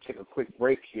 Take a quick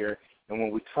break here, and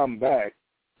when we come back,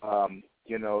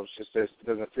 it's just there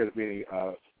doesn't appear to be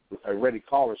any ready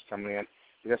callers coming in.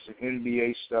 We got some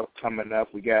NBA stuff coming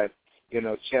up. We got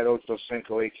Chad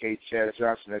Ochocinco, a.k.a. Chad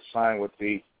Johnson, that signed with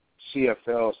the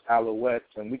CFL's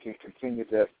Alouettes, and we can continue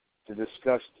to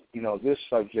discuss, this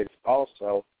subject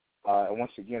also. And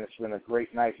once again, it's been a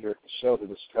great night here at the show to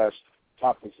discuss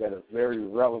topics that are very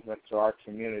relevant to our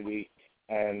community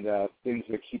and things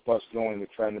that keep us going to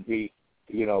trying to be,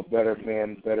 better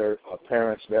men, better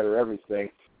parents, better everything.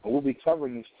 And we'll be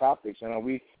covering these topics.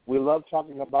 We love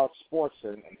talking about sports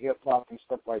and hip-hop and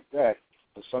stuff like that,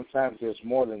 but sometimes there's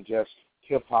more than just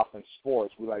hip-hop and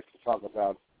sports. We like to talk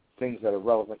about things that are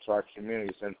relevant to our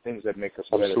communities and things that make us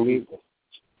better people.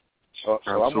 So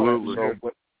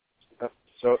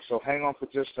hang on for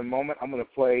just a moment. I'm going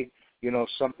to play,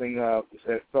 something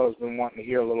that fellas been wanting to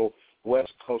hear, a little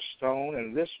West Coast Stone,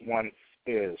 and this one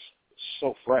is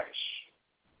So Fresh.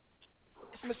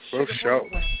 For sure.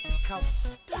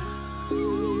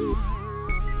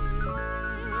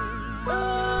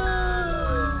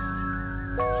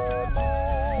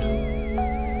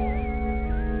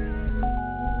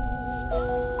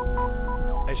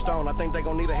 Hey, Stone, I think they're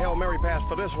going to need a Hail Mary pass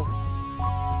for this one.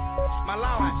 My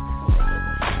Lord.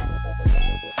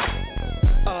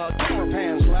 Camera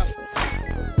pans left.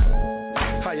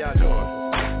 How y'all doing?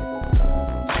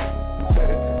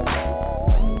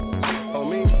 Oh,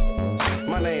 me?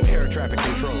 My name Air Traffic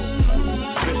Control.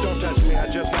 Bitch, don't touch me. I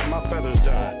just got my feathers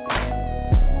done.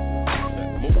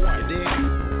 Move right, dig?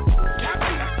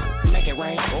 Make it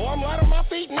rain. Oh, I'm light on my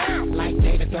feet now. Like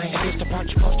David Blaine, it's the part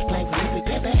you're supposed to play with you,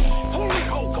 baby. Holy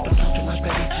hope. Don't talk too much,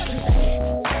 baby.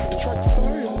 The truck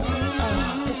for you.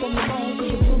 From the mall,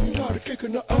 there's a room started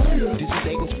kicking the iron. This is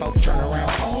David's folks turn around.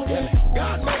 Oh, yeah.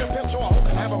 God made a pimp, so I hope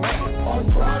I have a man. On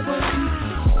Broadway.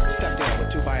 Stepped in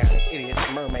with 2 violent idiots,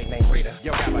 a mermaid named Rita.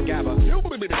 Yo, Gabba Gabba, you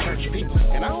be the church people.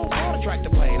 And I don't want to track the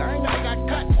blade. I ain't never got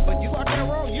cut, but you out there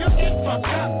wrong, you get fucked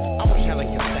up. I was telling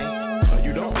you, thing.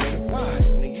 You don't, nigga. Why?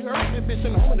 You heard me bitch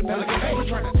in the home of the Pelican Bay. We're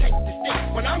trying to take the stick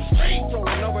when I'm straight.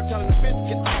 Rolling over, telling the bitch,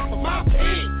 get off of my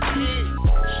feet.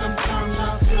 Sometimes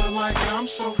I feel like I'm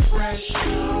so fresh.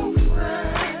 So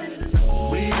fresh.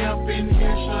 We up in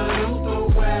here, salute the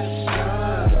West.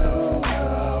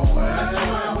 That's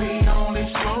why we only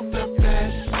smoke the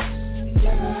best.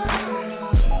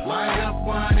 Light up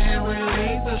one and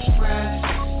relieve the stress.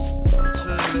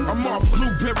 I'm off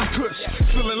blueberry kush,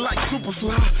 feeling like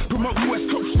Superfly. Promoting West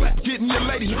Coast slap, getting your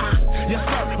lady high. Yes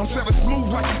sir, I'm seven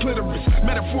smooth like a clitoris.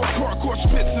 Metaphor, hardcore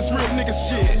spits, this real nigga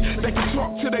shit. They can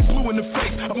talk till they blue in the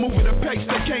face. I'm moving at pace,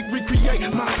 they can't recreate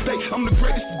my state. I'm the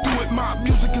greatest to do it, my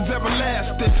music is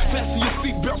everlasting. Fasten your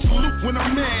seatbelt, salute when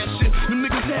I'm mad shit. The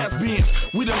niggas has been,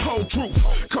 we the whole truth.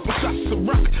 Couple shots of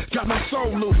rock, got my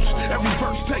soul loose. Every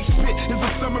verse takes spit is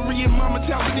a summary, and my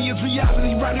mentality is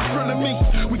reality right in front of me.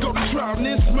 We go to trial and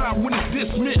then smile when it's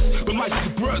dismissed. But life's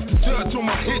the grudge to judge on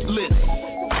my hit list.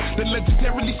 The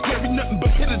legendarily scary, nothing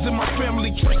but hitters in my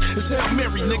family tree. It's Hail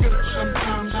Mary, nigga.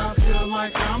 Sometimes I feel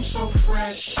like I'm so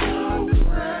fresh. So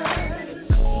fresh.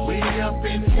 We up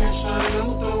in here,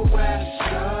 salute the West.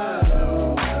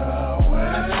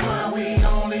 That's why we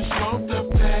only smoke the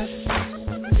best.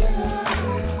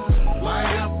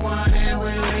 Light up one and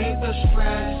relieve the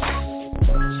stress.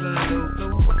 Salute the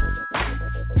West.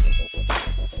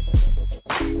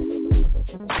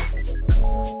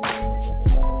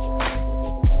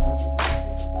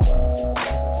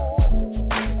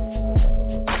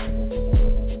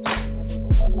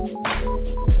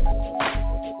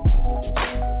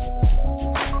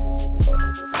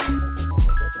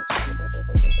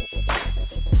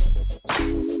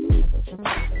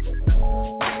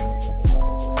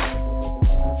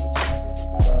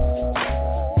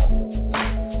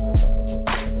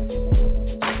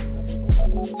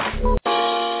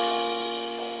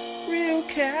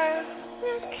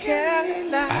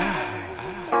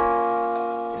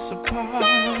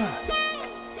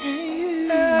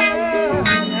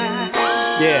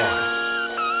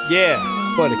 Yeah,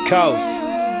 for the coast.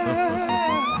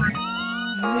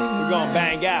 We're gonna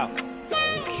bang out.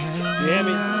 You hear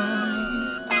me?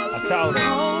 I told him.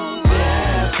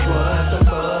 That's what the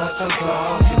fuck I'm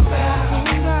talking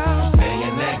about.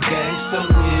 Banging that gangsta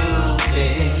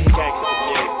music.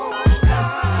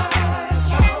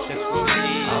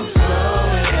 I'm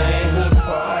throwing a hood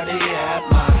party at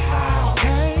my house.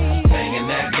 Banging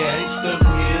that gangsta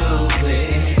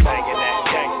music. Banging that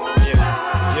gangsta music.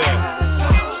 Yeah.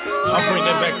 I'm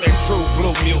bringing back that true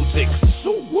blue music.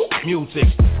 Music,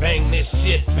 bang this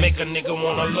shit, make a nigga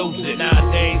wanna lose it.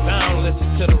 Nowadays I don't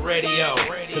listen to the radio,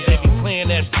 cause they be playing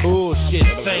that bullshit,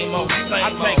 same old,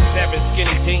 same old. I take 7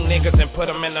 skinny jean niggas and put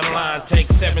them in the line. Take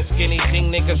 7 skinny jean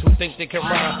niggas who think they can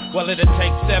rhyme. Well, it'll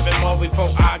take 7 more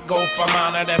before I go for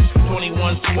mine. Now that's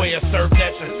 21 square served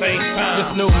at the same time.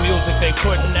 This new music they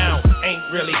putting out ain't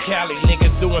really Cali.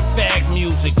 Niggas doing fag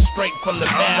music straight from the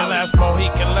valley. I'm the last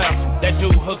Mohican left, that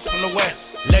dude hooks from the west.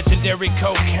 Legendary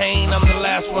cocaine, I'm the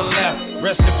last one left.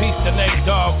 Rest in peace to Nate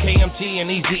Dogg, KMT, and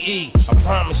Eazy-E. I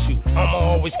promise you, I'ma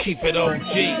always keep it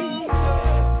OG.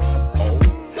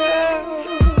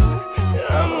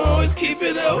 I'ma always keep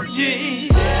it OG.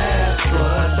 That's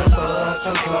what the fuck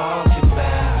I'm talking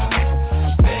about.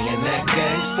 Banging that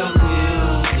gangsta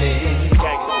music.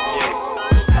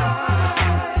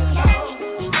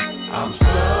 I'm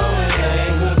throwing a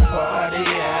hood party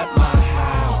at my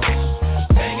house.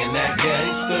 Banging that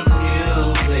gangsta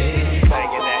music.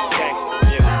 Banging that gangsta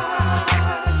music.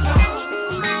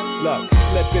 Look,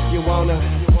 slip if you wanna,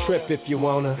 trip if you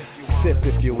wanna, sip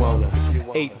if you wanna.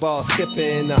 8 ball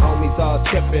sippin', the homies all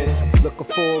tippin'. Looking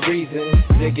for a reason,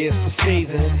 nigga it's the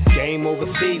season. Game over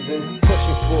season,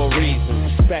 pushing for a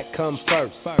reason. Respect come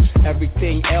first,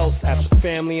 everything else after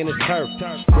family and the turf.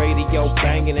 Radio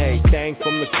banging everything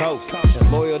from the coast.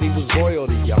 And loyalty was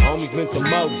royalty, your homies meant the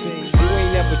most. You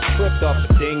ain't never tripped off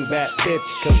a dingbat bitch,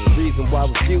 cause the reason why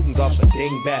we're feuding off a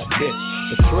dingbat bitch.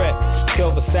 The trip,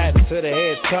 silver satin to the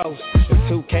head toast. The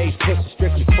 2K's pushing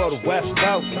strictly for the West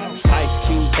Coast. Ice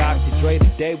Cube, Dr. Dre,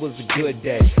 today was a good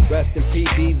day. Rest in peace,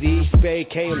 DZ, Spade,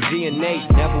 KMG, and Nate.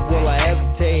 Never will I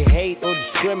hesitate, hate, or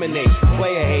discriminate.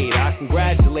 Player hate, I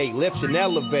congratulate, lift and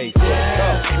elevate.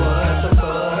 That's what the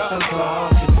fuck I'm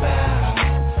talking about.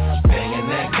 Banging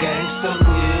that gangsta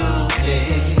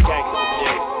music.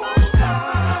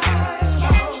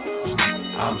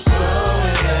 I'm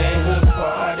throwing a hood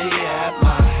party at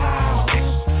my house.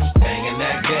 Banging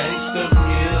that gangsta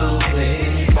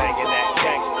music. Banging that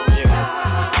gangsta music.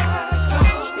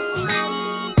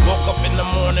 Woke up in the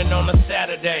morning on a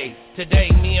Saturday.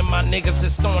 Today, me and my niggas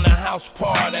is throwing a house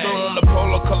party. Throw on the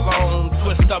polo cologne,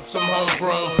 twist up some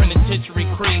homegrown penitentiary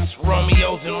crease,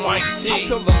 Romeos and white tee. I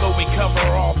peel the Louis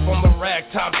cover off on the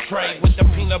ragtop tray with the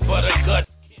peanut butter gut.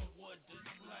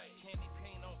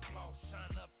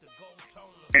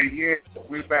 And yeah,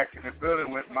 we're back in the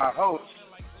building with my host,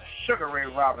 Sugar Ray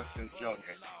Robinson Jr.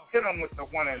 Hit him with the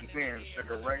 1 and 10,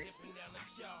 Sugar Ray.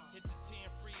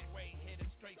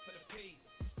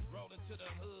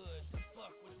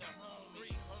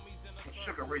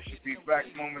 Sugar Ray should be back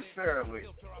momentarily.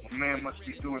 My man must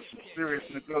be doing some serious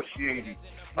negotiating.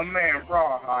 My man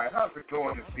Rawhide, how's it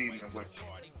going this evening with you?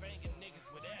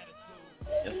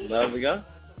 Just love we go.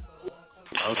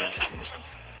 Okay.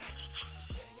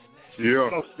 Yeah.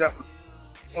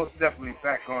 Most definitely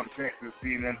back on deck this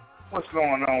evening. What's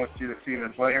going on with you this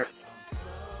evening, player?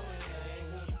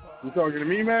 You talking to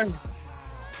me, man?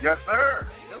 Yes, sir.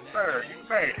 Yes, sir.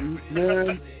 You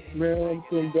Man, I'm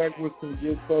sitting back with some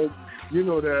good folks. You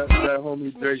know that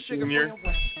homie Jay Sr.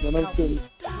 And I'm sitting with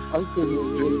Jay Sr. I'm sitting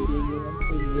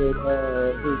with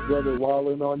his brother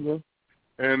Wildin' on you.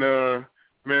 And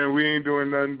man, we ain't doing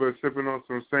nothing but sipping on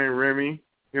some St. Remy.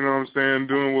 You know what I'm saying?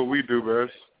 Doing what we do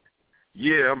best.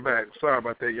 Yeah, I'm back. Sorry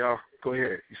about that, y'all. Go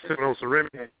ahead. You sitting on some Remy?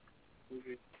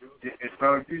 It's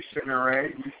on you, Sugar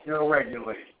Ray. You still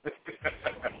regulate.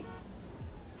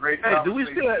 Great. Hey, do we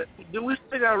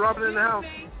still got Robin in the house?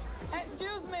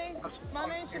 Excuse me. My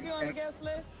name should be on the guest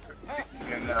list. And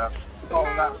you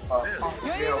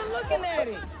ain't even looking at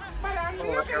it. But I'm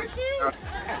looking at you.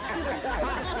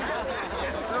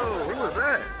 Oh, who was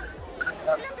that?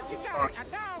 Look at you got a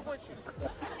dog with you.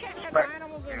 Can't have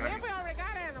animals in here. We already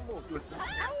got animals.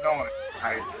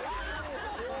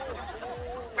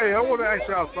 Hey, I want to ask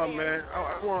y'all something, man. I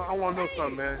want to know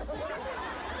something, man.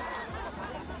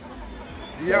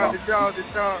 Did y'all see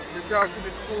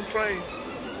the coon train?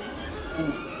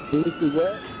 Did you see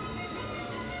what?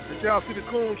 Did y'all see the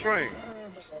coon train?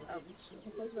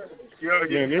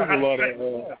 Man, there's a lot of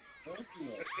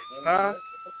huh?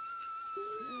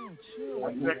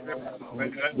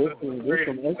 There's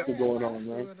some extra going on,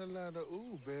 man.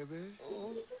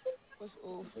 What's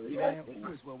ooh? Damn,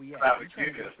 ooh is where we at. Come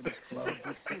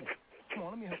on,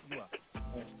 let me help you out.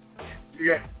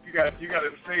 You got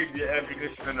to save your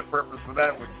ammunition and the purpose of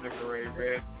that one, Sugar Ray,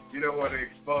 man. You don't want to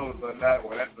expose on that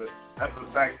one. That's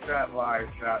a back shot line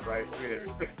shot right there.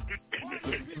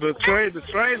 The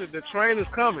train is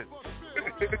coming.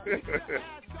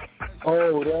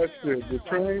 Oh, that's it. The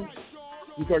train?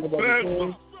 You talking about the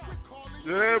train?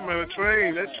 Yeah, man, the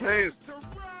train. That train is...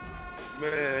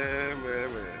 Man.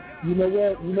 You know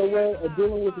what?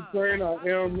 Dealing with the train, I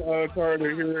am tired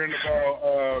of hearing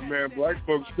about, black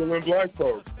folks killing black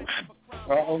folks.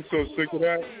 I'm so sick of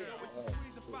that.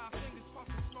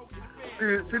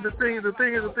 See, the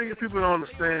thing people don't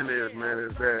understand is, man,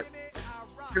 is that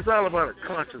it's all about a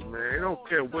conscience, man. You don't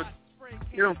care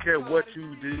what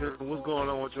you do, what's going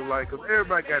on with your life, because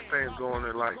everybody got things going on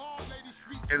in life.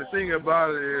 And the thing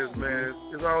about it is, man,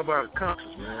 it's all about a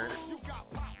conscience, man.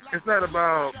 It's not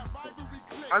about.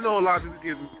 I know a lot of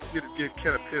people get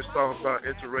kind of pissed off about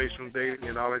interracial dating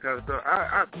and all that kind of stuff.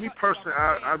 Me personally,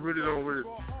 I really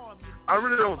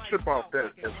don't trip off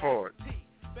that as hard.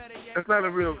 That's not a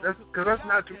real. Because that's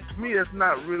not to me. That's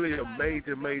not really a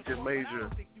major.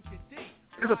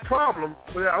 It's a problem,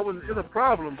 but it's a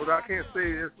problem. But I can't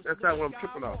say that's not what I'm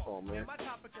tripping off on, man.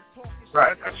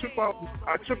 Right. I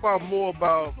trip off more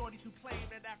about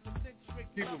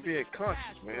people being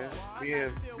conscious, man,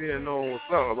 being knowing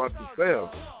what's up about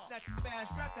themselves.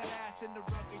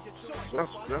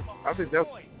 I think that's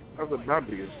my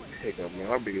biggest hiccup, man.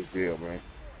 My biggest deal, man.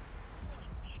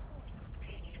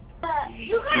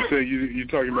 You say you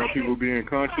talking about people being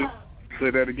conscious?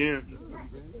 Say that again.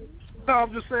 No,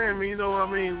 I'm just saying, man. You know what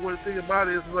I mean? One thing about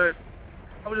it is that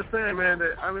I'm just saying, man,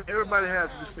 that everybody has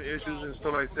different issues and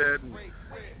stuff like that, and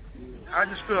I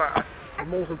just feel like the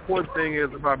most important thing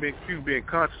is about people being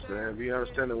conscious, man, be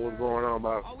understanding what's going on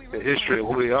about the history of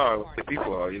who they are, what the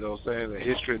people are, you know what I'm saying, the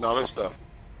history and all that stuff.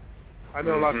 I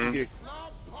know a lot of people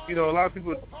a lot of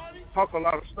people talk a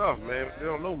lot of stuff, man, but they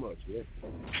don't know much, man.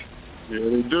 Yeah,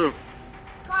 they do.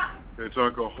 They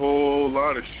talk a whole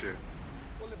lot of shit.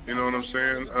 You know what I'm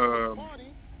saying?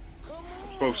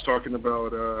 Folks talking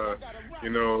about,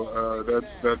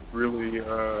 that's really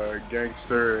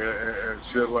gangster and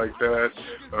shit like that.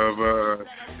 Of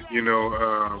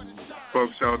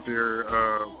folks out there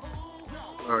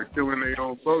killing their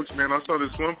own folks. Man, I saw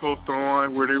this one post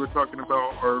online where they were talking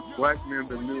about are black men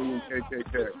the new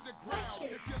KKK.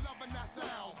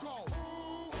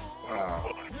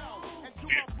 Wow.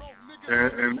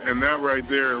 And that right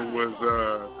there was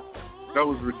that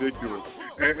was ridiculous.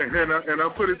 And I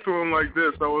put it to him like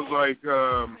this. I was like,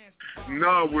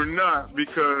 no, we're not,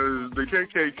 because the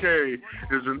KKK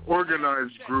is an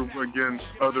organized group against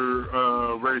other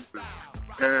races.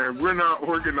 And we're not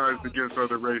organized against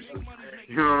other races.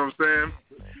 You know what I'm saying?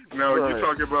 Now, right. You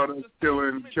talk about us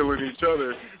killing each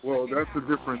other. Well, that's a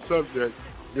different subject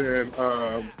than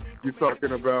you're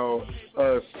talking about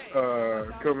us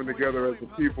coming together as a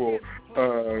people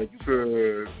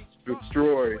to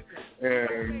destroy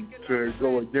and to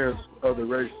go against other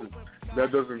races.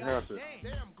 That doesn't happen.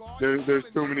 There's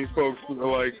too many folks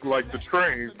like the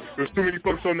train. There's too many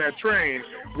folks on that train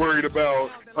worried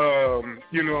about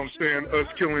us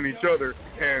killing each other,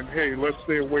 and hey, let's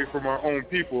stay away from our own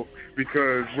people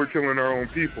because we're killing our own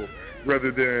people,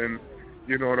 rather than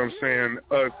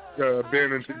us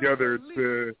banding together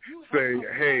to say,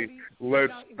 hey,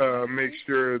 let's make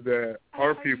sure that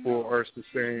our people are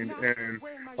sustained and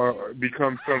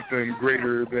become something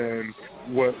greater than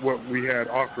what we had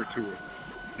offered to it.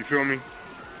 You feel me?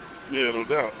 Yeah, no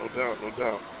doubt.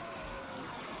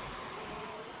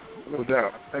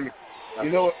 And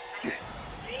you know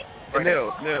what?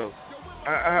 Nels,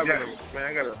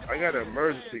 I got an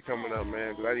emergency coming up,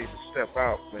 man, but I need to step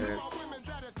out, man.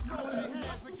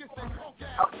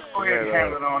 I'll go ahead and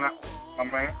handle it on that, my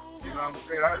man. You know what I'm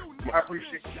saying? I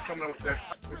appreciate you coming up with that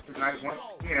tonight. Once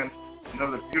again,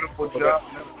 another beautiful job,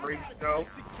 another great show.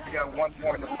 We got one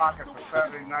more in the pocket for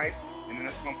Saturday night, and then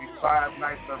it's going to be 5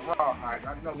 nights of Raw night.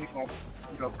 I know we're going to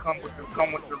come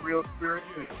with the real spirit.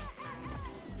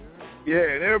 Yeah,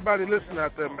 and everybody listening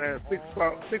out there, man,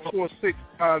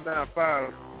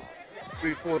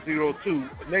 646-595-3402.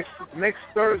 Next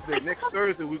Thursday,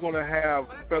 we're going to have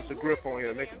Professor Griff on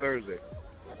here next Thursday.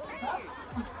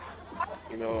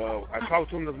 You know, I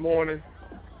talked to him this morning,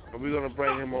 and we're going to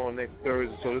bring him on next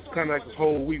Thursday. So it's kind of like this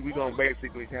whole week, we're going to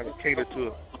basically kind of cater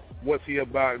to what's he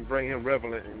about and bring him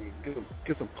relevant and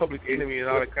get some Public Enemy and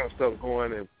all that kind of stuff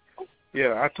going. And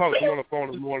yeah, I talked to him on the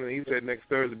phone this morning, and he said next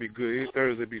Thursday be good. Next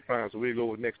Thursday be fine, so we'll go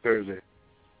with next Thursday.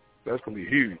 That's going to be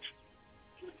huge.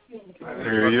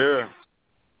 Yeah.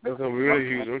 That's going to be really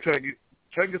huge. I'm trying to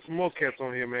get some more cats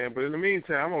on here, man. But in the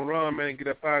meantime, I'm going to run, man, and get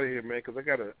up out of here, man, because I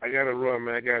gotta run,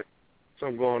 man. I got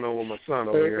something going on with my son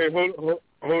over here. Hey, hold on,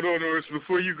 Norris.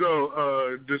 Before you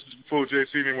go, just before Jay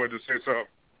Senior wanted to say something.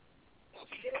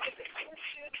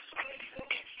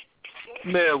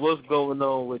 Man, what's going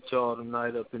on with y'all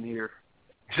tonight up in here?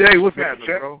 Jay, what's happening,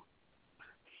 bro? What's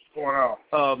going on?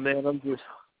 Oh man,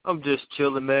 I'm just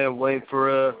chilling, man, waiting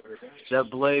for that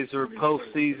Blazer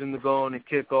postseason to go on and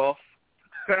kick off.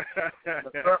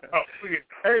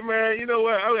 Hey man, you know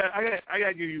what? I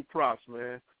gotta give you props,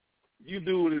 man. You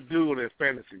do what it do in that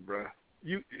fantasy, bro.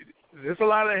 There's a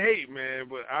lot of hate, man,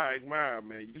 but I admire,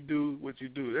 man. You do what you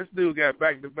do. This dude got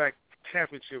back-to-back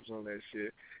championships on that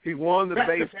shit. He won the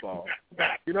baseball.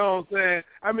 You know what I'm saying?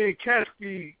 I mean, cats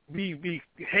be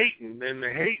hating and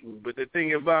hating, but the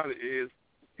thing about it is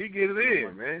he get it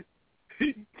in, man.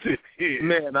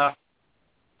 Man,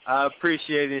 I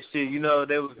appreciate it, shit. You know,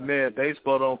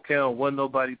 baseball don't count. Wasn't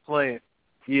nobody playing.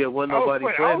 Yeah, wasn't nobody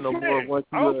playing no more.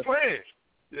 I was playing.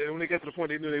 Yeah, when they got to the point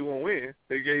they knew they won't win,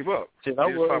 they gave up. Shit,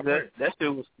 that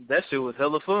shit was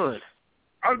hella fun.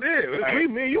 I did.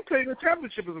 Me and you played in the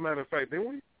championship, as a matter of fact, didn't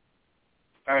we?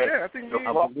 Yeah, I think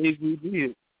we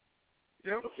did.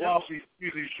 Yep. The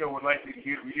Music Show would like to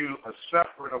give you a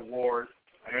separate award,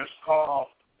 and it's called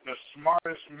the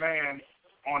Smartest Man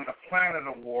on the Planet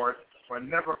Award for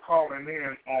never calling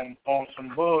in on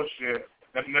some bullshit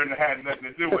that had nothing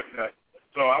to do with that.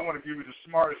 So I want to give you the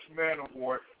Smartest Man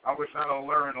Award. I wish I'd have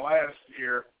learned last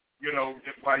year, you know,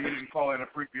 why you didn't call in the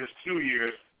previous 2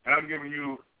 years. And I'm giving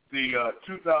you the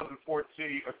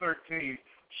 2013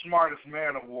 Smartest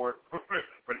Man Award for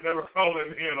never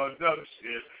calling in on dumb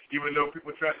shit. Even though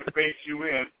people tried to bait you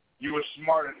in, you were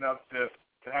smart enough to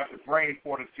have the brain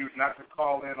fortitude not to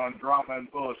call in on drama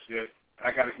and bullshit. And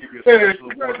I got to give you a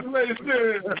special award.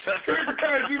 Congratulations!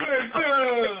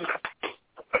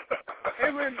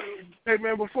 Hey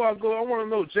man, before I go, I want to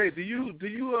know, Jay, do you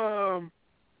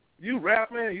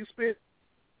rap, man? You spit?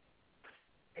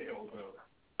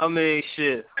 I mean,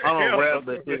 shit. I don't rap,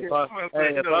 but if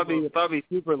I be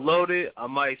super loaded, I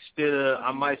might spit a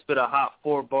hot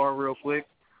 4-bar real quick.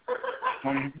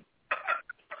 You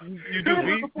do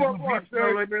beats? Like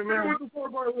that, man?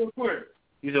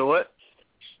 You know what?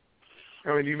 I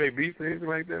mean, do you make beats or anything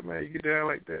like that, man? You get down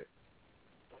like that?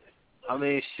 I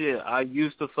mean, shit. I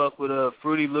used to fuck with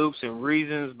Fruity Loops and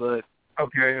Reasons, but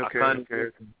okay.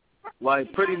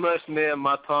 Like, pretty much, man,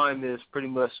 my time is pretty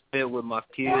much spent with my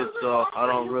kids, so I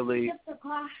don't really.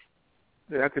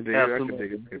 Yeah, I can dig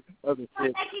it. Other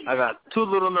shit. I got 2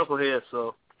 little knuckleheads,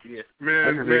 so yeah.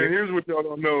 Man, here's what y'all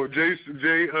don't know. Jay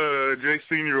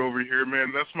Senior over here,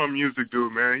 man. That's my music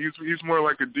dude, man. He's more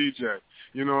like a DJ.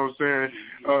 You know what I'm saying?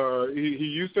 He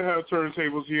used to have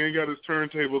turntables. He ain't got his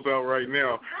turntables out right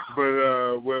now.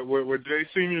 But what Jay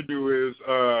Senior do is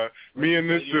me and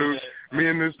this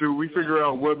dude, we figure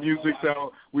out what music's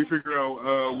out. We figure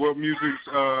out what music's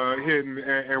hitting,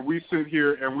 and we sit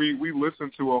here and we listen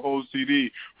to a whole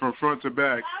CD from front to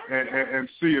back and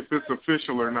see if it's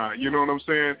official or not. You know what I'm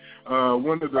saying?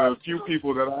 One of the few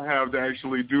people that I have to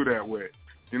actually do that with.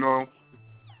 You know?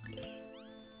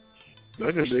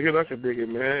 I can dig it,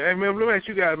 man. Hey, man, let me ask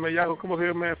you guys, man. Y'all gonna come up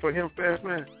here, man, for Hemp Fest,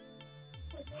 man?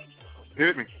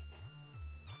 Hit me.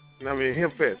 I mean,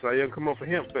 Hemp Fest. Y'all gonna come up for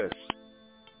Hemp Fest?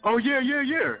 Oh, yeah.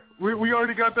 We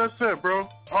already got that set, bro.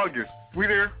 August. We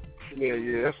there.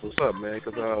 Yeah, that's what's up, man.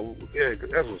 Cause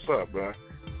that's what's up, bro.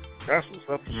 That's what's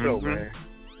up for sure, man.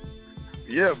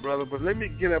 Yeah, brother, but let me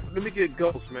get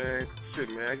Ghost, man. Shit,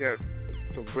 man, I got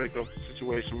some breakup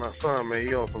situation. My son, man,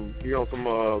 he on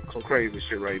some crazy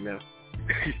shit right now.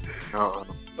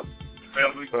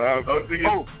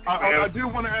 I do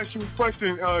want to ask you a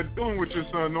question. Dealing with your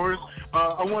son, Norris,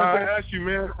 I wanted to ask you,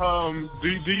 man.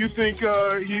 Do you think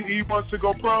he wants to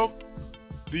go pro?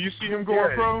 Do you see him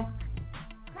going pro?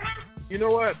 You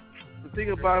know what? The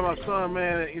thing about my son,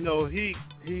 man, you know,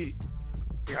 you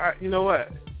know what?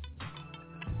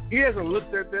 He hasn't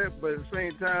looked at that, but at the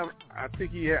same time, I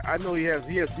think I know he has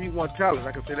D1 talent.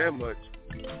 I can say that much.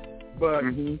 But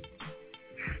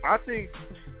I think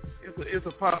it's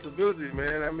a possibility,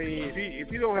 man. I mean, if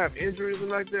he don't have injuries and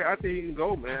like that, I think he can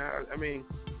go, man. I mean,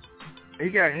 he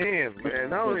got hands,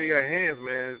 man. Not only he got hands,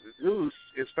 man, the dude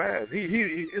is fast. He's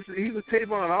a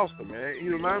Tavon Austin, man. He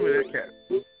reminds me of that cat.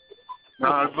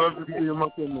 I'd love to see him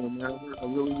up in there, man. I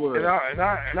really would.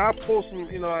 And I post some,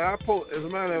 you know, as a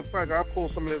matter of fact, I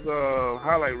post some of his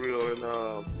highlight reel in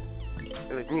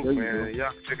the group, man. And y'all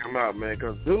can check him out, man,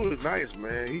 because dude is nice,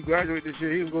 man. He graduated this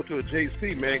year. He was going to a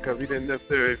JC, man, because he didn't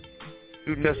necessarily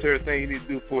do the necessary thing he needed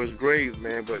to do for his grades,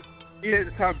 man. But he had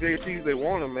the top JCs they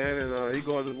want him, man, and he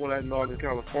going to one out in Northern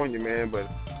California, man. But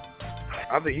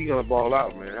I think he's going to ball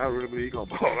out, man. I really believe he's going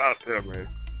to ball out there, man.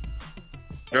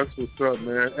 That's what's up,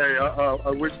 man. Hey, I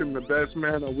wish him the best,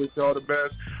 man. I wish y'all the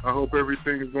best. I hope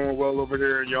everything is going well over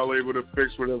there and y'all able to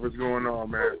fix whatever's going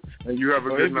on, man. And you have a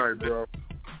good night, bro.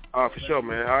 For sure,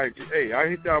 man. All right. Hey, I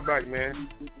hit y'all back, man.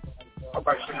 I'll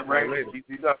back to the right later.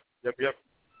 Yep.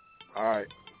 All right.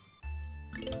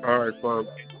 All right, folks.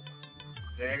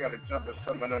 Yeah, I got to jump at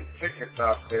some of them tickets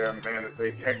out there, man, that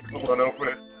they can't pull it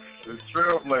over. The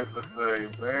Trailblazers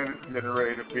say, man, it's getting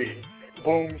ready to be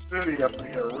Boom City up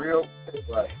here, real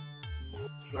right.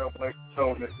 Trailblazers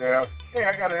holding it down. Hey,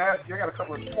 I got to ask you, I got a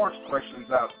couple of sports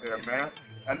questions out there, man.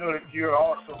 I know that you're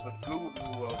also the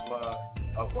guru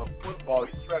of football.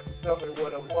 You tried to tell me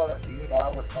what it was. You know,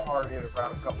 I was hard-hit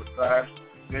around a couple of times.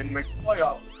 Didn't make the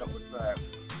playoffs a couple of times.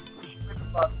 What you think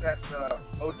about that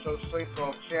Ocho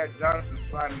Cinco Chad Johnson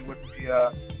signing with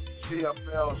the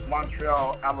CFL's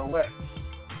Montreal Alouettes?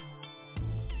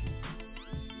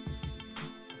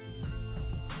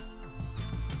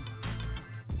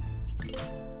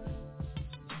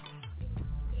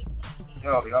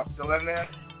 Yo, y'all still in there?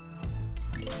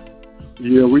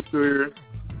 Yeah, we still here.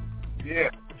 Yeah,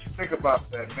 what you think about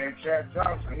that, man? Chad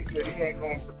Johnson, he said he ain't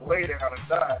going to lay down and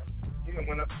die. He done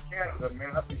went up to Canada,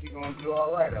 man. I think he's going to do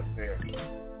all right up there.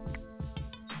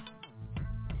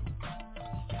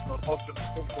 So most of the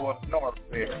people up north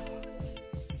there.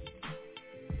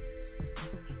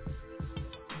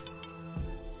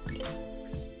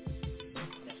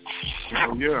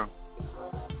 Oh, yeah.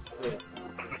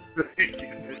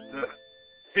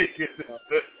 He gets the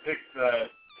thick side.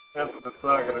 That's what the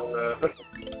talking about.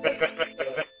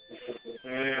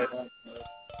 Yeah.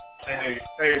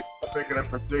 Hey, I'm picking up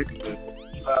predictions.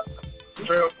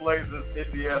 Trailblazers,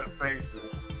 Indiana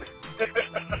Pacers.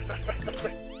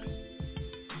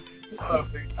 I don't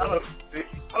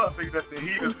think that the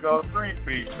Heat is going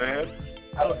 3-peat, man.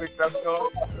 I don't think that's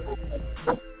going to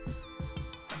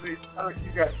I think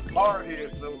you got some hard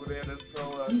heads over there that's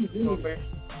going to make.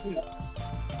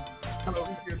 I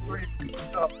don't see a 3-peat.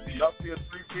 Y'all see a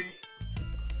 3-peat?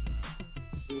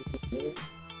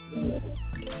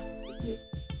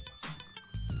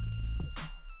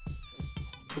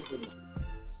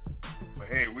 But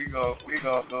hey, we gonna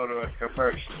go to a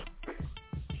commercial.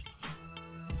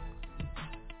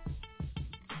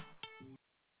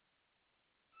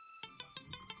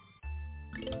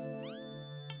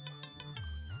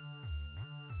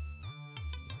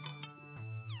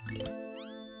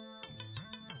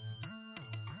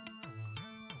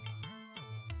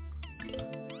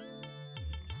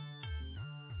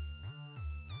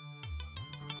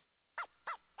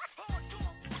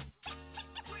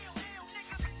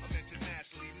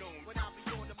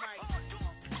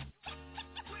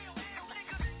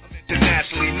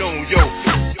 Internationally known, yo.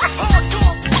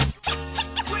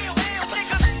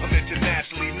 I'm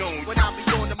internationally known. When I be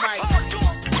on the mic.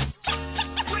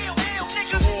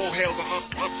 So all hail the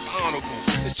honorable.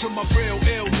 It's to my real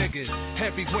ill niggas,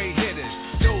 heavyweight hitters,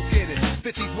 dope getters,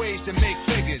 50 ways to make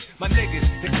figures. My niggas,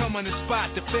 they come on the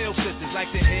spot to fail sisters,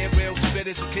 like the hair rail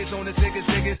spitters, kids on the ziggas.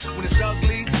 When it's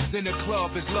ugly, then the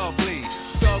club is lovely.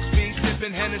 Thugs be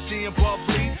sipping Hennessy and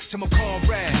bubbly. To my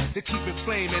comrades, they keep it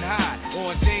flaming hot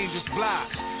on dangerous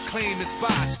blocks. Claim the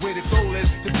spots where the goal is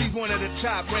to be one of the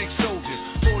top ranked soldiers.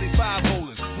 45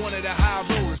 holders, one of the high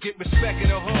rollers. Get respect in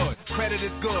the hood, credit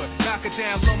is good. Knock it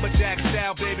down lumberjack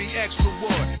style, baby, extra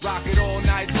wood. Rock it all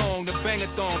night long, the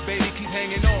bang-a-thon, baby, keep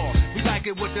hanging on. We like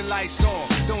it with the lights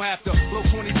on. Don't have to blow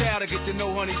 20 down to get to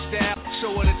know honey style.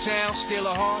 Show her the town, steal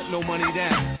her heart, no money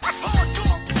down.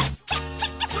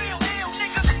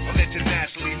 I'm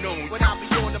internationally known. When I be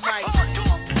on the mic.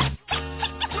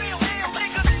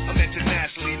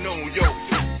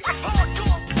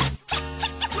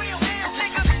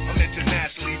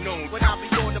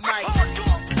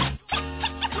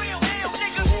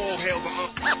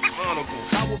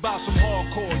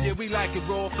 like it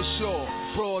raw for sure.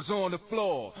 Broads on the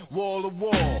floor, wall to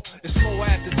wall. It's more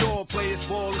at the door, players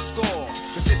ball to score.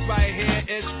 Cause this right here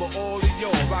is for all of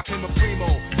y'all. Rockin' my primo,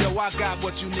 yo, I got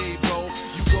what you need, bro.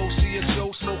 You go see a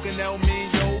show smoking El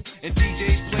Mino, and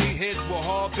DJs play hits with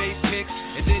hard bass kicks,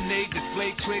 and then they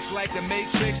display tricks like the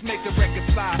Matrix. Make the record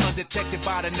fly undetected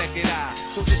by the naked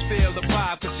eye. So just feel the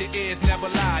vibe, cause your ears never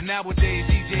lie. Nowadays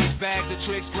DJs bag the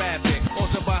tricks, grab it.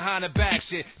 Also behind the back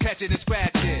shit, catch it and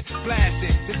scratch it, blast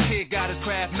it. This kid got his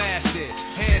craft mastered.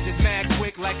 Hands is mad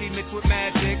quick like he mixed with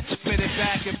magic. Spin it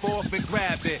back and forth and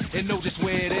grab it, and know just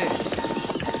where it is.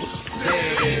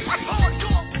 There it is. I'm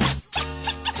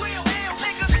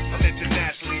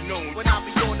internationally known when I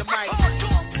be on the mic.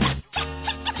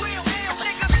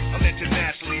 I'm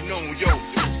internationally known, yo.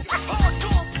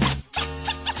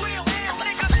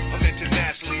 I'm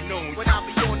internationally known when I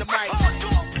be on the mic. All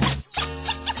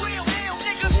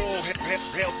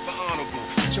help for honorable.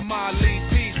 Jamal Lee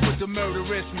Peace with the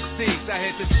murderous mistakes. I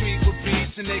hit the street with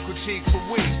beats and they critique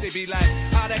for weeks. They be like,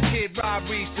 how that kid Rob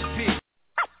reached the peak.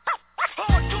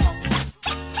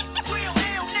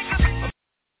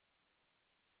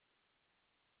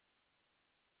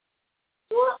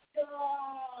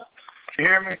 You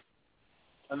hear me?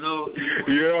 Hello.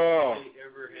 Yeah.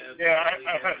 Yeah,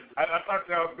 I thought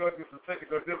that was going through some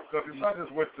technical difficulties. I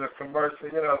just went to a commercial,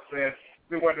 you know what I'm saying?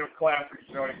 We went to a classic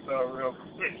joint, so real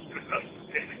quick.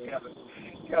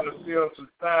 You gotta feel some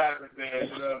time in there,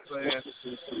 you know what I'm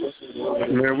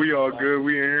saying? Man, we all good.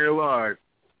 We in here live.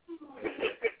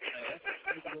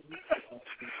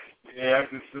 Yeah, I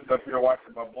just sit up here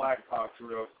watching my Blackhawks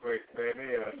real quick, man.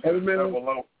 Hey, man. Double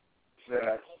low.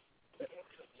 Yeah.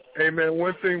 Hey, man,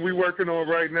 one thing we working on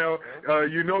right now,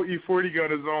 you know E40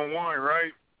 got his own wine,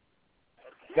 right?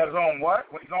 Got his own what?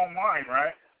 His own wine,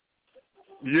 right?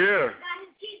 Yeah.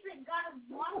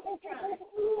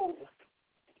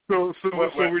 So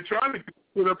we're trying to get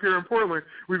it up here in Portland.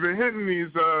 We've been hitting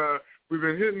the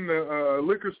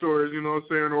liquor stores, you know what I'm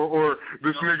saying, or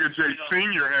this nigga Jay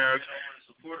Senior has.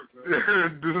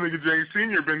 This nigga Jay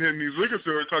Senior been hitting these liquor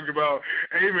stores talking about,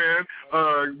 hey man,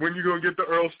 when you gonna get the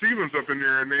Earl Stevens up in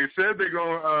there? And they said they're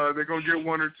gonna get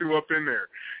one or two up in there.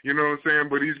 You know what I'm saying?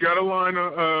 But he's got a line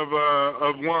of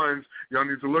wines. Y'all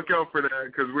need to look out for that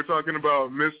because we're talking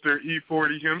about Mr.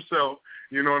 E40 himself.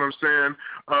 You know what I'm saying?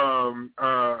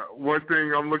 One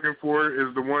thing I'm looking for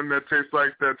is the one that tastes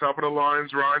like that top of the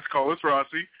lines Rise Collis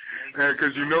Rossi,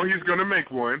 because you know he's gonna make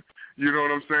one. You know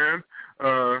what I'm saying?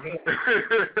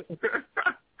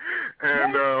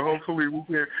 And hopefully we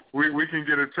can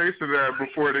get a taste of that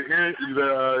before the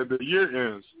year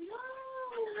ends.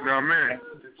 Now, man,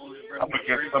 I'm gonna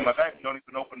get some of that. You don't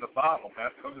even open the bottle,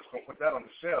 man. I'm just gonna put that on the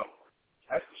shelf.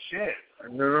 That's the shit.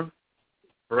 Yeah.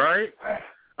 Right?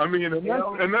 I mean,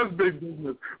 and that's big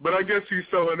business. But I guess he's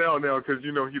selling out now because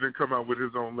you know he didn't come out with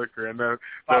his own liquor, and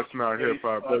that's not hip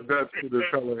hop. But that's the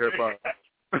hella hip hop.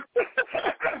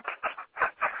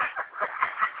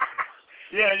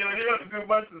 Yeah, you know, you don't do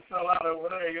much to sell out over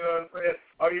there, you know what I'm saying?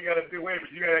 All you got to do,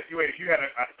 if you had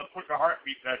a quicker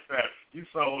heartbeat that fast, you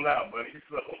sold out, buddy. You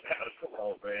sold out. Come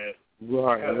on, man.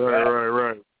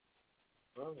 Right.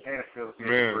 And it feels good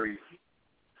to breathe.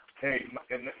 Hey,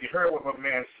 and you heard what my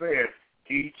man said.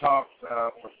 He talked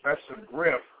Professor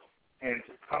Griff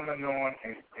into coming on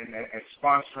and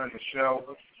sponsoring the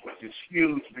show, which is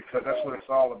huge because that's what it's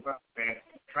all about, man.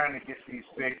 Trying to get these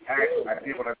big acts. I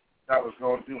did what I was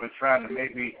going to do and trying to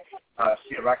maybe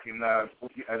see if I can get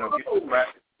the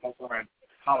graphic over and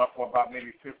holler for about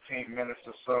maybe 15 minutes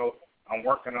or so. I'm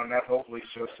working on that. Hopefully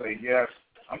she'll say yes.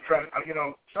 I'm trying, you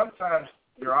know, sometimes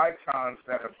your icons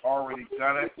that have already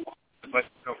done it, but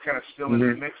you know, kind of still in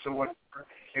the mix or whatever,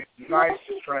 it's nice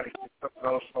to try to get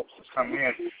those folks to come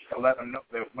in and let them know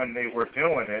that when they were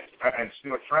doing it and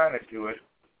still trying to do it,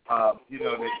 you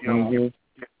know, that, you know,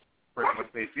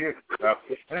 what they did and stuff.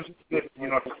 And it's just good, you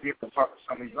know, to be able to talk to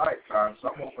some of these icons. So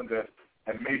I'm hoping that,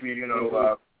 and maybe, you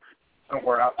know,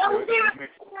 somewhere out there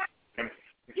and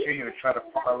continue to try to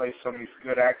parlay some of these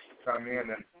good acts to come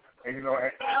in and you know,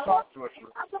 and talk to us.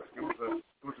 It was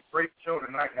a great show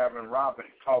tonight having Robin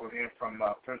calling in from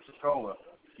Pensacola,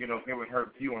 you know, giving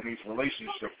her view on these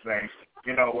relationship things.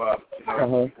 You know, we're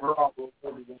all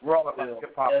about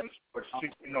hip hop, but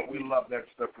you know, we love that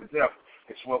stuff to death.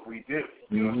 It's what we do,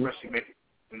 you know, especially making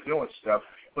and doing stuff.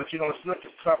 But you know, it's good to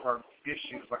cover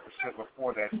issues like I said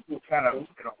before that kind of,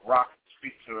 you know, rock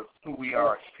speak to who we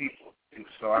are as people.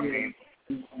 So I mean,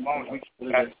 as long as we can,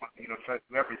 you know, try to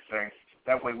do everything.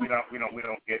 That way we don't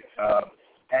get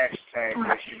hashtags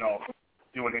that, you know,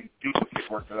 doing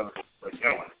duplicate work that other people are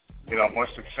doing. You know, more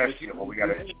success here, but we got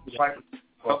to try to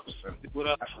focus and that's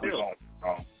what's going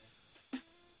on.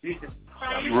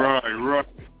 Right.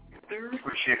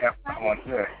 Appreciate having that one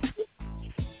there.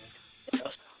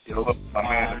 You look, my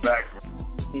man in the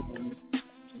background.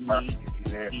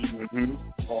 Mm-hmm.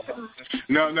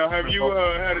 Now, have you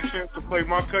had a chance to play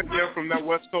my cut yet from that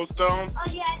West Coast Zone?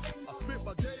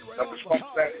 That was fun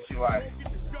that you like.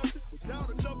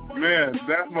 Man,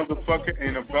 that motherfucker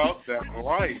ain't about that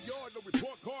life.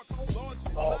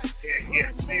 Oh,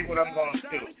 yeah. See what I'm going to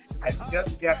do. I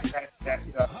just got that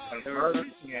converter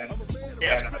in, and I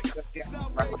just got, you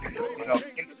know,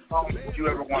 in the phone that you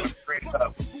ever want to bring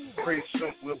up. Pretty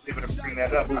soon we'll be able to bring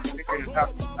that up. I figured it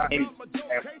out tonight, and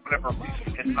whatever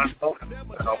reason it unloaded,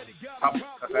 because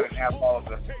I didn't have all of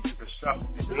the stuff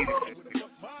that needed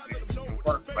to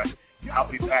work, but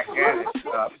I'll be back at it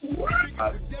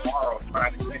tomorrow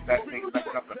trying to get that thing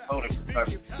back up and loaded, because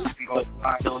we can go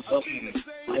find those machines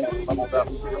load up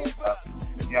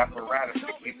the apparatus to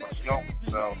keep us going.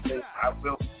 So I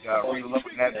will reload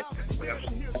that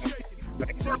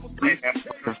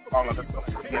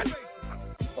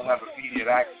we'll have immediate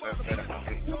access and it's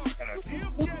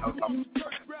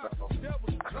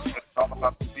all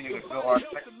about the speed and build our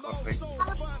technical things.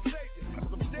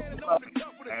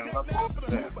 And love it.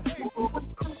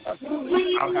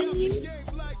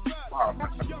 I'll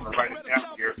have to write it down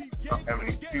here. I don't have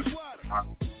any excuses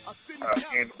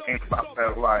about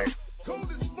that life.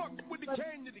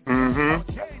 Mm-hmm.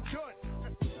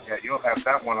 Yeah, you'll have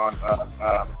that one on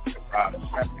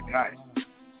Saturday night.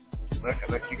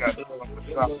 Let you guys know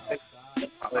what's up.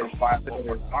 I'm 5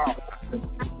 over tomorrow.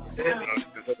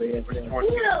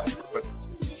 But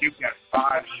you've got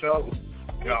 5 shows.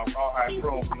 You know, Raw High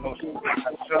Pro hosting 5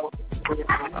 shows. That's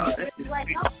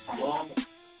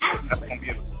going to be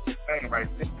a thing right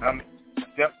there. I'm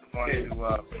definitely going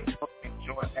to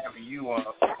enjoy having you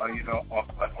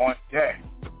on deck.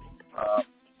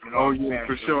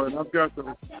 For sure. And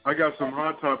I got some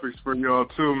hot topics for y'all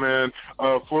too, man.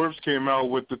 Forbes came out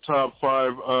with the top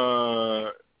 5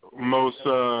 most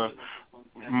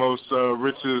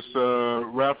richest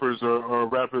rappers or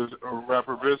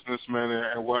rapper businessmen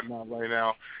and whatnot right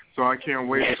now. So I can't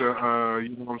wait to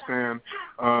you know what I'm saying,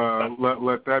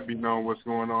 let that be known what's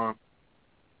going on.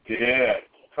 Yeah.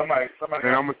 Somebody.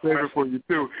 And I'm gonna save it for you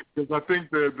too, because I think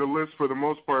the list for the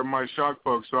most part might shock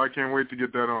folks. So I can't wait to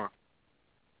get that on.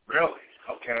 Really?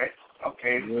 Okay.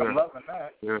 Yeah. I'm loving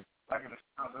that. Yeah. I can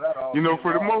listen to that all. You know,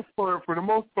 for the most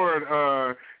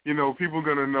part, you know, people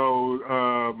gonna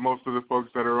know most of the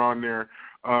folks that are on there.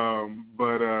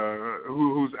 But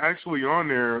who's actually on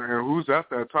there and who's at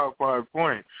that top 5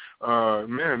 point?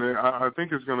 Man, I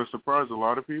think it's gonna surprise a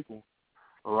lot of people.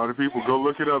 Go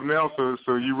look it up now, so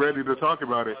you ready to talk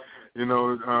about it. You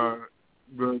know,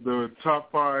 the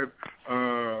top 5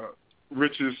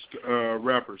 richest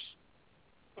rappers.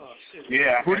 Oh, shit.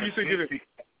 Yeah. Who do you think it is?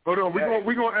 Hold on,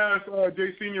 we're gonna ask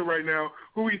Jay Senior right now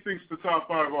who he thinks the top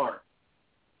 5 are.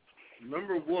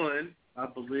 Number 1, I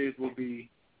believe, will be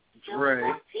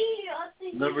Dre.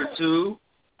 Number 2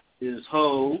 is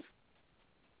Hove.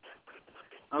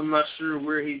 I'm not sure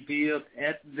where he'd be up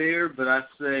at there, but I'd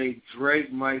say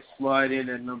Drake might slide in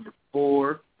at number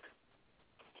 4.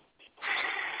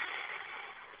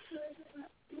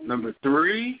 Number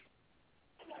 3.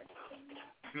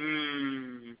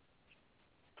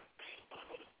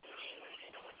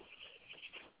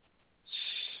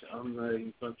 I'm not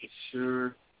even fucking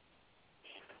sure.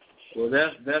 Well,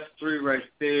 that's 3 right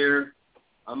there.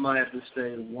 I might have to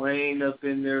say Wayne up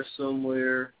in there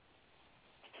somewhere.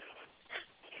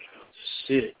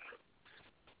 Shit.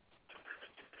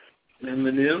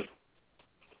 Eminem.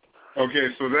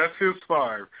 Okay, so that's his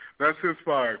 5. Let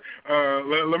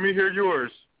me hear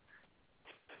yours.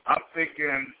 I'm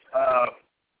thinking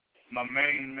my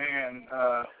main man,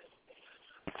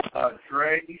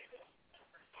 Dre,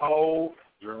 Hove,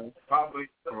 probably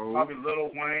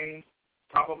Lil Wayne,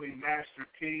 probably Master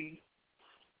P,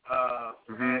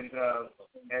 and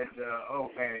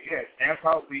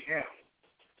probably M.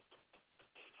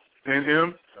 And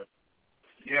him?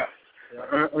 Yeah.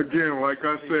 Again, like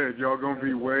I said, y'all gonna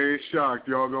be way shocked.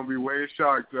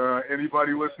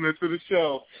 Anybody listening to the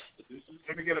show?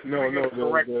 Let me get a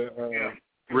correct.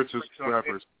 Richest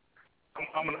rappers.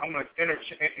 I'm gonna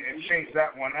change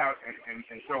that one out and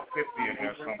throw 50 in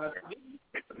there somewhere.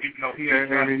 Even though he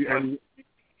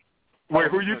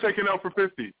wait, who are you taking out for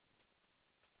 50?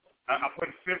 I'm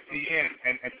putting 50 in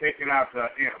and taking out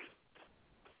M.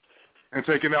 And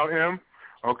taking out M?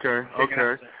 Okay.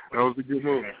 That was a good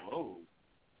move. Whoa.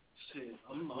 Shit.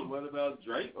 What about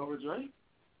Drake over Drake?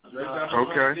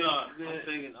 Okay.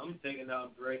 I'm taking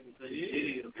out Drake and say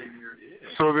idiot up in here.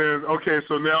 So then, okay,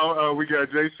 so now we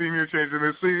got Jay Senior changing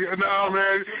his seat. No,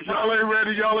 man, y'all ain't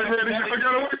ready. Y'all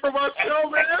gotta wait for my show,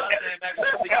 man.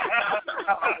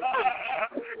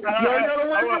 Y'all gotta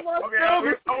wait for my show.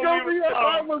 This is gonna be a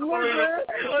time with one, man.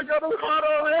 I got him hot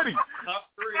already. Top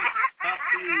three.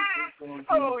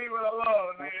 Oh, leave it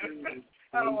alone, man.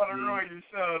 I don't want to ruin your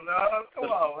show, no.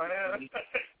 Come on, man.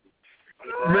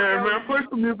 Man, play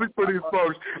some music for these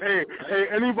folks. Hey,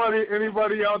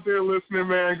 anybody out there listening,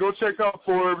 man, go check out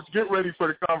Forbes. Get ready for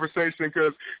the conversation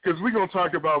because we're going to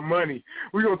talk about money.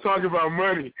 We're going to talk about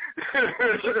money. The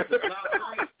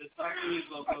top three is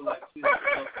going to go like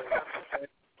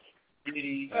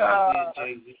Diddy,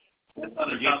 Jay-Z. That's how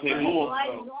the top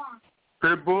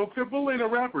Pitbull. Pitbull ain't a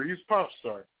rapper. He's a pop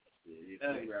star.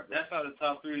 That's how the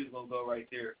top three is going to go right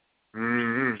there.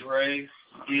 Mm-hmm. Dre,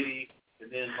 Diddy,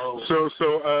 and then Hov. So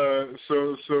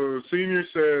Senior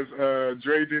says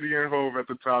Dre, Diddy, and Hov at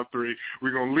the top three.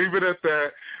 We're gonna leave it at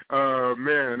that,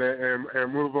 man,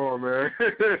 and move on, man.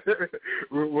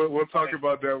 we'll talk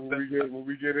about that when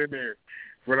we get in there.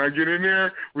 When I get in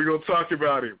there, we're gonna talk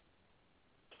about it.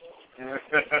 I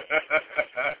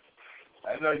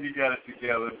know you got it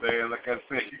together, man. Like I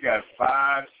said, you got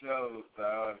 5 shows,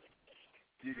 dog.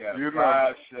 You got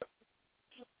 5 shows.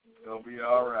 It'll be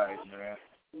all right, man.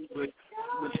 With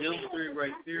them three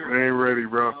right there. They ain't ready,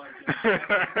 bro.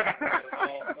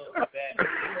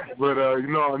 But I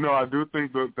do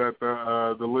think that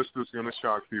the list is gonna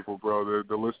shock people, bro.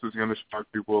 The list is gonna shock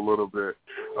people a little bit.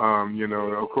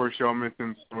 Of course, y'all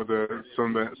mentioned some of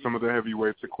the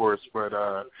heavyweights, of course, but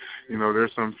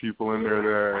there's some people in there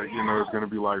that is gonna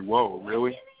be like, whoa,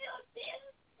 really?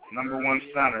 Number 1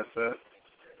 center, sir.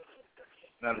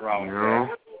 Nothing wrong with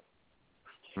that.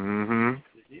 Mm-hmm.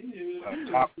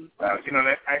 Talk about, you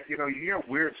hear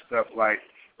weird stuff like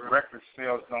record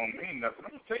sales don't mean nothing.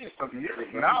 Let me tell you something. You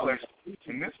acknowledge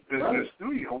in this business,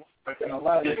 do you? A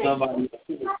lot of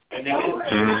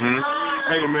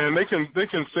Hey, man, they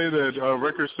can say that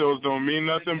record sales don't mean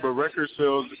nothing, but record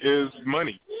sales is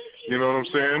money. You know what I'm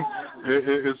saying?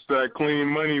 It's that clean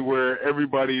money where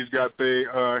everybody's got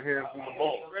their hands in the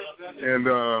ball, and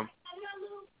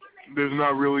there's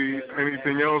not really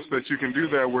anything else that you can do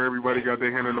that where everybody got their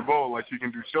hand in the bowl, like you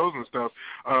can do shows and stuff.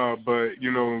 But,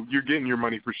 you're getting your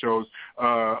money for shows.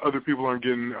 Other people aren't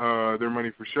getting their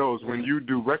money for shows. When you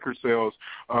do record sales,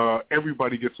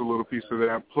 everybody gets a little piece of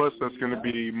that. Plus, that's going to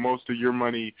be most of your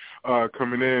money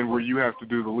coming in where you have to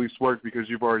do the least work because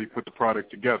you've already put the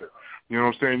product together. You know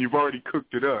what I'm saying? You've already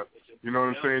cooked it up. You know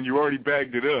what I'm saying? You already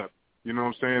bagged it up. You know what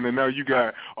I'm saying? And now you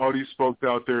got all these folks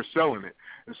out there selling it.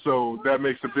 And so that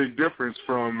makes a big difference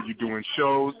from you doing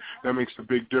shows. That makes a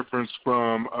big difference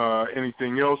from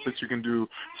anything else that you can do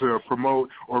to promote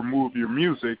or move your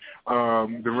music.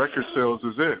 The record sales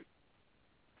is it.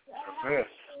 That's it.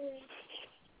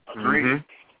 Agreed.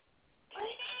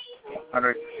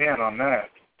 100% on that.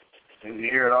 And you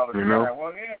hear it all the time.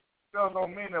 Well, sales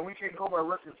don't mean that we can't go by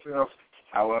record sales.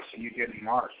 How else are you getting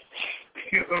marked?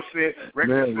 You know what I'm saying?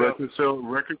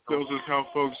 Record sales is how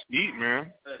folks eat,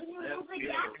 man.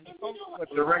 But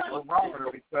direct barometer,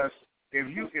 because if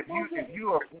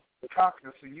you are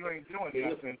caucus and you ain't doing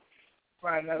nothing,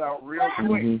 find that out real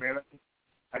quick, man.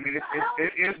 I mean,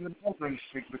 it is an open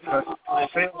stick because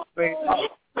sales stay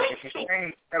up. It's a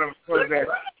shame kind of for that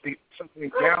something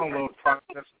download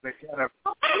process. They kind of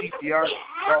PPR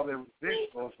all their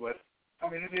residuals, but I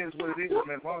mean, it is what it is,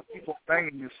 man. As long as people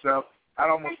banging yourself,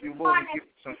 I'd almost be willing to give you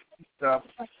some stuff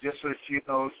just so that you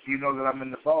know that I'm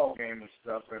in the ball game and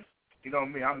stuff. And you know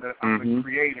me, I'm the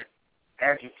creator,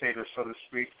 agitator, so to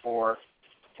speak, for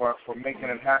making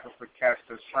it happen for cats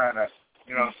that's trying to,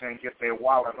 get their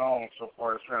wallet on so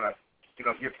far as trying to,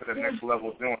 get to the next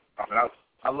level doing something.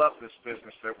 I love this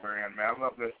business that we're in, man.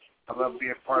 I love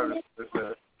being part of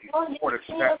the supportive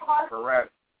staff for Rat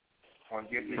on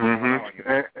getting on.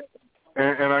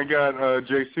 And I got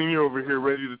Jay Senior over here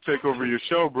ready to take over your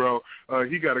show, bro.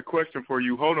 He got a question for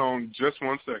you. Hold on just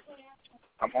 1 second.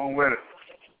 I'm on with it.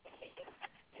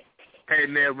 Hey,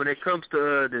 man, when it comes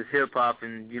to this hip-hop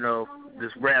and,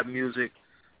 this rap music,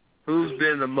 who's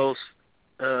been the most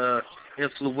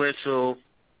influential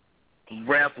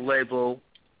rap label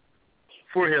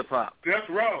for hip-hop? Death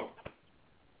Row.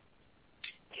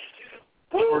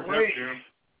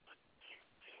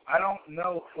 I don't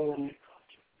know who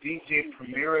DJ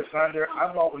Premier is under.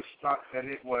 I've always thought that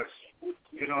it was,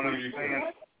 you know what I'm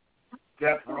saying,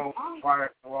 Death Row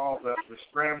prior to all the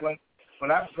scrambling.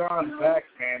 But I've gone back,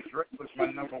 man. Drake was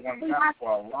my number 1 guy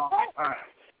for a long time.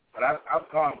 But I've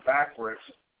gone backwards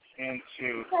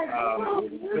into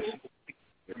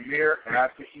Premier, and I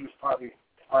think he was probably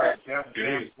part of Def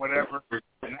Jam, whatever.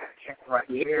 And that cat right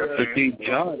there, Steve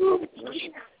John.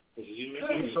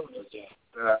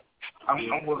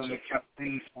 I'm willing to keep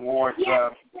things towards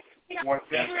Def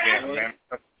Jam, man.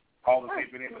 All that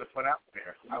they've been able to put out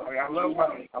there. I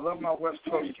love my West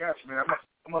Coast cats, man.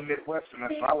 I'm a Midwesterner,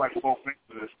 so I like both ends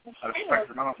of the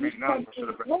spectrum. I don't think none of us should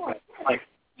have been like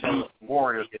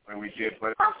Warriors when we did,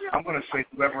 but I'm going to say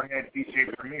whoever had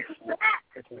DJ Premier.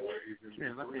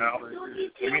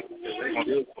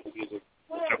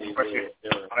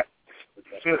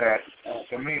 To that,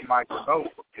 to me, my vote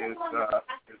is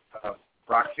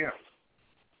Rakim.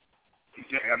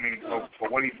 I mean, for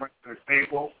what he brings to the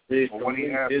table, for what he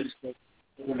has,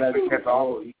 that's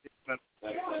all.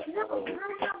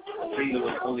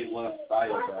 Only one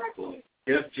style back then.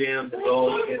 Def Jam, the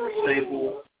dog, and the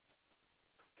staple.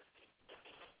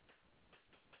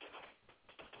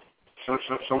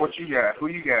 So what you got? Who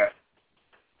you got?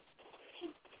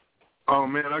 Oh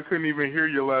man, I couldn't even hear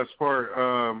your last part.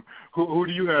 Who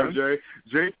do you have, Jay?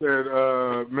 Jay said,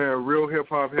 man, real hip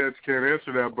hop heads can't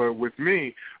answer that, but with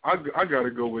me, I got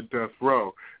to go with Death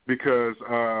Row because,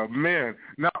 man,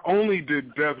 not only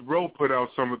did Death Row put out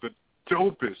some of the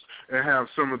dopest and have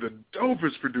some of the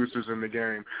dopest producers in the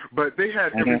game, but they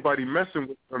had everybody messing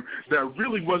with them that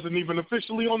really wasn't even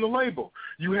officially on the label.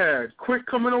 You had Quick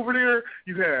coming over there,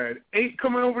 you had 8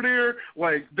 coming over there,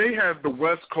 like they had the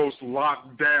West Coast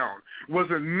locked down.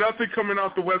 Wasn't nothing coming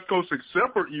out the West Coast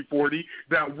except for E40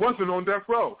 that wasn't on Death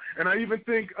Row. And I even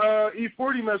think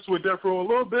E40 messed with Death Row a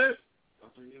little bit.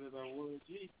 Don't forget about Warren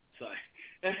G. Sorry.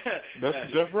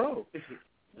 That's Death Row.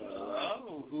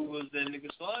 Who was that nigga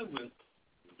slide with?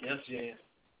 Def Jam.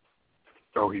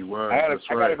 Oh, he was. I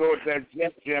got to go with that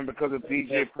Def Jam because of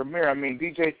DJ Premier. I mean,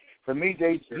 DJ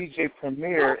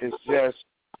Premier is just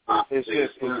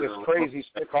crazy,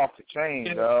 stick off the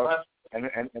chain, dog. And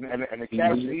the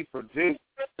cats he produced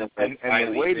and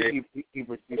the way that he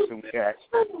produced some cats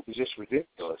is just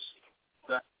ridiculous.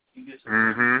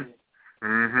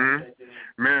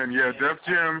 Man, yeah, Def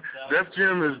Jam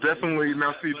is definitely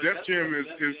now. See, Def Jam is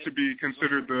to be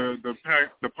considered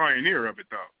the pioneer of it,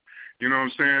 though. You know what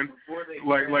I'm saying?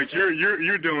 Like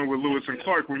you're dealing with Lewis and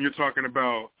Clark when you're talking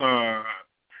about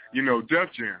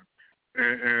Def Jam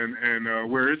and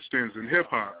where it stands in hip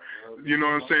hop. You know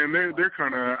what I'm saying? They're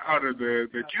kind of out of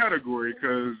the category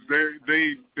because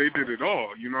they did it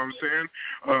all. You know what I'm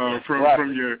saying?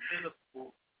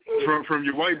 From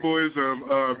your white boys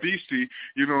of Beastie,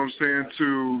 you know what I'm saying,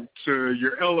 to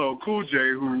your LL Cool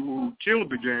J who killed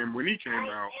the game when he came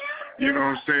out. You know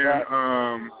what I'm saying?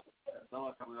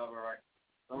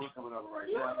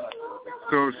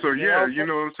 So yeah, you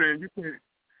know what I'm saying?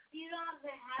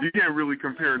 You can't really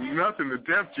compare nothing to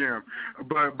Def Jam.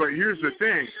 But here's the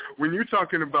thing. When you're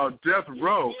talking about Death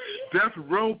Row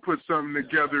put something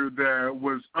together that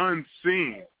was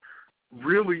unseen.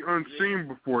 Really unseen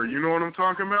before. You know what I'm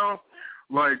talking about?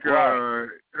 Like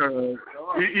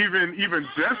even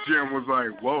Def Jam was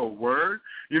like, whoa, word.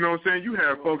 You know what I'm saying? You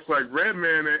have folks like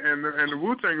Redman and the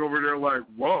Wu-Tang over there like,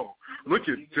 whoa, look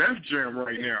at Def Jam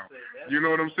right now. You know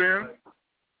what I'm saying?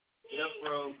 Death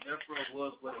Row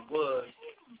was what it was,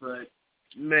 but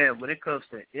man, when it comes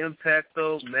to impact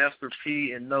though, Master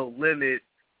P and No Limit,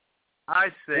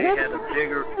 I'd say had a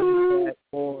bigger impact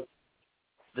on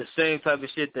the same type of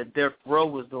shit that Death Row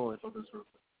was doing.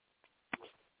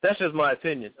 That's just my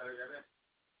opinion.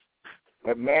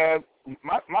 But man,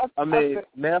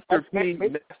 Master P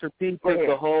took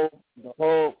the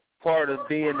whole part of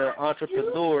being an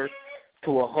entrepreneur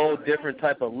to a whole different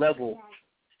type of level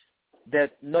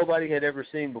that nobody had ever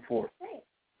seen before.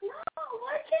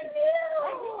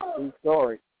 True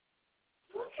story.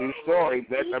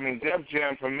 Def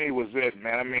Jam for me was it,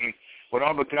 man. I mean, with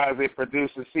all the guys they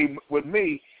produced, and see, with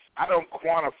me, I don't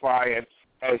quantify it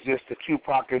as just the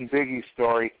Tupac and Biggie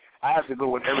story. I have to go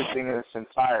with everything in its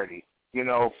entirety. You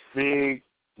know, Big,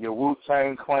 your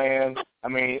Wu-Tang Clan. I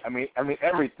mean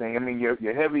everything. I mean your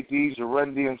Heavy D's, your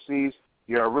Run DMCs,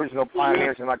 your original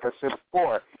pioneers, and like I said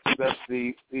before, that's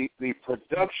the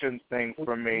production thing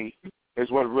for me is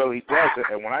what really does it.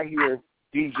 And when I hear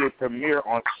DJ Premier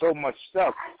on so much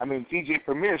stuff, I mean DJ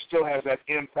Premier still has that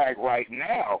impact right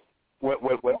now with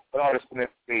artists and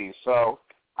MCs. So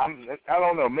I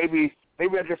don't know. Maybe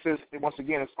I guess once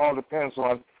again it all depends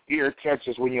on ear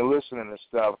catches when you're listening to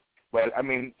stuff. But I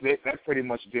mean that pretty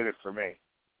much did it for me.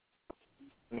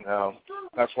 You know,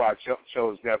 that's why I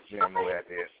chose Def Jam the way I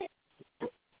did.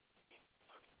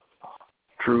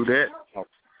 True that.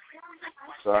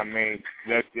 So I mean,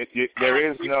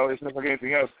 there is no. It's not like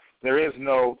anything else. There is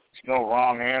no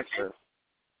wrong answer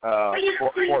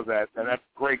for that, and that's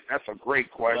great. That's a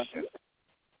great question.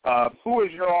 Who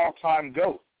is your all-time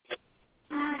GOAT?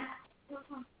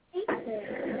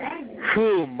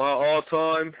 Whew, my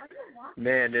all-time,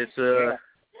 man, it's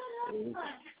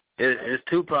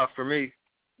Tupac for me.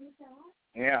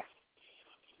 Yeah.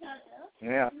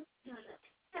 And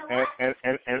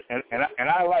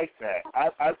I like that.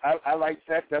 I like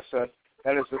that.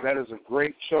 That is a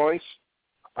great choice,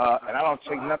 and I don't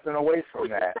take nothing away from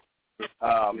that.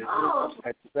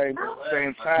 At the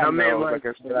same time, man, though, like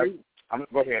I said,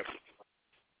 go ahead.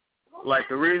 Like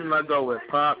the reason I go with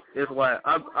Pop is like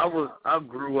I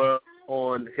grew up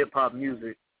on hip hop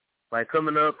music. Like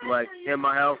coming up, like in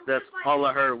my house, that's all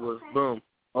I heard was boom,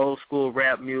 old school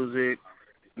rap music.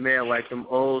 Man, like them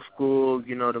old school,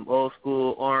 them old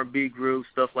school R&B groups,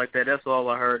 stuff like that. That's all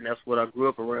I heard, and that's what I grew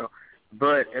up around.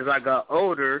 But as I got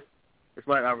older, it's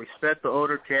like I respect the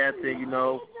older cats, and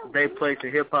they play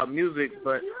some hip hop music,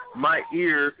 but my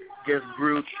ear just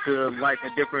grew to like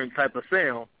a different type of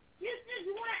sound.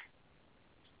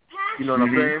 You know what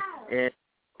I'm saying?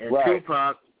 And right.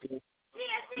 Tupac,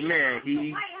 man,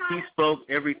 he spoke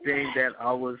everything that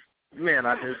I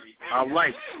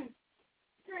liked.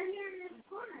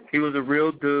 He was a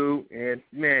real dude, and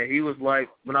man, he was like,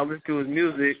 when I listen to his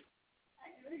music,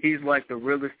 he's like the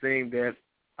realest thing that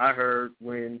I heard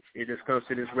when it just comes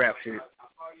to this rap shit.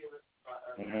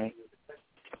 Mm-hmm.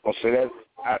 Well, see,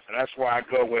 that's why I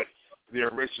go with the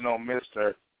original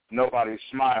Mr. Nobody's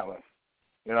Smiling.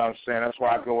 You know what I'm saying? That's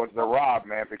why I go with the Rob,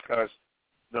 man, because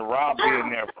the Rob being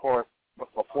there, of course,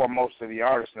 before most of the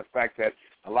artists, and the fact that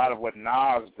a lot of what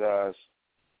Nas does,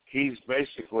 he's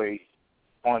basically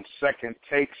on second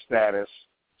take status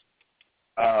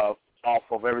off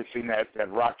of everything that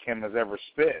Rakim has ever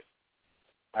spit.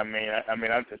 I mean,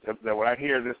 when I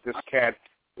hear this cat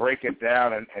break it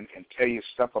down and tell you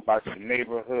stuff about your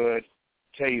neighborhood,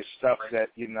 tell you stuff that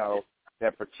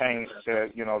that pertains to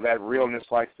that realness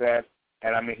like that,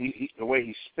 and I mean he the way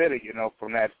he spit it,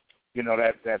 from that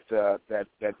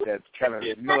that kind of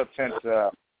militant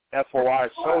FOI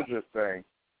soldier thing.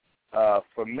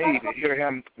 For me to hear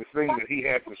him, the things that he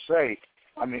had to say,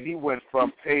 I mean, he went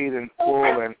from Paid in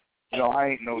Full and I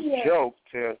Ain't No Joke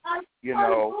to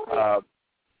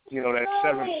that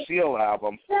Seventh Seal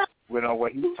album, where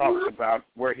he talks about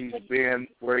where he's been,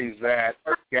 where he's at,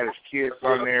 got his kids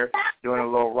on there doing a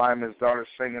little rhyme, his daughter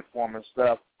singing for him and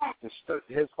stuff.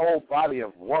 His whole body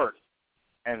of work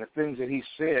and the things that he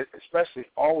said, especially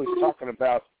always talking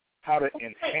about how to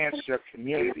enhance your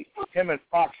community. Him and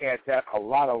Fox had that a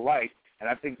lot alike, and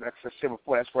I think that's I said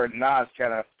before, that's where Nas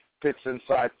kind of fits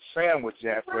inside the sandwich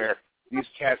at, where these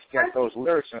cats get those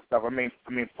lyrics and stuff. I mean,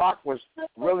 Pac was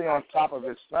really on top of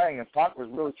his thing, and Pac was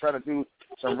really trying to do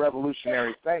some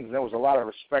revolutionary things. There was a lot of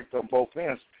respect on both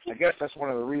ends. I guess that's one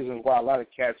of the reasons why a lot of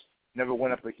cats never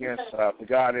went up against the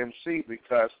God MC,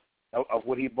 because of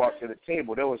what he brought to the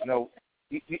table. There was no,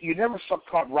 you never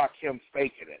caught Rakim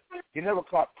faking it. You never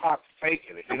caught Pac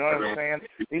faking it. You know what I'm saying?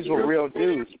 These were real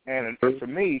dudes, and for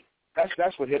me,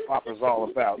 that's what hip hop is all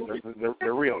about,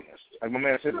 the realness. Like my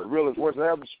man said, the realest words I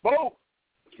ever spoke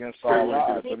against all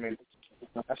odds. I mean,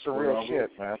 that's the real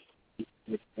shit, man.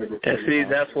 And see,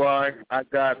 that's why I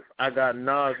got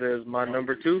Nas as my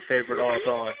number 2 favorite all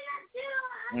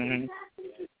time.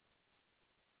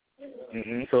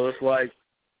 So it's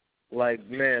like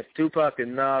man, Tupac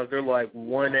and Nas, they're like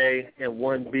 1A and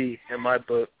 1B in my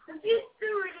book.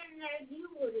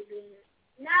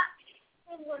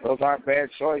 Those aren't bad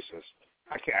choices.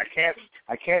 I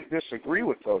can't disagree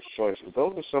with those choices.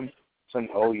 Those are some.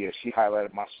 Oh yeah, she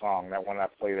highlighted my song, that one I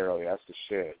played earlier. That's the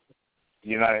shit.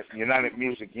 United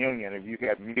Music Union. If you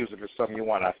got music or something you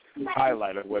want to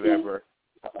highlight or whatever,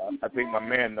 I think my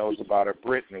man knows about her.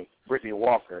 Brittany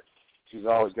Walker. She's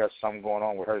always got something going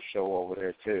on with her show over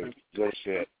there too. Good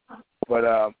shit. But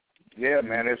yeah,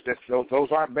 man,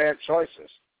 those aren't bad choices.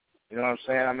 You know what I'm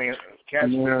saying? I mean,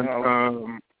 cats,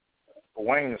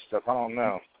 Wayne and stuff. I don't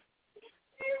know.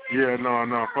 Yeah,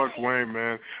 no, fuck Wayne,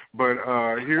 man. But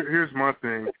here's my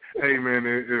thing. Hey, man,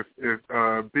 if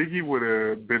Biggie would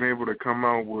have been able to come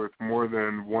out with more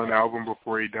than one album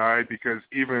before he died, because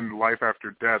even Life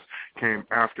After Death came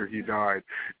after he died.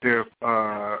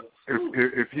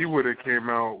 If he would have came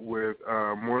out with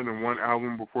more than one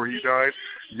album before he died,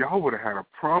 y'all would have had a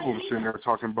problem sitting there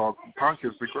talking about Pac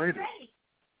is the greatest.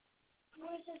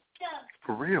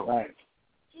 For real. Right.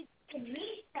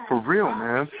 For real,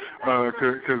 man.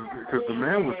 Because the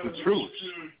man was the truth.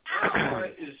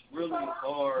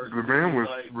 The man was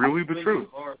really the truth.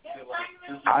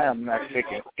 I am not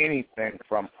taking anything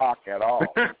from Pac at all.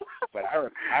 But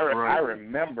I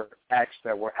remember acts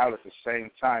that were out at the same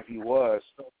time he was,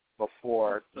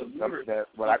 before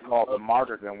what I call the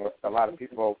martyrdom, where a lot of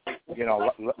people, get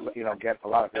a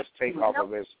lot of his take off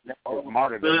of his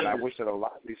martyrdom. And I wish that a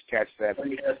lot of these cats that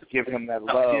give him that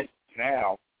love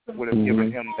now would have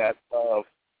given him that love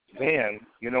then.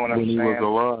 You know what I'm saying? When he was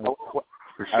alive.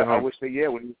 I wish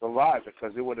that, when he was alive,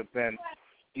 because it would have been,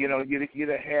 you'd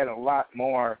have had a lot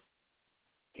more.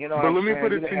 But let me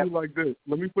put it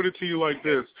to you like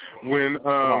this. When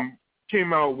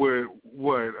came out with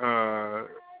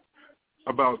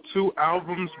about 2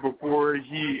 albums before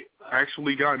he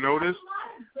actually got noticed.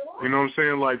 You know what I'm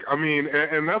saying? Like, I mean,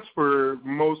 and that's for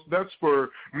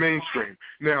mainstream.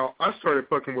 Now, I started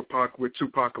fucking with Pac with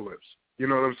Tupacalypse. You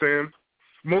know what I'm saying?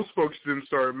 Most folks didn't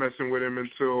start messing with him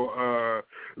until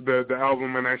the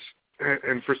album,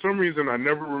 and for some reason I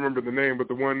never remember the name, but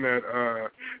the one that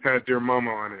had Dear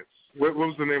Mama on it. What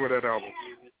was the name of that album?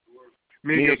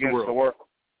 Me Against the World.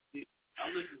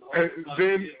 And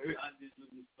then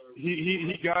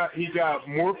he got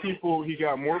more people. He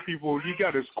got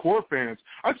his core fans.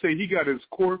 I'd say he got his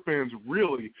core fans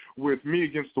really with Me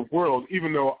Against the World,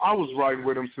 even though I was riding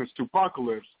with him since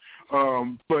Tupacalypse.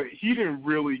 But he didn't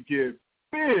really get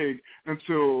big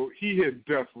until he hit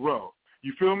Death Row.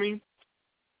 You feel me?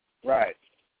 Right.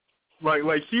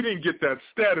 Like he didn't get that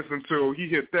status until he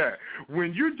hit that.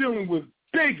 When you're dealing with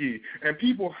Biggie, and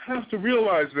people have to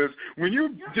realize this, when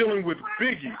you're dealing with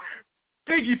Biggie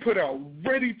put out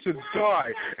Ready to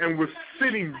Die and was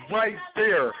sitting right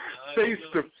there, face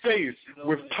to face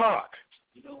with Pac.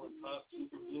 You know when Pac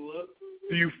super blew up?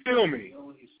 Do you feel me? You know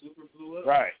when he super blew up?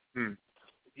 Right.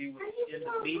 He was in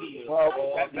the media. Well,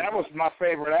 that was my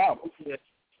favorite album. It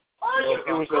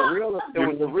was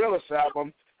the realest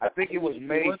album. I think it was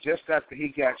made just after he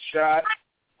got shot.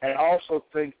 And I also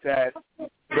think that,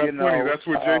 funny. That's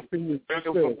what Jay Senior just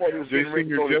said. Jay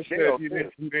Senior just said he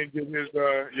didn't get his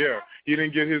he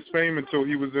didn't get his fame until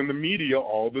he was in the media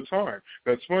all the time.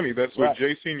 That's funny. That's what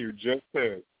Jay Senior just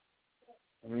said.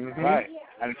 Mm-hmm. Right.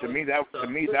 And to me that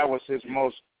was his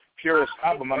most purest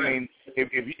album. I mean,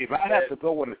 if I had to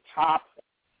go with the top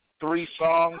 3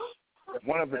 songs,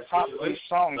 one of the top 3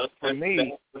 songs for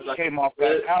me came off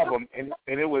that album, and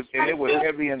it was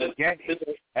Heavy in the Game.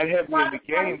 And Heavy in the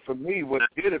Game for me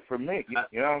did it for me.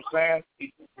 You know what I'm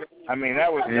saying? I mean,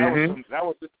 that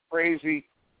was just crazy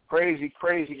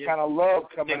kind of love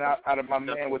coming out of my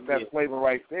man with that flavor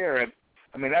right there. And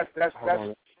I mean, that's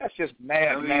just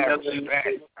mad respect.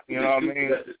 You know what I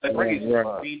mean? Crazy.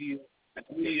 Right.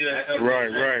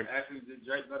 Actually, did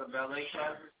Drake go to ballet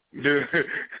classes? and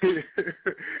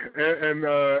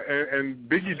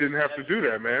Biggie didn't have to do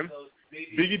that, man.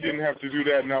 Biggie didn't have to do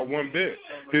that, not one bit.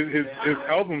 His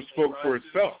album spoke for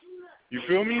itself. You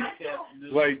feel me?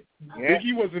 Like,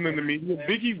 Biggie wasn't in the media.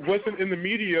 Biggie wasn't in the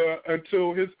media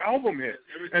until his album hit.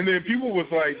 And then people was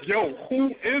like, yo, who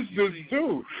is this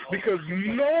dude? Because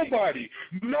nobody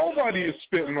is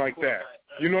spitting like that.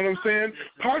 You know what I'm saying?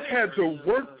 Pac had to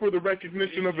work for the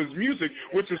recognition of his music,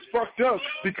 which is fucked up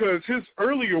because his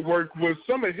earlier work was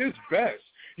some of his best.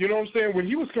 You know what I'm saying? When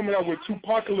he was coming out with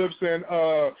Tupacalypse and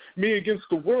Me Against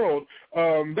the World,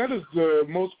 that is the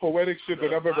most poetic shit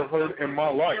that I've ever heard in my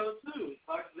life.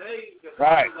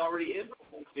 Right.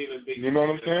 You know what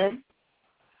I'm saying?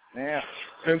 Yeah.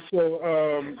 And so,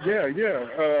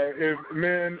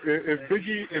 if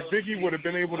Biggie would have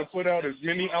been able to put out as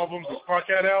many albums as Pac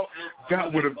had out,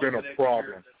 that would have been a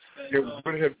problem. It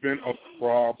would have been a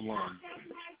problem.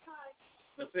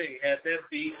 The thing, had that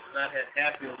beef not have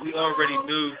happened, we already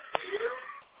knew.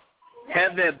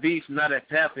 Had that beef not have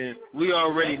happened, we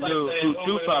already knew who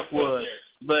Tupac was.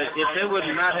 But if they would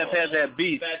not have had that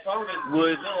beef,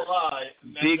 would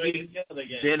Biggie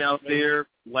been out there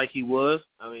like he was?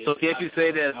 So can't you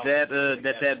say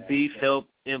that beef helped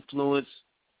influence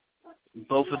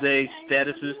both of their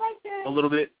statuses a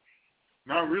little bit?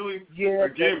 Not really. Yeah,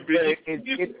 again,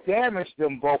 it damaged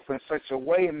them both in such a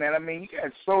way, man. I mean, you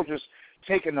had soldiers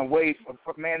taken away from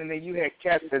man, and then you had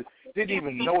cats that didn't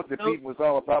even know what the beef was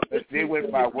all about. That they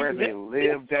went by where they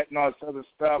lived, that and all this other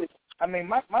stuff. I mean,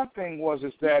 my thing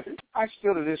is that I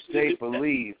still to this day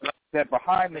believe that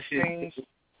behind the scenes,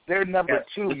 their number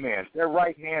 2 men, their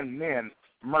right-hand men,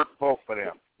 murked both of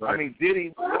them. Right. I mean,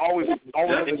 Diddy always in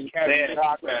his caddy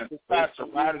talk, decides to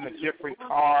ride in a different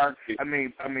car. I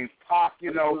mean, Pac,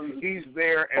 you know, he's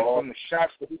there, and from the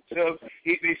shots that he took,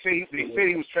 they said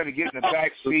he was trying to get in the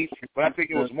back seat, but I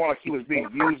think it was more like he was being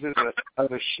used as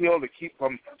a shield to keep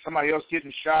from somebody else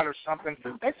getting shot or something.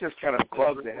 That just kind of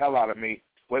bugged the hell out of me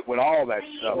with all that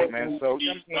stuff, man. So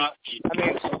I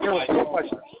mean, there was so much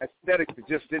aesthetic that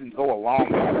just didn't go along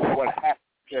with what happened.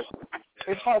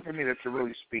 It's hard for me to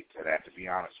really speak to that, to be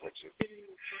honest with you.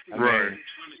 Right.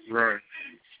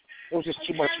 was just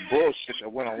too much bullshit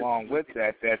that went along with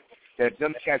that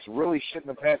them cats really shouldn't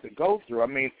have had to go through. I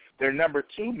mean, their number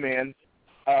 2 men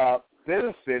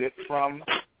benefited from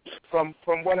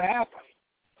what happened,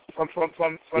 from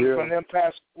them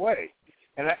passing away,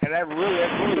 and that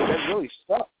really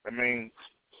sucked. I mean,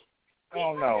 I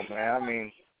don't know, man. I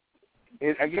mean,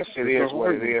 I guess it is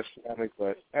what it is, family,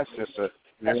 but that's just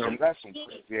that's some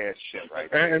crazy ass shit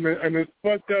right there. And it's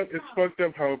fucked up. It's fucked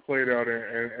up how it played out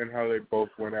and how they both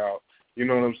went out. You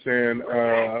know what I'm saying?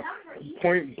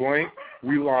 Point blank,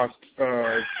 we lost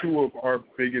 2 of our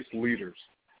biggest leaders.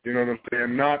 You know what I'm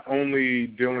saying? Not only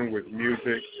dealing with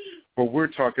music, but we're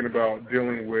talking about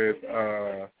dealing with,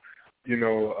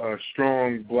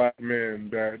 strong black men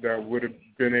that would have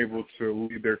been able to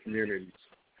lead their communities.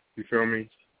 You feel me?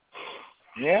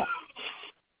 Yeah.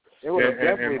 It would have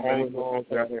definitely and all in all,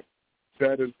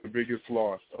 that is the biggest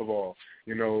loss of all,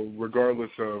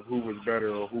 regardless of who was better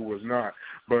or who was not.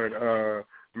 But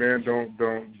man, don't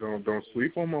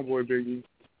sleep on my boy Biggie.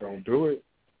 Don't do it.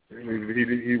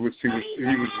 He was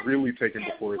really taken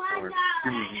before his time. He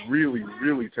was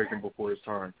really taken before his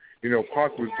time.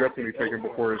 Pac was definitely taken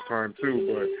before his time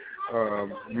too.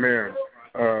 But man,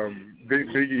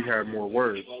 Biggie had more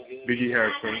words. Biggie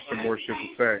had some more shit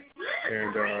to say,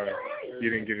 and he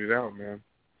didn't get it out, man.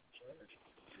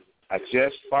 I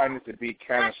just find it to be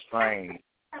kind of strange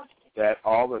that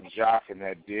all the jocking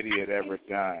that Diddy had ever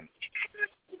done,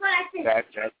 that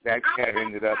cat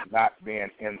ended up not being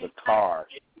in the car.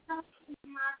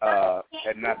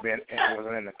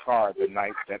 Wasn't in the car the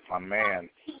night that my man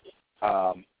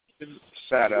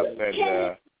sat up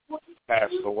and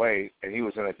passed away, and he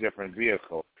was in a different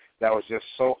vehicle. That was just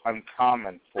so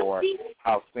uncommon for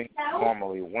how things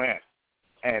normally went.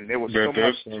 And there was so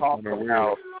much talk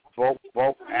about how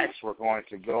both acts were going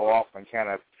to go off and kind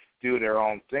of do their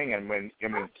own thing. And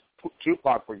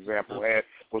Tupac, for example,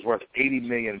 was worth $80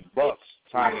 million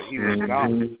time that he was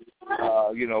gone.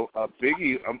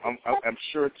 Biggie, I'm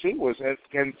sure too, was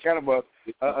kind of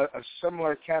a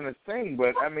similar kind of thing.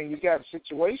 But I mean, you got a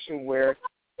situation where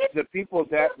the people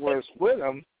that was with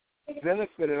him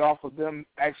benefited off of them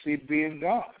actually being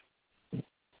gone.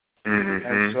 Mm-hmm.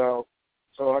 And so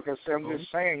like I said, I'm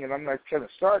just saying, and I'm not kind of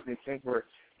starting anything for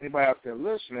anybody out there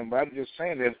listening, but I'm just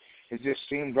saying that it just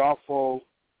seemed awful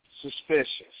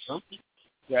suspicious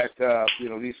that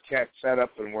these cats sat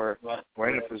up and were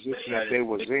in the position that they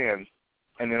was in,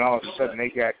 and then all of a sudden they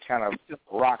got kind of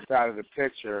rocked out of the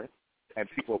picture, and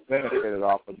people benefited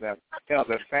off of them. Hell,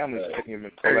 their families didn't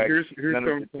even collect. Hey, here's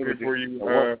something for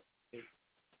you.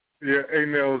 Yeah, hey,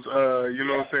 Nels, you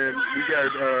know what I'm saying? We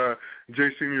got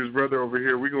Jay Senior's brother over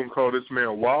here. We're going to call this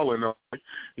man Wallin on,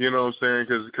 you know what I'm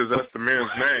saying, because that's the man's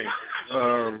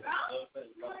name.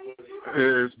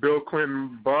 It's Bill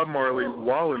Clinton, Bob Marley,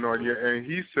 Wallin on you, and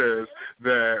he says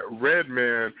that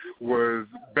Redman was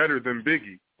better than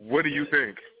Biggie. What do you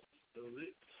think?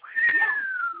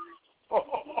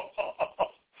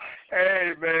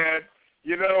 Hey, man,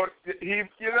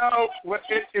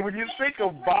 when you think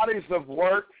of bodies of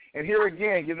work, and here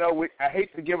again, I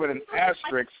hate to give it an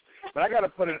asterisk, but I got to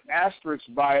put an asterisk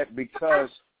by it because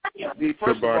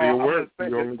the body of work.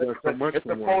 You only got so much it's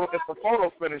a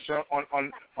photo finish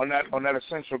on that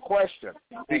essential question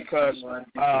because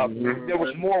there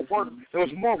was more work. There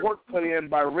was more work put in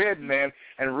by Redman,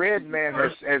 and Redman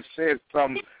has said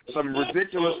some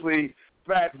ridiculously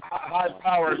fat,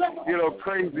 high-powered,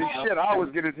 crazy shit. I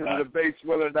always get into the debates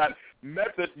whether or not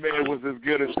Method Man was as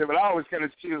good as him, and I always kind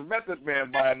of choose Method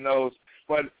Man by a nose.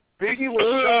 But Biggie was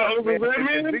sharp, man.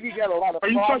 And Biggie got a lot of. Are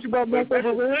you talking about Meth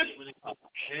Over Red?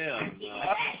 Yeah.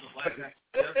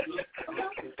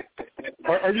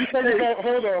 Are you talking about?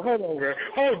 Hold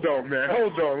on, man.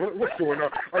 Hold on. What's going on?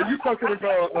 Are you talking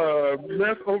about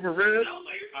Meth Over Red?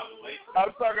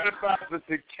 I'm talking about the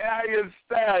Italian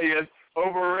Stallion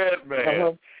over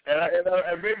Redman.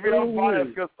 And maybe I'm biased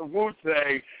because of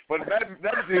Wu-Tang, but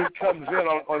that dude comes in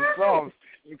on songs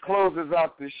and closes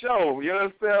out the show. You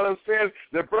understand what I'm saying?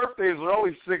 Their birthdays are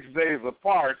only 6 days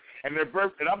apart, and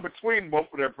I'm between both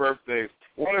of their birthdays.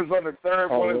 One is on the 3rd,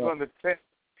 one is on the 10th,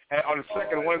 and on the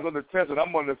 2nd, one is on the 10th, and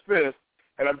I'm on the 5th.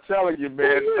 And I'm telling you,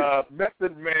 man,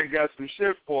 Method Man got some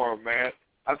shit for him, man.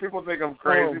 People think I'm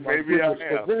crazy. Maybe I am.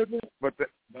 But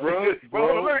let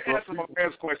me answer my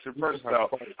man's question first, though.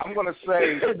 I'm going to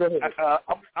say,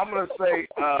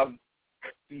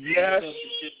 yes,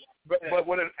 but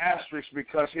with an asterisk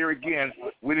because here again,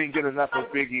 we didn't get enough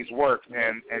of Biggie's work,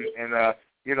 and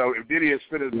if Diddy had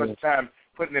spent as much time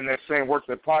putting in that same work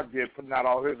that Pac did, putting out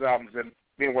all his albums and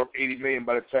being worth $80 million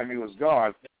by the time he was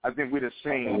gone, I think we'd have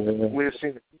seen a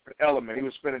different element. He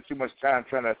was spending too much time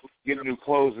trying to get new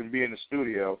clothes and be in the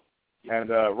studio. and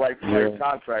right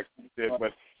contract did,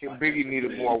 but Biggie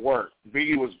needed more work.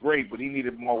 Biggie was great, but he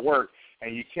needed more work,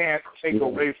 and you can't take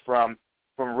away from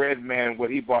Redman what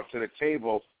he brought to the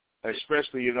table,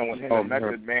 especially, you know, when him and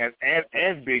Method Man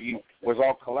and Biggie was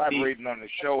all collaborating on the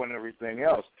show and everything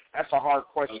else. That's a hard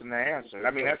question to answer.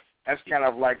 I mean, that's kind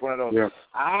of like one of those,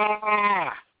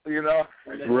 you know?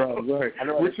 Right.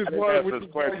 Which is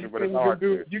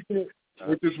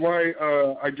why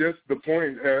I guess the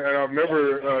point, and I've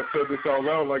never said this out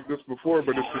loud like this before,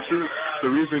 but it's the truth. The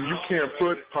reason you can't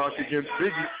put Pac against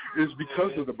Biggie is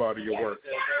because of the body of work.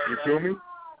 You feel me?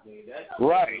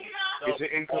 Right.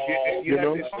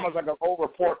 It's almost like an old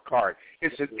report card.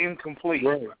 It's an incomplete.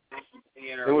 Right.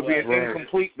 It would be an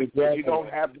incomplete because you don't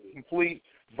have the complete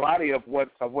body of what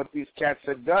these cats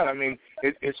had done. I mean,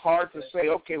 it's hard to say,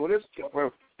 okay,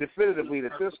 definitively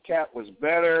that this cat was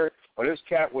better or this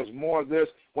cat was more of this.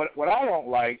 What I don't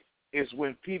like is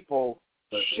when people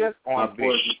shit on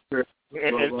Biggie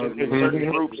in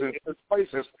certain groups and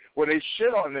places where they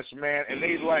shit on this man and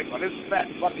they like, oh, this fat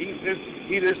fuck, he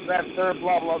this, that, third,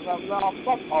 blah, blah, blah. No,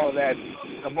 fuck all of that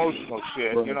emotional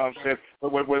shit, you know what I'm saying?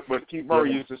 But what Keith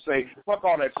Murray used to say, fuck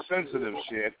all that sensitive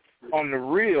shit. On the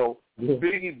real,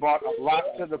 Biggie brought a lot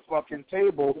to the fucking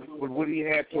table with what he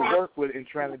had to work with in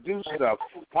trying to do stuff.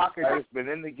 Pac had just been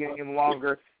in the game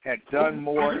longer, had done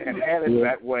more, and had it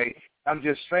that way. I'm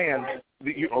just saying,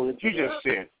 you just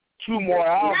said, 2 more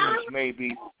albums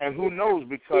maybe, and who knows,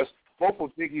 because both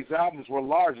of Biggie's albums were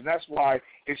large, and that's why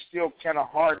it's still kind of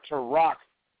hard to rock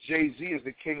Jay-Z as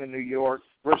the king of New York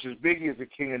versus Biggie as the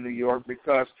king of New York,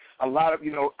 because a lot of,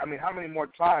 I mean, how many more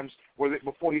times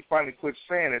before he finally quit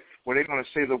saying it, were they going to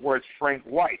say the words Frank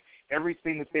White?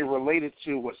 Everything that they related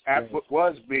to was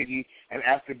Biggie, and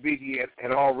after Biggie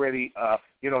had already,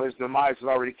 his demise had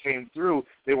already came through,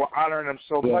 they were honoring him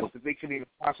so much that they couldn't even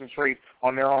concentrate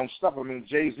on their own stuff. I mean,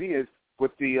 Jay-Z is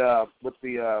with the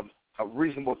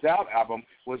Reasonable Doubt album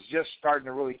was just starting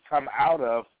to really come out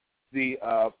of the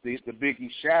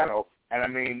Biggie shadow, and I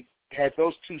mean, had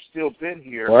those two still been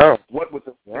here, what would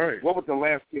the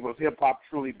landscape of hip hop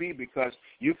truly be? Because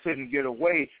you couldn't get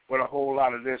away with a whole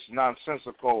lot of this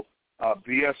nonsensical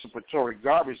BS supportory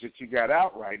garbage that you got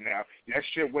out right now. That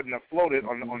shit wouldn't have floated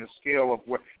on the scale of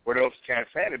where those cats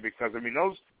had it, because I mean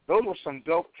those were some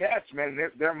dope cats, man.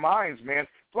 Their minds, man.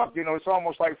 Fuck, it's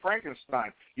almost like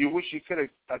Frankenstein. You wish you could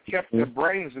have kept their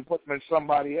brains and put them in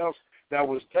somebody else that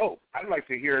was dope. I'd like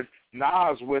to hear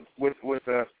Nas with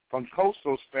from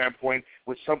Coastal standpoint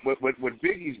with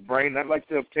Biggie's brain. I'd like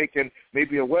to have taken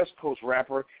maybe a West Coast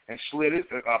rapper and slid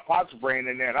Pac's brain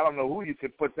in there. And I don't know who you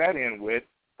could put that in with,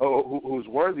 who's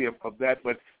worthy of that.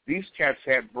 But these cats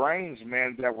had brains,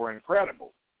 man, that were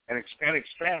incredible and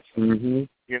expansive. Mm-hmm.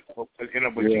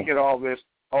 But you get all this.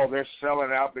 Oh, they're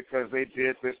selling out because they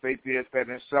did this, they did that, and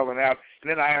they're selling out. And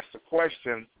then I asked the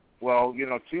question, well,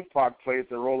 Tupac played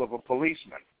the role of a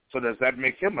policeman, so does that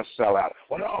make him a sellout?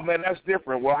 Well, no, man, that's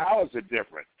different. Well, how is it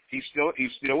different? He still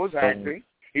was acting.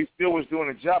 He still was doing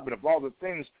a job, but of all the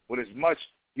things, with as much,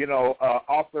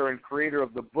 author and creator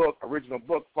of the original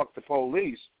book, Fuck the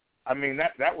Police, I mean,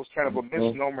 that was kind of a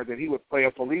misnomer that he would play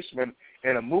a policeman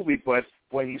in a movie. But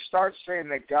when you start saying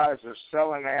that guys are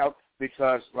selling out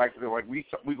because, like we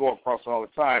go across all the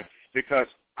time, because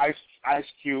Ice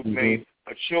Cube made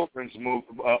a children's movie,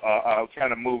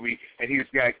 kind of movie, and he's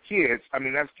got kids. I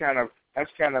mean, that's kind of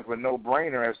a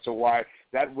no-brainer as to why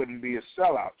that wouldn't be a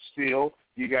sellout. Still,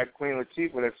 you got Queen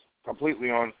Latifah that's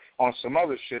completely on some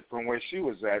other shit from where she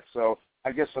was at. So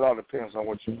I guess it all depends on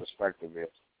what your perspective is.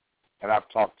 And I've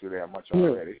talked to that much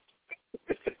already.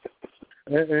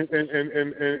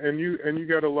 And you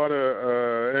got a lot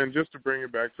of and just to bring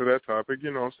it back to that topic,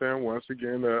 I'm saying, once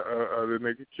again, the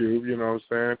nigga Cube, I'm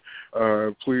saying,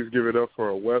 please give it up for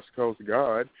a West Coast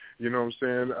god, I'm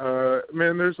saying,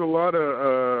 man, there's a lot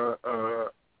of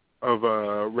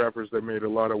rappers that made a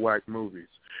lot of whack movies,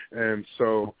 and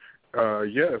so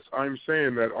yes, I'm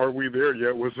saying that Are We There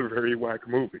Yet was a very whack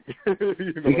movie. You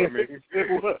know what I mean?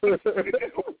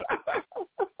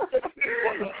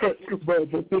 but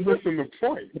they're missing the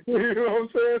point. You know what I'm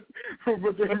saying?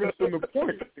 But they're missing the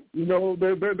point.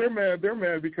 They're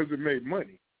mad because it made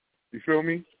money. You feel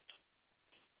me?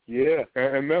 Yeah.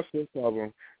 And that's their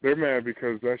problem. They're mad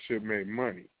because that shit made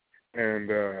money. And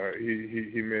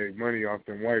he made money off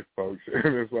them white folks.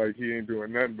 And it's like he ain't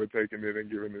doing nothing but taking it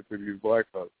and giving it to these black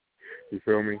folks. You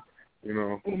feel me?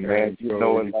 Man,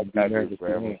 it like that is,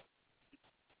 man.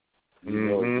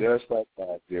 Just like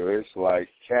that, dude. It's like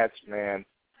cats, man.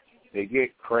 They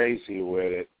get crazy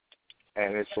with it,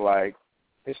 and it's like,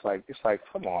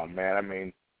 come on, man. I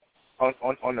mean,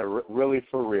 on the really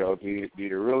for real, do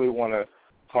you really want to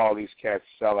call these cats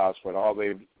sellouts, but all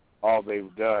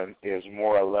they've done is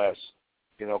more or less,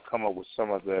 come up with some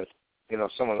of the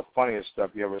funniest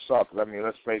stuff you ever saw. Because, I mean,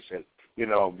 let's face it,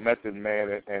 Method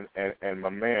Man and my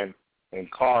man in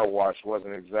Car Wash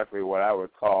wasn't exactly what I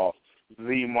would call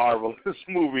the marvelous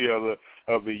movie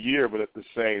of the year, but at the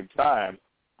same time,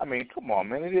 I mean, come on,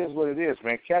 man, it is what it is,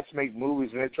 man. Cats make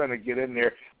movies and they're trying to get in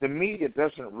there. The media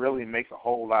doesn't really make a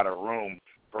whole lot of room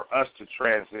for us to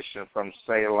transition from,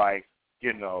 say, like,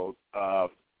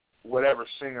 whatever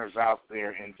singer's out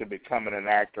there into becoming an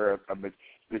actor,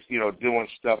 doing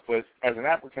stuff. But as an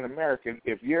African American,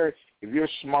 if you're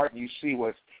smart and you see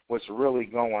what's really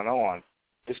going on,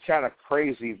 it's kind of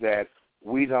crazy that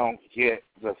we don't get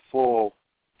the full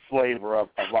flavor of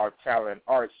our talent and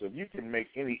art. So if you can make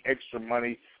any extra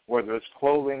money, whether it's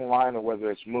clothing line or whether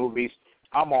it's movies,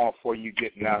 I'm all for you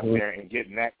getting out there and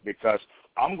getting that, because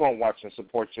I'm going to watch and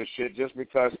support your shit just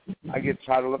because I get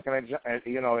tired of looking at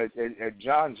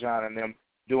John and them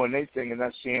doing their thing and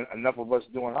not seeing enough of us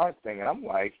doing our thing. And I'm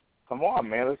like, come on,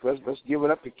 man, let's give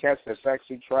it up to cats that's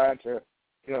actually trying to,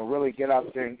 really get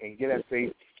out there and get at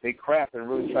they craft and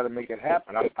really try to make it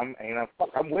happen.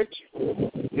 I'm with you.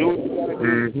 Do what you got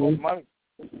to do. Money.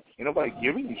 Ain't nobody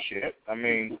giving you shit. I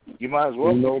mean, you might as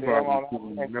well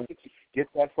get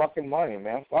that fucking money,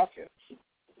 man. Fuck it.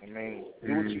 I mean,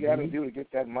 do what you got to do to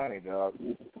get that money, dog.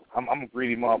 I'm a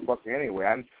greedy motherfucker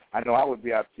anyway. I know I would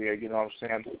be out there,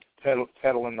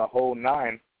 peddling the whole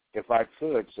nine if I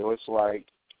could. So it's like,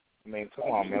 I mean,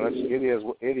 come on, man. It is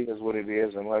what it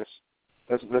is, and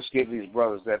let's give these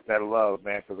brothers that love,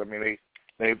 man. Because I mean,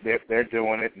 they're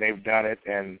doing it and they've done it,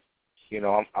 and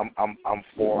I'm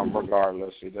for them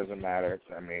regardless. It doesn't matter.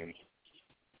 I mean,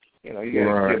 you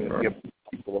gotta give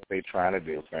people what they're trying to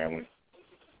do, family.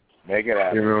 Make it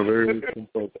happen. There is some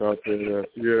folks out there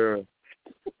that,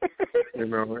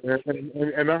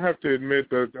 and I have to admit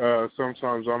that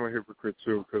sometimes I'm a hypocrite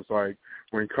too, because like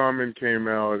when Common came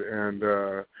out and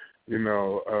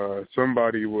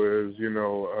somebody was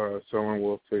selling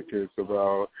wolf tickets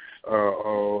about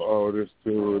this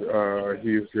dude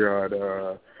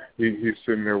he's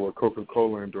sitting there with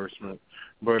Coca-Cola endorsement,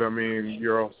 but I mean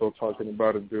you're also talking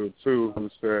about a dude too who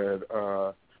said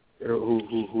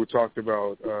who talked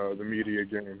about the media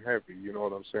getting heavy, you know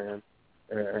what I'm saying?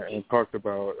 And talked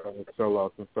about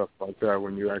sellouts and stuff like that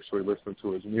when you actually listen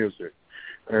to his music.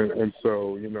 And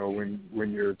so,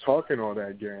 when you're talking all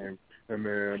that game and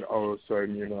then all of a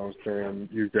sudden,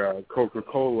 you got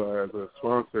Coca-Cola as a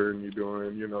sponsor and you're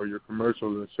doing, your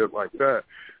commercials and shit like that,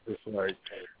 it's like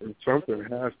something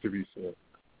has to be said,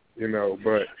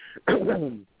 but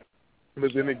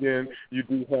but then again, you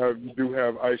do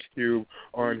have Ice Cube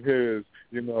on his,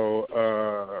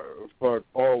 fuck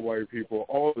all white people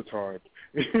all the time.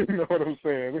 You know what I'm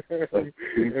saying? And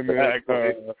then,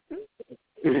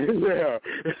 yeah,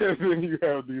 and then you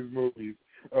have these movies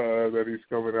that he's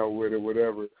coming out with or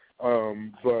whatever.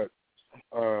 But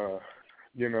I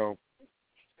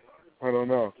don't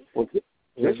know.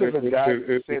 This is a guy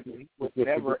who said that he would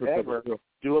never, ever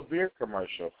do a beer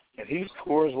commercial. And he's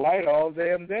Coors Light all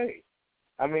damn day.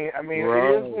 I mean,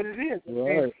 right. It is what it is.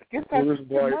 Right.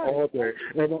 Coors Light all day.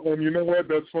 And you know what?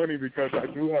 That's funny because I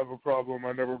do have a problem.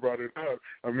 I never brought it up.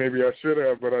 Or maybe I should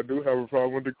have, but I do have a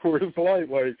problem with the Coors Light.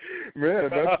 Like,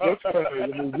 man, that's kind of, I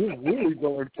mean, you're really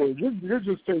going for it. You're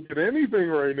just taking anything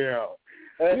right now.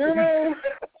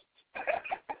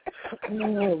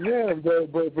 Oh man,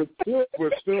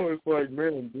 but still, it's like,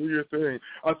 man, do your thing.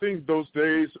 I think those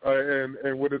days,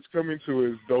 and what it's coming to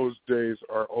is those days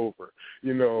are over.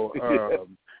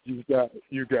 You've got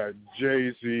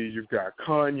Jay-Z, you've got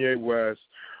Kanye West,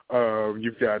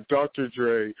 you've got Dr.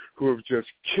 Dre, who have just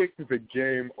kicked the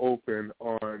game open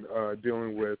on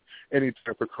dealing with any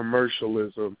type of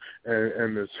commercialism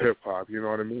and this hip hop. You know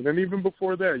what I mean? And even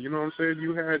before that, you know what I'm saying?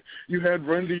 You had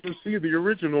Run DMC, the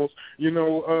originals,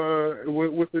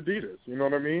 with Adidas. You know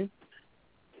what I mean?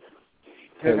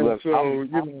 Hey, look, so,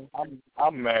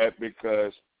 I'm mad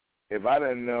because if I'd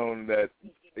have known that,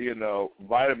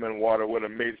 vitamin water would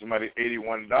have made somebody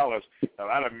 $81, and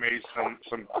I'd have made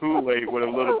some Kool-Aid with a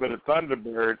little bit of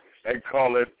Thunderbird and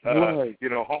call it,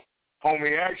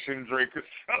 homie action drink or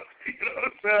something. You know what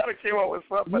I'm saying? I came up with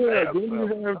something. Yeah,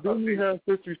 then you have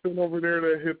 50 Cent over there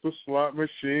that hit the slot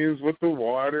machines with the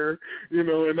water, and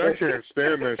I can't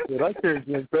stand that shit. I can't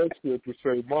drink that shit to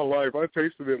save my life. I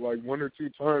tasted it like 1 or 2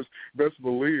 times. Best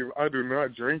believe I do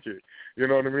not drink it. You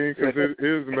know what I mean? Because it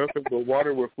is nothing but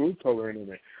water with food coloring in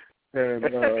it. and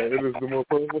it is the most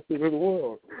horrible thing in the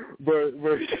world. But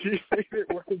she made it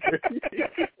work.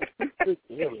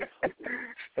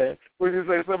 When you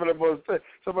say some of the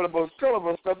most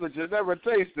colorful stuff that you never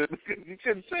tasted, you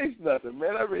couldn't taste nothing,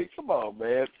 man. I mean, come on,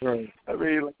 man. Right. I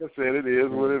mean, like I said, it is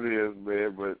what it is,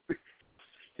 man. But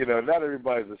not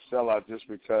everybody's a sellout just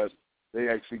because they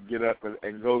actually get up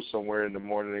and go somewhere in the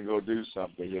morning and go do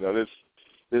something.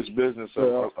 This business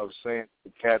of saying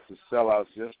the cats are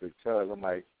sellouts just because, I'm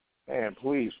like, man,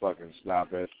 please fucking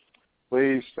stop it.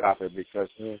 Please stop it, because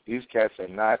these cats are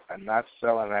not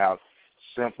selling out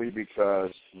simply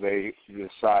because they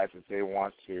decide that they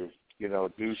want to,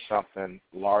 do something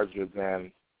larger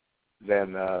than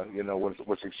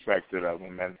what's expected of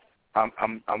them. And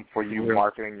I'm for you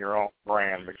marketing your own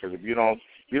brand, because if you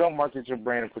don't market your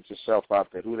brand and put yourself out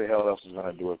there, who the hell else is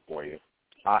going to do it for you?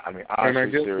 I mean,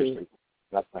 honestly, seriously,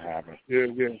 that's what happens. Yeah.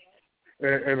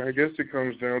 And I guess it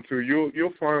comes down to,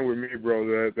 you'll find with me, bro,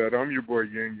 that I'm your boy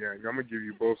Yin Yang. I'm gonna give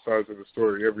you both sides of the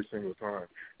story every single time.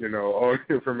 All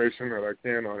the information that I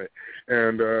can on it.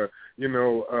 And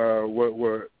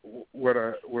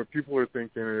what people are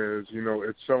thinking is,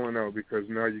 it's selling out because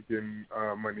now you're getting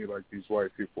money like these white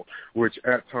people, which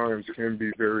at times can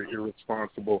be very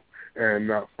irresponsible and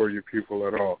not for your people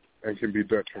at all, and can be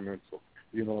detrimental.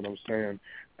 You know what I'm saying?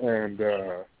 And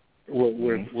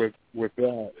with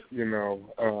that,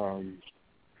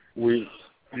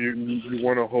 you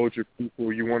want to hold your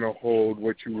people, you want to hold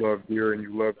what you love dear, and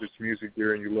you love this music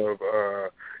dear, and you love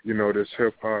this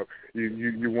hip hop.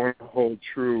 You want to hold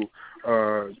true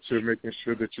to making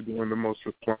sure that you're doing the most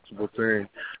responsible thing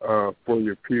for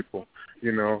your people.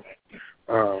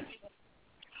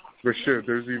 For sure,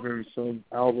 there's even some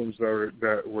albums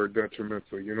that were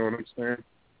detrimental. You know what I'm saying?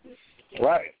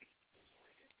 Right.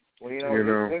 Well,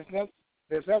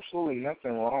 there's absolutely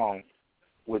nothing wrong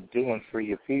with doing for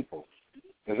your people.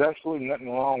 There's absolutely nothing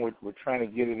wrong with trying to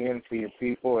get it in for your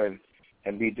people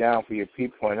and be down for your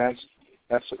people, and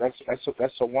that's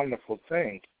a wonderful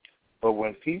thing. But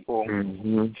when people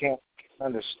can't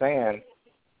understand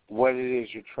what it is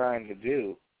you're trying to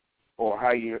do, or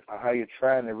how you're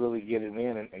trying to really get it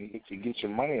in and to get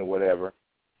your money or whatever,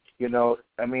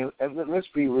 I mean, let's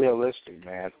be realistic,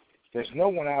 man. There's no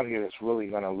one out here that's really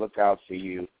going to look out for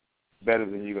you better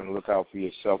than you're going to look out for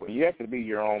yourself. And you have to be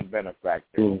your own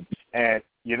benefactor. And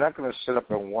you're not going to sit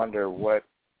up and wonder what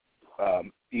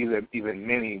even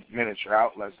many miniature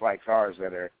outlets like ours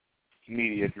that are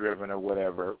media-driven or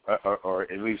whatever, or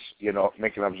at least,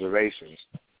 making observations.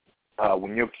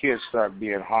 When your kids start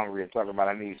being hungry and talking about,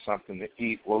 I need something to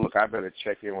eat, well, look, I better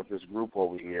check in with this group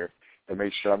over here to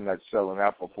make sure I'm not selling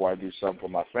out before I do something for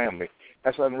my family.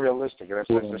 That's unrealistic. That's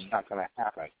just not going to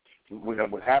happen.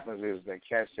 What happens is that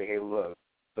cats say, hey, look,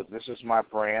 this is my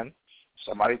brand.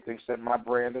 Somebody thinks that my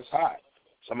brand is hot.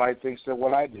 Somebody thinks that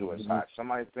what I do is hot.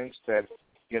 Somebody thinks that,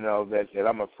 that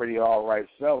I'm a pretty all right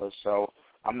fella, so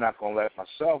I'm not going to let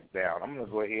myself down. I'm going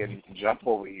to go ahead and jump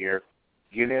over here,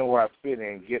 get in where I fit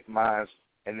in, get mine,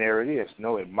 and there it is.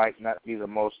 No, it might not be the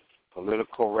most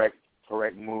political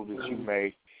correct move that you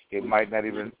make. It might not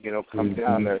even, come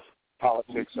down to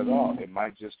politics at all. It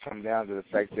might just come down to the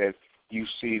fact that you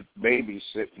see babies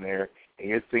sitting there and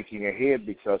you're thinking ahead,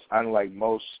 because unlike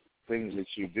most things that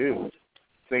you do,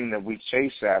 thing that we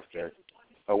chase after,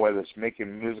 or whether it's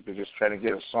making music or just trying to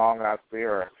get a song out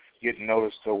there or get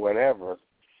noticed or whatever,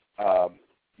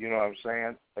 you know what I'm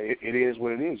saying? It is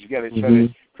what it is. You got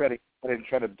to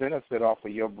try to benefit off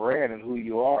of your brand and who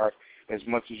you are as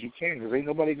much as you can, because ain't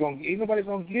nobody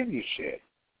gonna give you shit.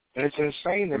 And it's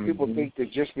insane that people think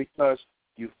that just because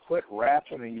you quit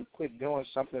rapping and you quit doing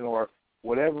something or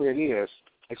whatever it is,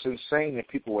 it's insane that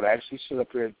people would actually sit up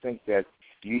here and think that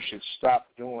you should stop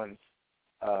doing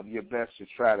your best to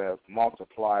try to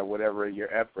multiply whatever your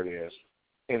effort is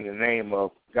in the name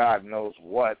of God knows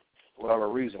whatever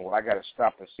reason. Well, I got to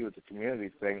stop and see what the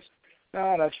community thinks.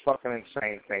 No, that's fucking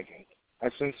insane thinking.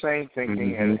 That's insane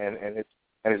thinking, and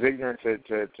it's ignorant to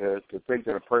think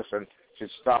that a person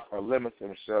should stop or limit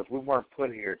themselves. We weren't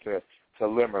put here to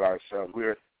limit ourselves.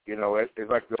 We're,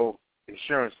 it's like the old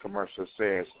insurance commercial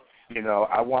says,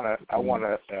 I want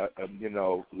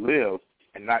to live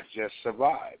and not just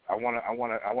survive. I want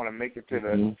to make it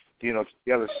to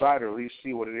the other side, or at least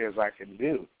see what it is I can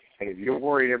do. And if you're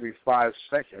worried every 5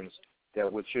 seconds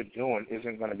that what you're doing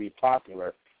isn't going to be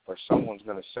popular, or someone's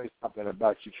going to say something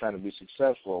about you trying to be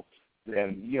successful,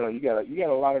 then you got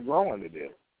a lot of growing to do.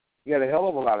 You got a hell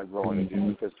of a lot of growing to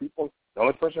do, because the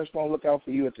only person that's going to look out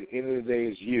for you at the end of the day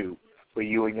is you, for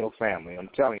you and your family. I'm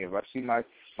telling you, if I see my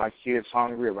kids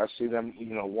hungry, if I see them,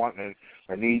 wanting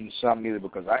or needing something, either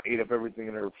because I ate up everything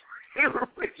in the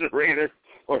refrigerator,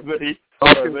 or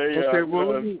Okay,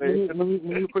 well, let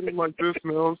me put it like this,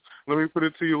 Nels. Let me put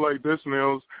it to you like this,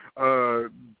 Nels.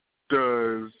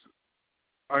 Does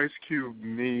Ice Cube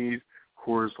need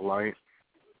Coors Light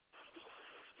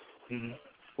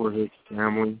for his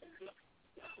family?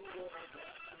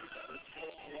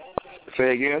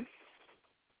 Say again?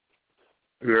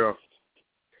 Yeah.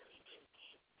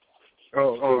 I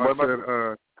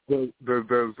said,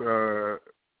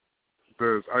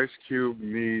 does Ice Cube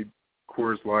need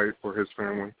Coors Light for his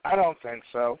family? I don't think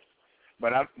so.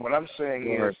 But what I'm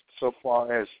saying is, so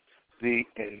far as the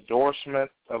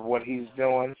endorsement of what he's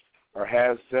doing or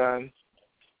has done,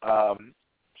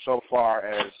 so far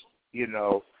as, you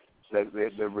know, the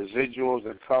residuals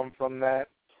that come from that,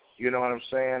 you know what I'm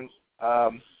saying?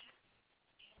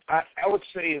 I would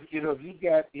say if you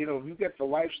get the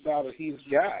lifestyle that he's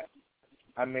got,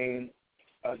 I mean,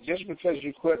 just because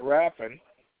you quit rapping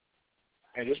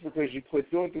and just because you quit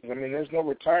doing things, I mean, there's no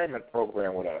retirement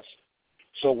program with us.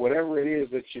 So whatever it is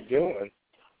that you're doing,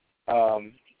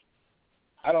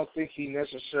 I don't think he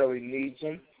necessarily needs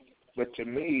them. But to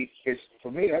me,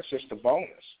 that's just a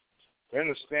bonus. For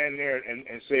him to stand there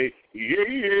and say,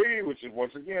 yeah, which is,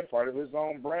 once again, part of his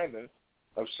own branding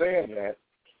of saying that,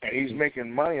 and he's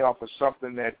making money off of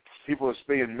something that people are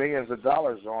spending millions of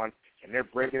dollars on, and they're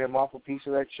breaking him off a piece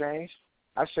of that change,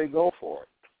 I say go for it.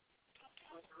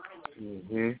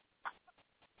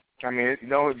 I mean,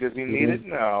 does he need it?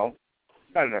 No,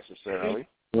 not necessarily.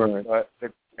 Right. But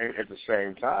at the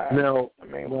same time, now,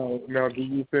 do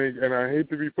you think? And I hate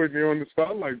to be putting you on the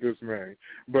spot like this, man,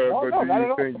 but do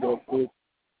you think that?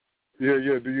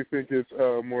 Do you think it's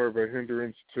more of a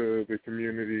hindrance to the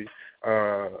community,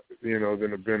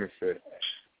 than a benefit?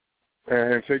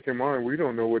 And take in mind, we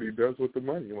don't know what he does with the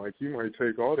money. Like, he might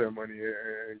take all that money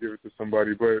and give it to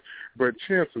somebody, but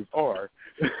chances are,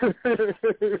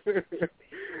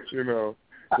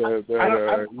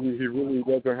 that he really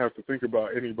doesn't have to think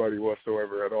about anybody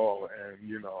whatsoever at all. And,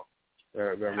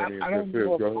 that money is his.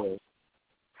 Go ahead.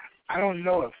 I don't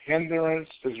know if hindrance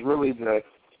is really the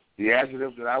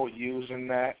adjective that I would use in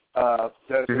that.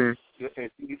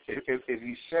 Is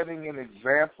he setting an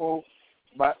example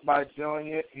by doing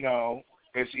it? No.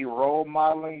 Is he role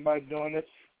modeling by doing it?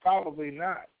 Probably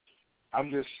not.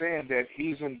 I'm just saying that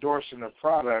he's endorsing a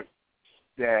product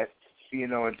that,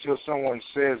 until someone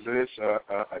says that it's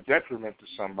a detriment to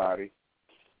somebody,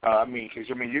 because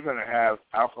you're going to have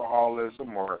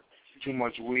alcoholism or too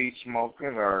much weed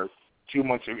smoking or too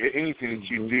much of anything that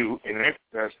you do in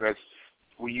excess that's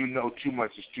when too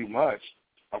much is too much.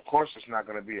 Of course, it's not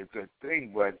going to be a good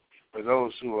thing, but for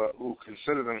those who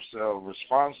consider themselves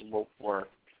responsible for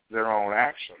their own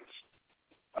actions,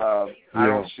 I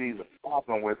don't see the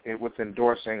problem with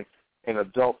endorsing an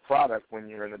adult product when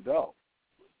you're an adult.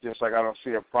 Just like I don't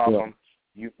see a problem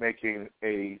you making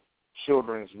a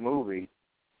children's movie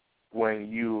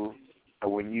when you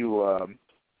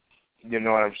you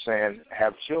know what I'm saying,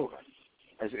 have children.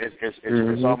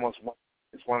 It's almost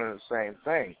one and the same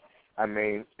thing. I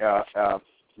mean,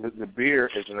 the beer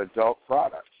is an adult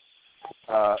product.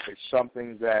 It's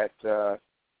something that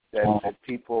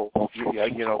people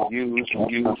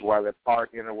use while they're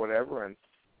partying or whatever. And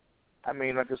I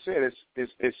mean, like I said,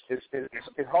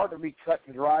 it's hard to be cut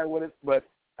and dry with it. But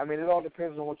I mean, it all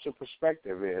depends on what your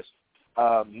perspective is.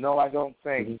 No, I don't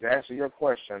think, to answer your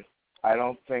question, I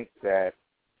don't think that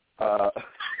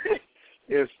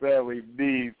his family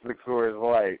needs the Coors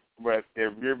Light. But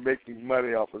if you're making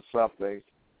money off of something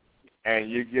and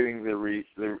you're getting the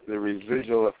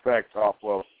residual effect off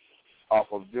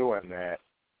of doing that,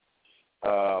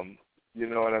 you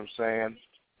know what I'm saying?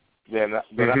 Then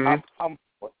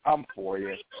I'm for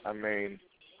you. I mean,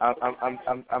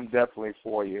 I'm definitely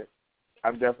for you.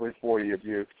 I'm definitely for you if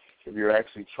you're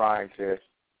actually trying to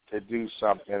do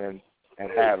something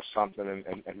and have something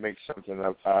and make something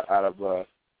out of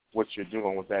what you're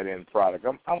doing with that end product.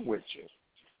 I'm with you.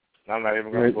 I'm not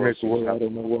even going to make the world out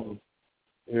of my world.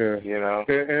 Yeah.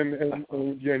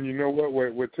 And you know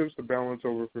what tips the balance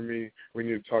over for me when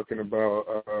you're talking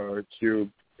about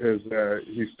Cube is that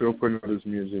he's still putting out his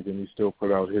music and he still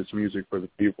put out his music for the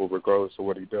people regardless of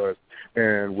what he does.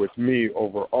 And with me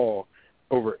overall,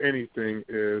 over anything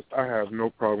is I have no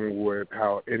problem with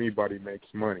how anybody makes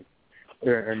money.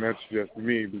 And that's just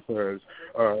me because,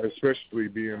 especially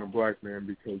being a black man,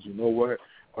 because you know what?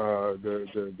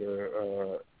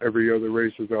 Every other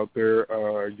race is out there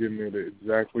getting it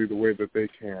exactly the way that they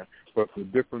can. But the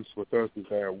difference with us is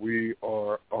that we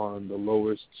are on the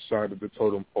lowest side of the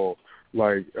totem pole.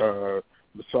 Like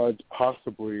besides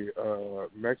possibly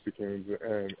Mexicans,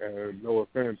 and no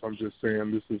offense, I'm just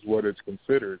saying this is what it's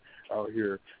considered out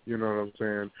here. You know what I'm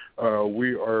saying?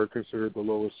 We are considered the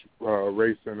lowest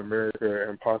race in America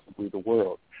and possibly the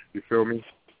world. You feel me?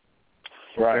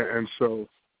 Right. And so,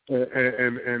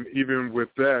 and even with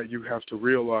that, you have to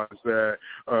realize that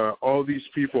all these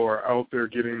people are out there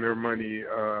getting their money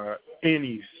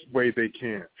any way they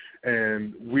can,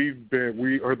 and we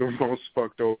are the most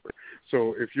fucked over.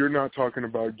 So if you're not talking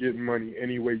about getting money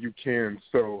any way you can,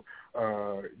 so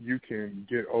you can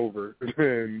get over,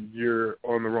 then you're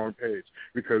on the wrong page,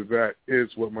 because that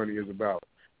is what money is about.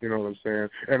 You know what I'm saying?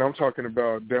 And I'm talking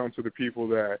about down to the people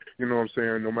that, you know what I'm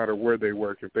saying, no matter where they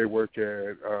work, if they work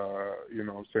at, you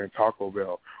know what I'm saying, Taco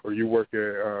Bell, or you work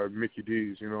at Mickey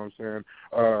D's, you know what I'm saying,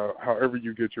 however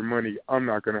you get your money, I'm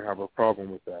not going to have a problem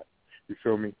with that. You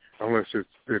feel me? Unless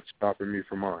it's stopping me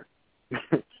from mine.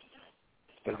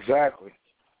 Exactly.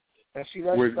 And see,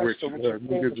 that's what you're saying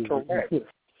is correct.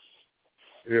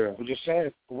 Yeah. What you're saying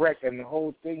is correct, and the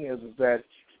whole thing is that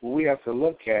what we have to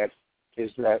look at is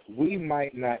that we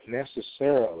might not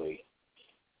necessarily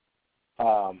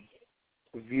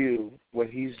view what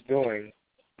he's doing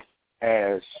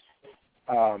as,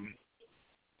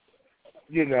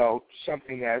 you know,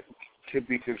 something that could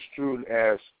be construed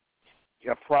as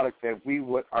a product that we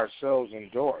would ourselves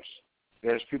endorse.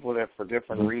 There's people that, for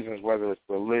different reasons, whether it's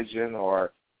religion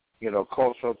or, you know,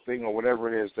 cultural thing or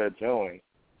whatever it is they're doing,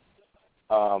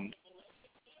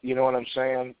 you know what I'm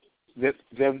saying?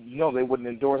 No, they wouldn't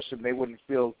endorse it. They wouldn't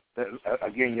feel that,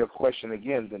 again, your question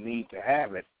again, the need to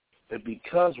have it. But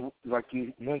because, like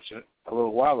you mentioned a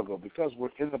little while ago, because we're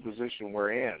in the position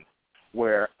we're in,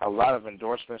 where a lot of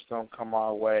endorsements don't come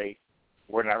our way,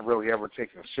 we're not really ever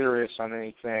taken serious on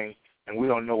anything, and we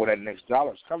don't know where that next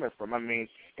dollar is coming from. I mean,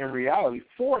 in reality,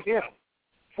 for him,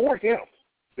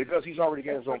 because he's already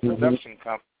got his own production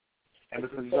company, and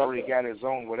because he's already got his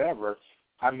own whatever,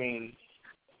 I mean,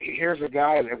 here's a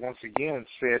guy that once again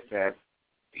said that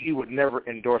he would never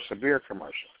endorse a beer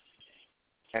commercial.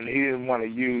 And he didn't want to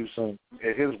use, in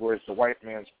his words, the white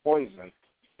man's poison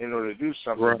in order to do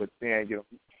something. Right. But then,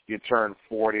 you turn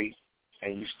 40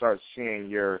 and you start seeing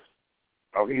you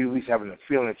at least having the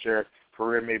feeling that your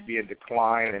career may be in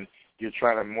decline, and you're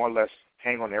trying to more or less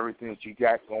hang on to everything that you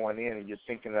got going in, and you're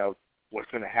thinking of what's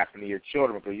going to happen to your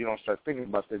children, because you don't start thinking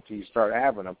about that until you start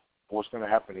having them, or what's going to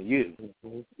happen to you.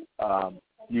 Mm-hmm.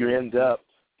 You end up,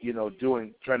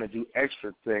 trying to do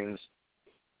extra things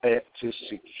to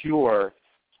secure,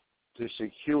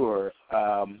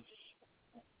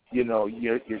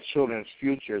 your children's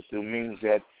future through means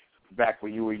that back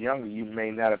when you were younger, you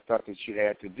may not have thought that you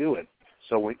had to do it.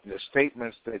 So the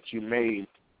statements that you made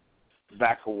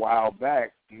back a while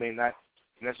back may not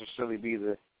necessarily be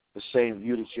the same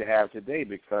view that you have today,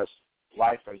 because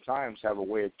life and times have a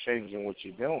way of changing what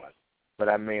you're doing. But,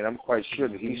 I mean, I'm quite sure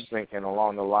that he's thinking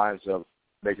along the lines of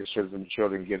making sure that the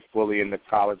children get fully into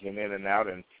college and in and out,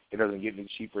 and it doesn't get any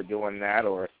cheaper doing that,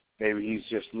 or maybe he's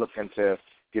just looking to,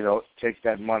 take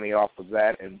that money off of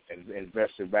that and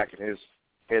invest it back in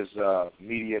his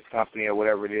media company or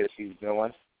whatever it is he's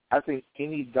doing. I think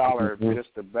any dollar just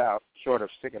about, short of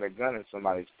sticking a gun in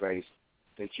somebody's face,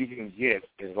 that you can get,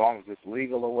 as long as it's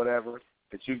legal or whatever,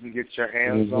 that you can get your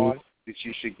hands on, that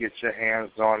you should get your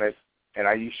hands on it,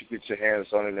 and you should get your hands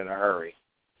on it in a hurry,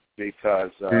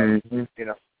 because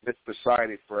this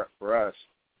society for us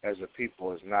as a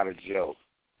people is not a joke,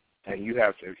 and you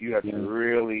have to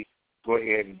really go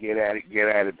ahead and get at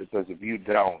it, because if you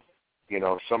don't,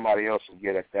 somebody else will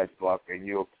get at that buck, and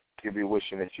you'll be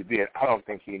wishing that you did. I don't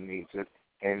think he needs it,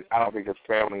 and I don't think his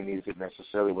family needs it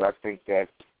necessarily, but I think that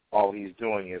all he's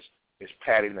doing is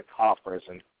padding the coffers,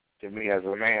 and to me, as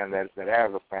a man that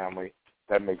has a family,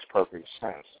 that makes perfect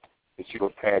sense, that you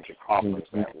would pad your coffers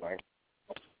that way.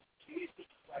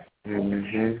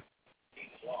 Mm-hmm.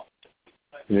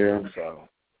 Yeah. So,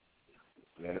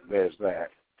 there's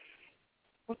that.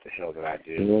 What the hell did I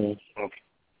do? Yeah. Okay.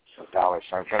 $1.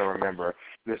 So I'm trying to remember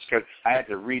this. I had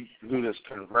to redo this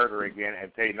converter again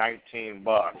and pay $19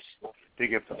 to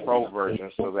get the pro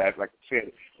version, so that, like I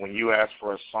said, when you ask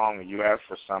for a song or you ask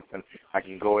for something, I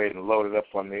can go ahead and load it up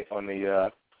on the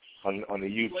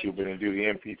YouTube and do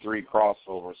the MP3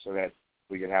 crossover, so that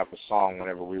we can have the song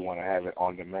whenever we want to have it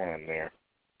on demand. There,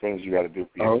 things you got to do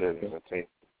for your business. I take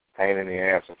pain in the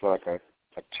ass. I feel like a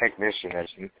technician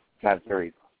that's not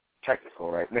very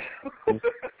technical right now.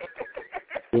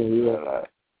 But,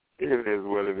 it is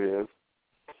what it is.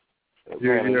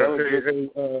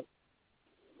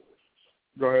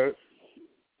 Go ahead.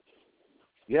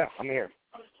 Yeah, I'm here.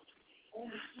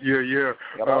 Yeah.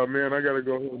 Man, I got to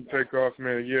go ahead and take off,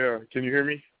 man. Yeah. Can you hear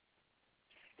me?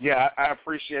 Yeah, I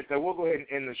appreciate that. We'll go ahead and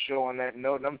end the show on that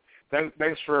note.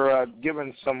 Thanks for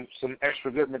giving some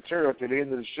extra good material to the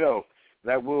end of the show.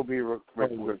 That will be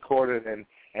recorded and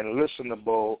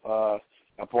listenable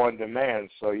upon demand.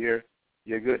 So you're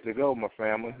good to go, my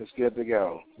family. It's good to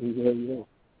go. Yeah.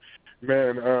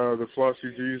 Man, the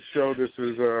Flossy G's show. This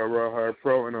is Rawhide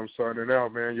Pro, and I'm signing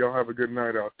out, man. Y'all have a good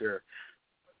night out there.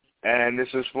 And this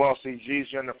is Flossy G's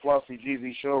on the Flossy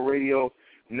G's Show Radio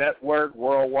Network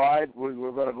worldwide. We're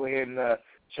going to go ahead and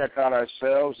check out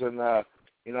ourselves, and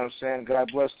you know what I'm saying.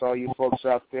 God bless all you folks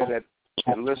out there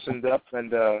that listened up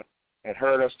and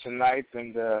heard us tonight,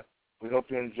 and we hope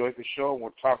you enjoyed the show.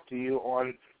 We'll talk to you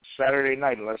on Saturday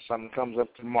night unless something comes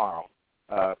up tomorrow.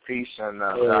 Peace and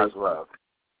God's love.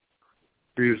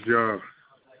 Peace, y'all.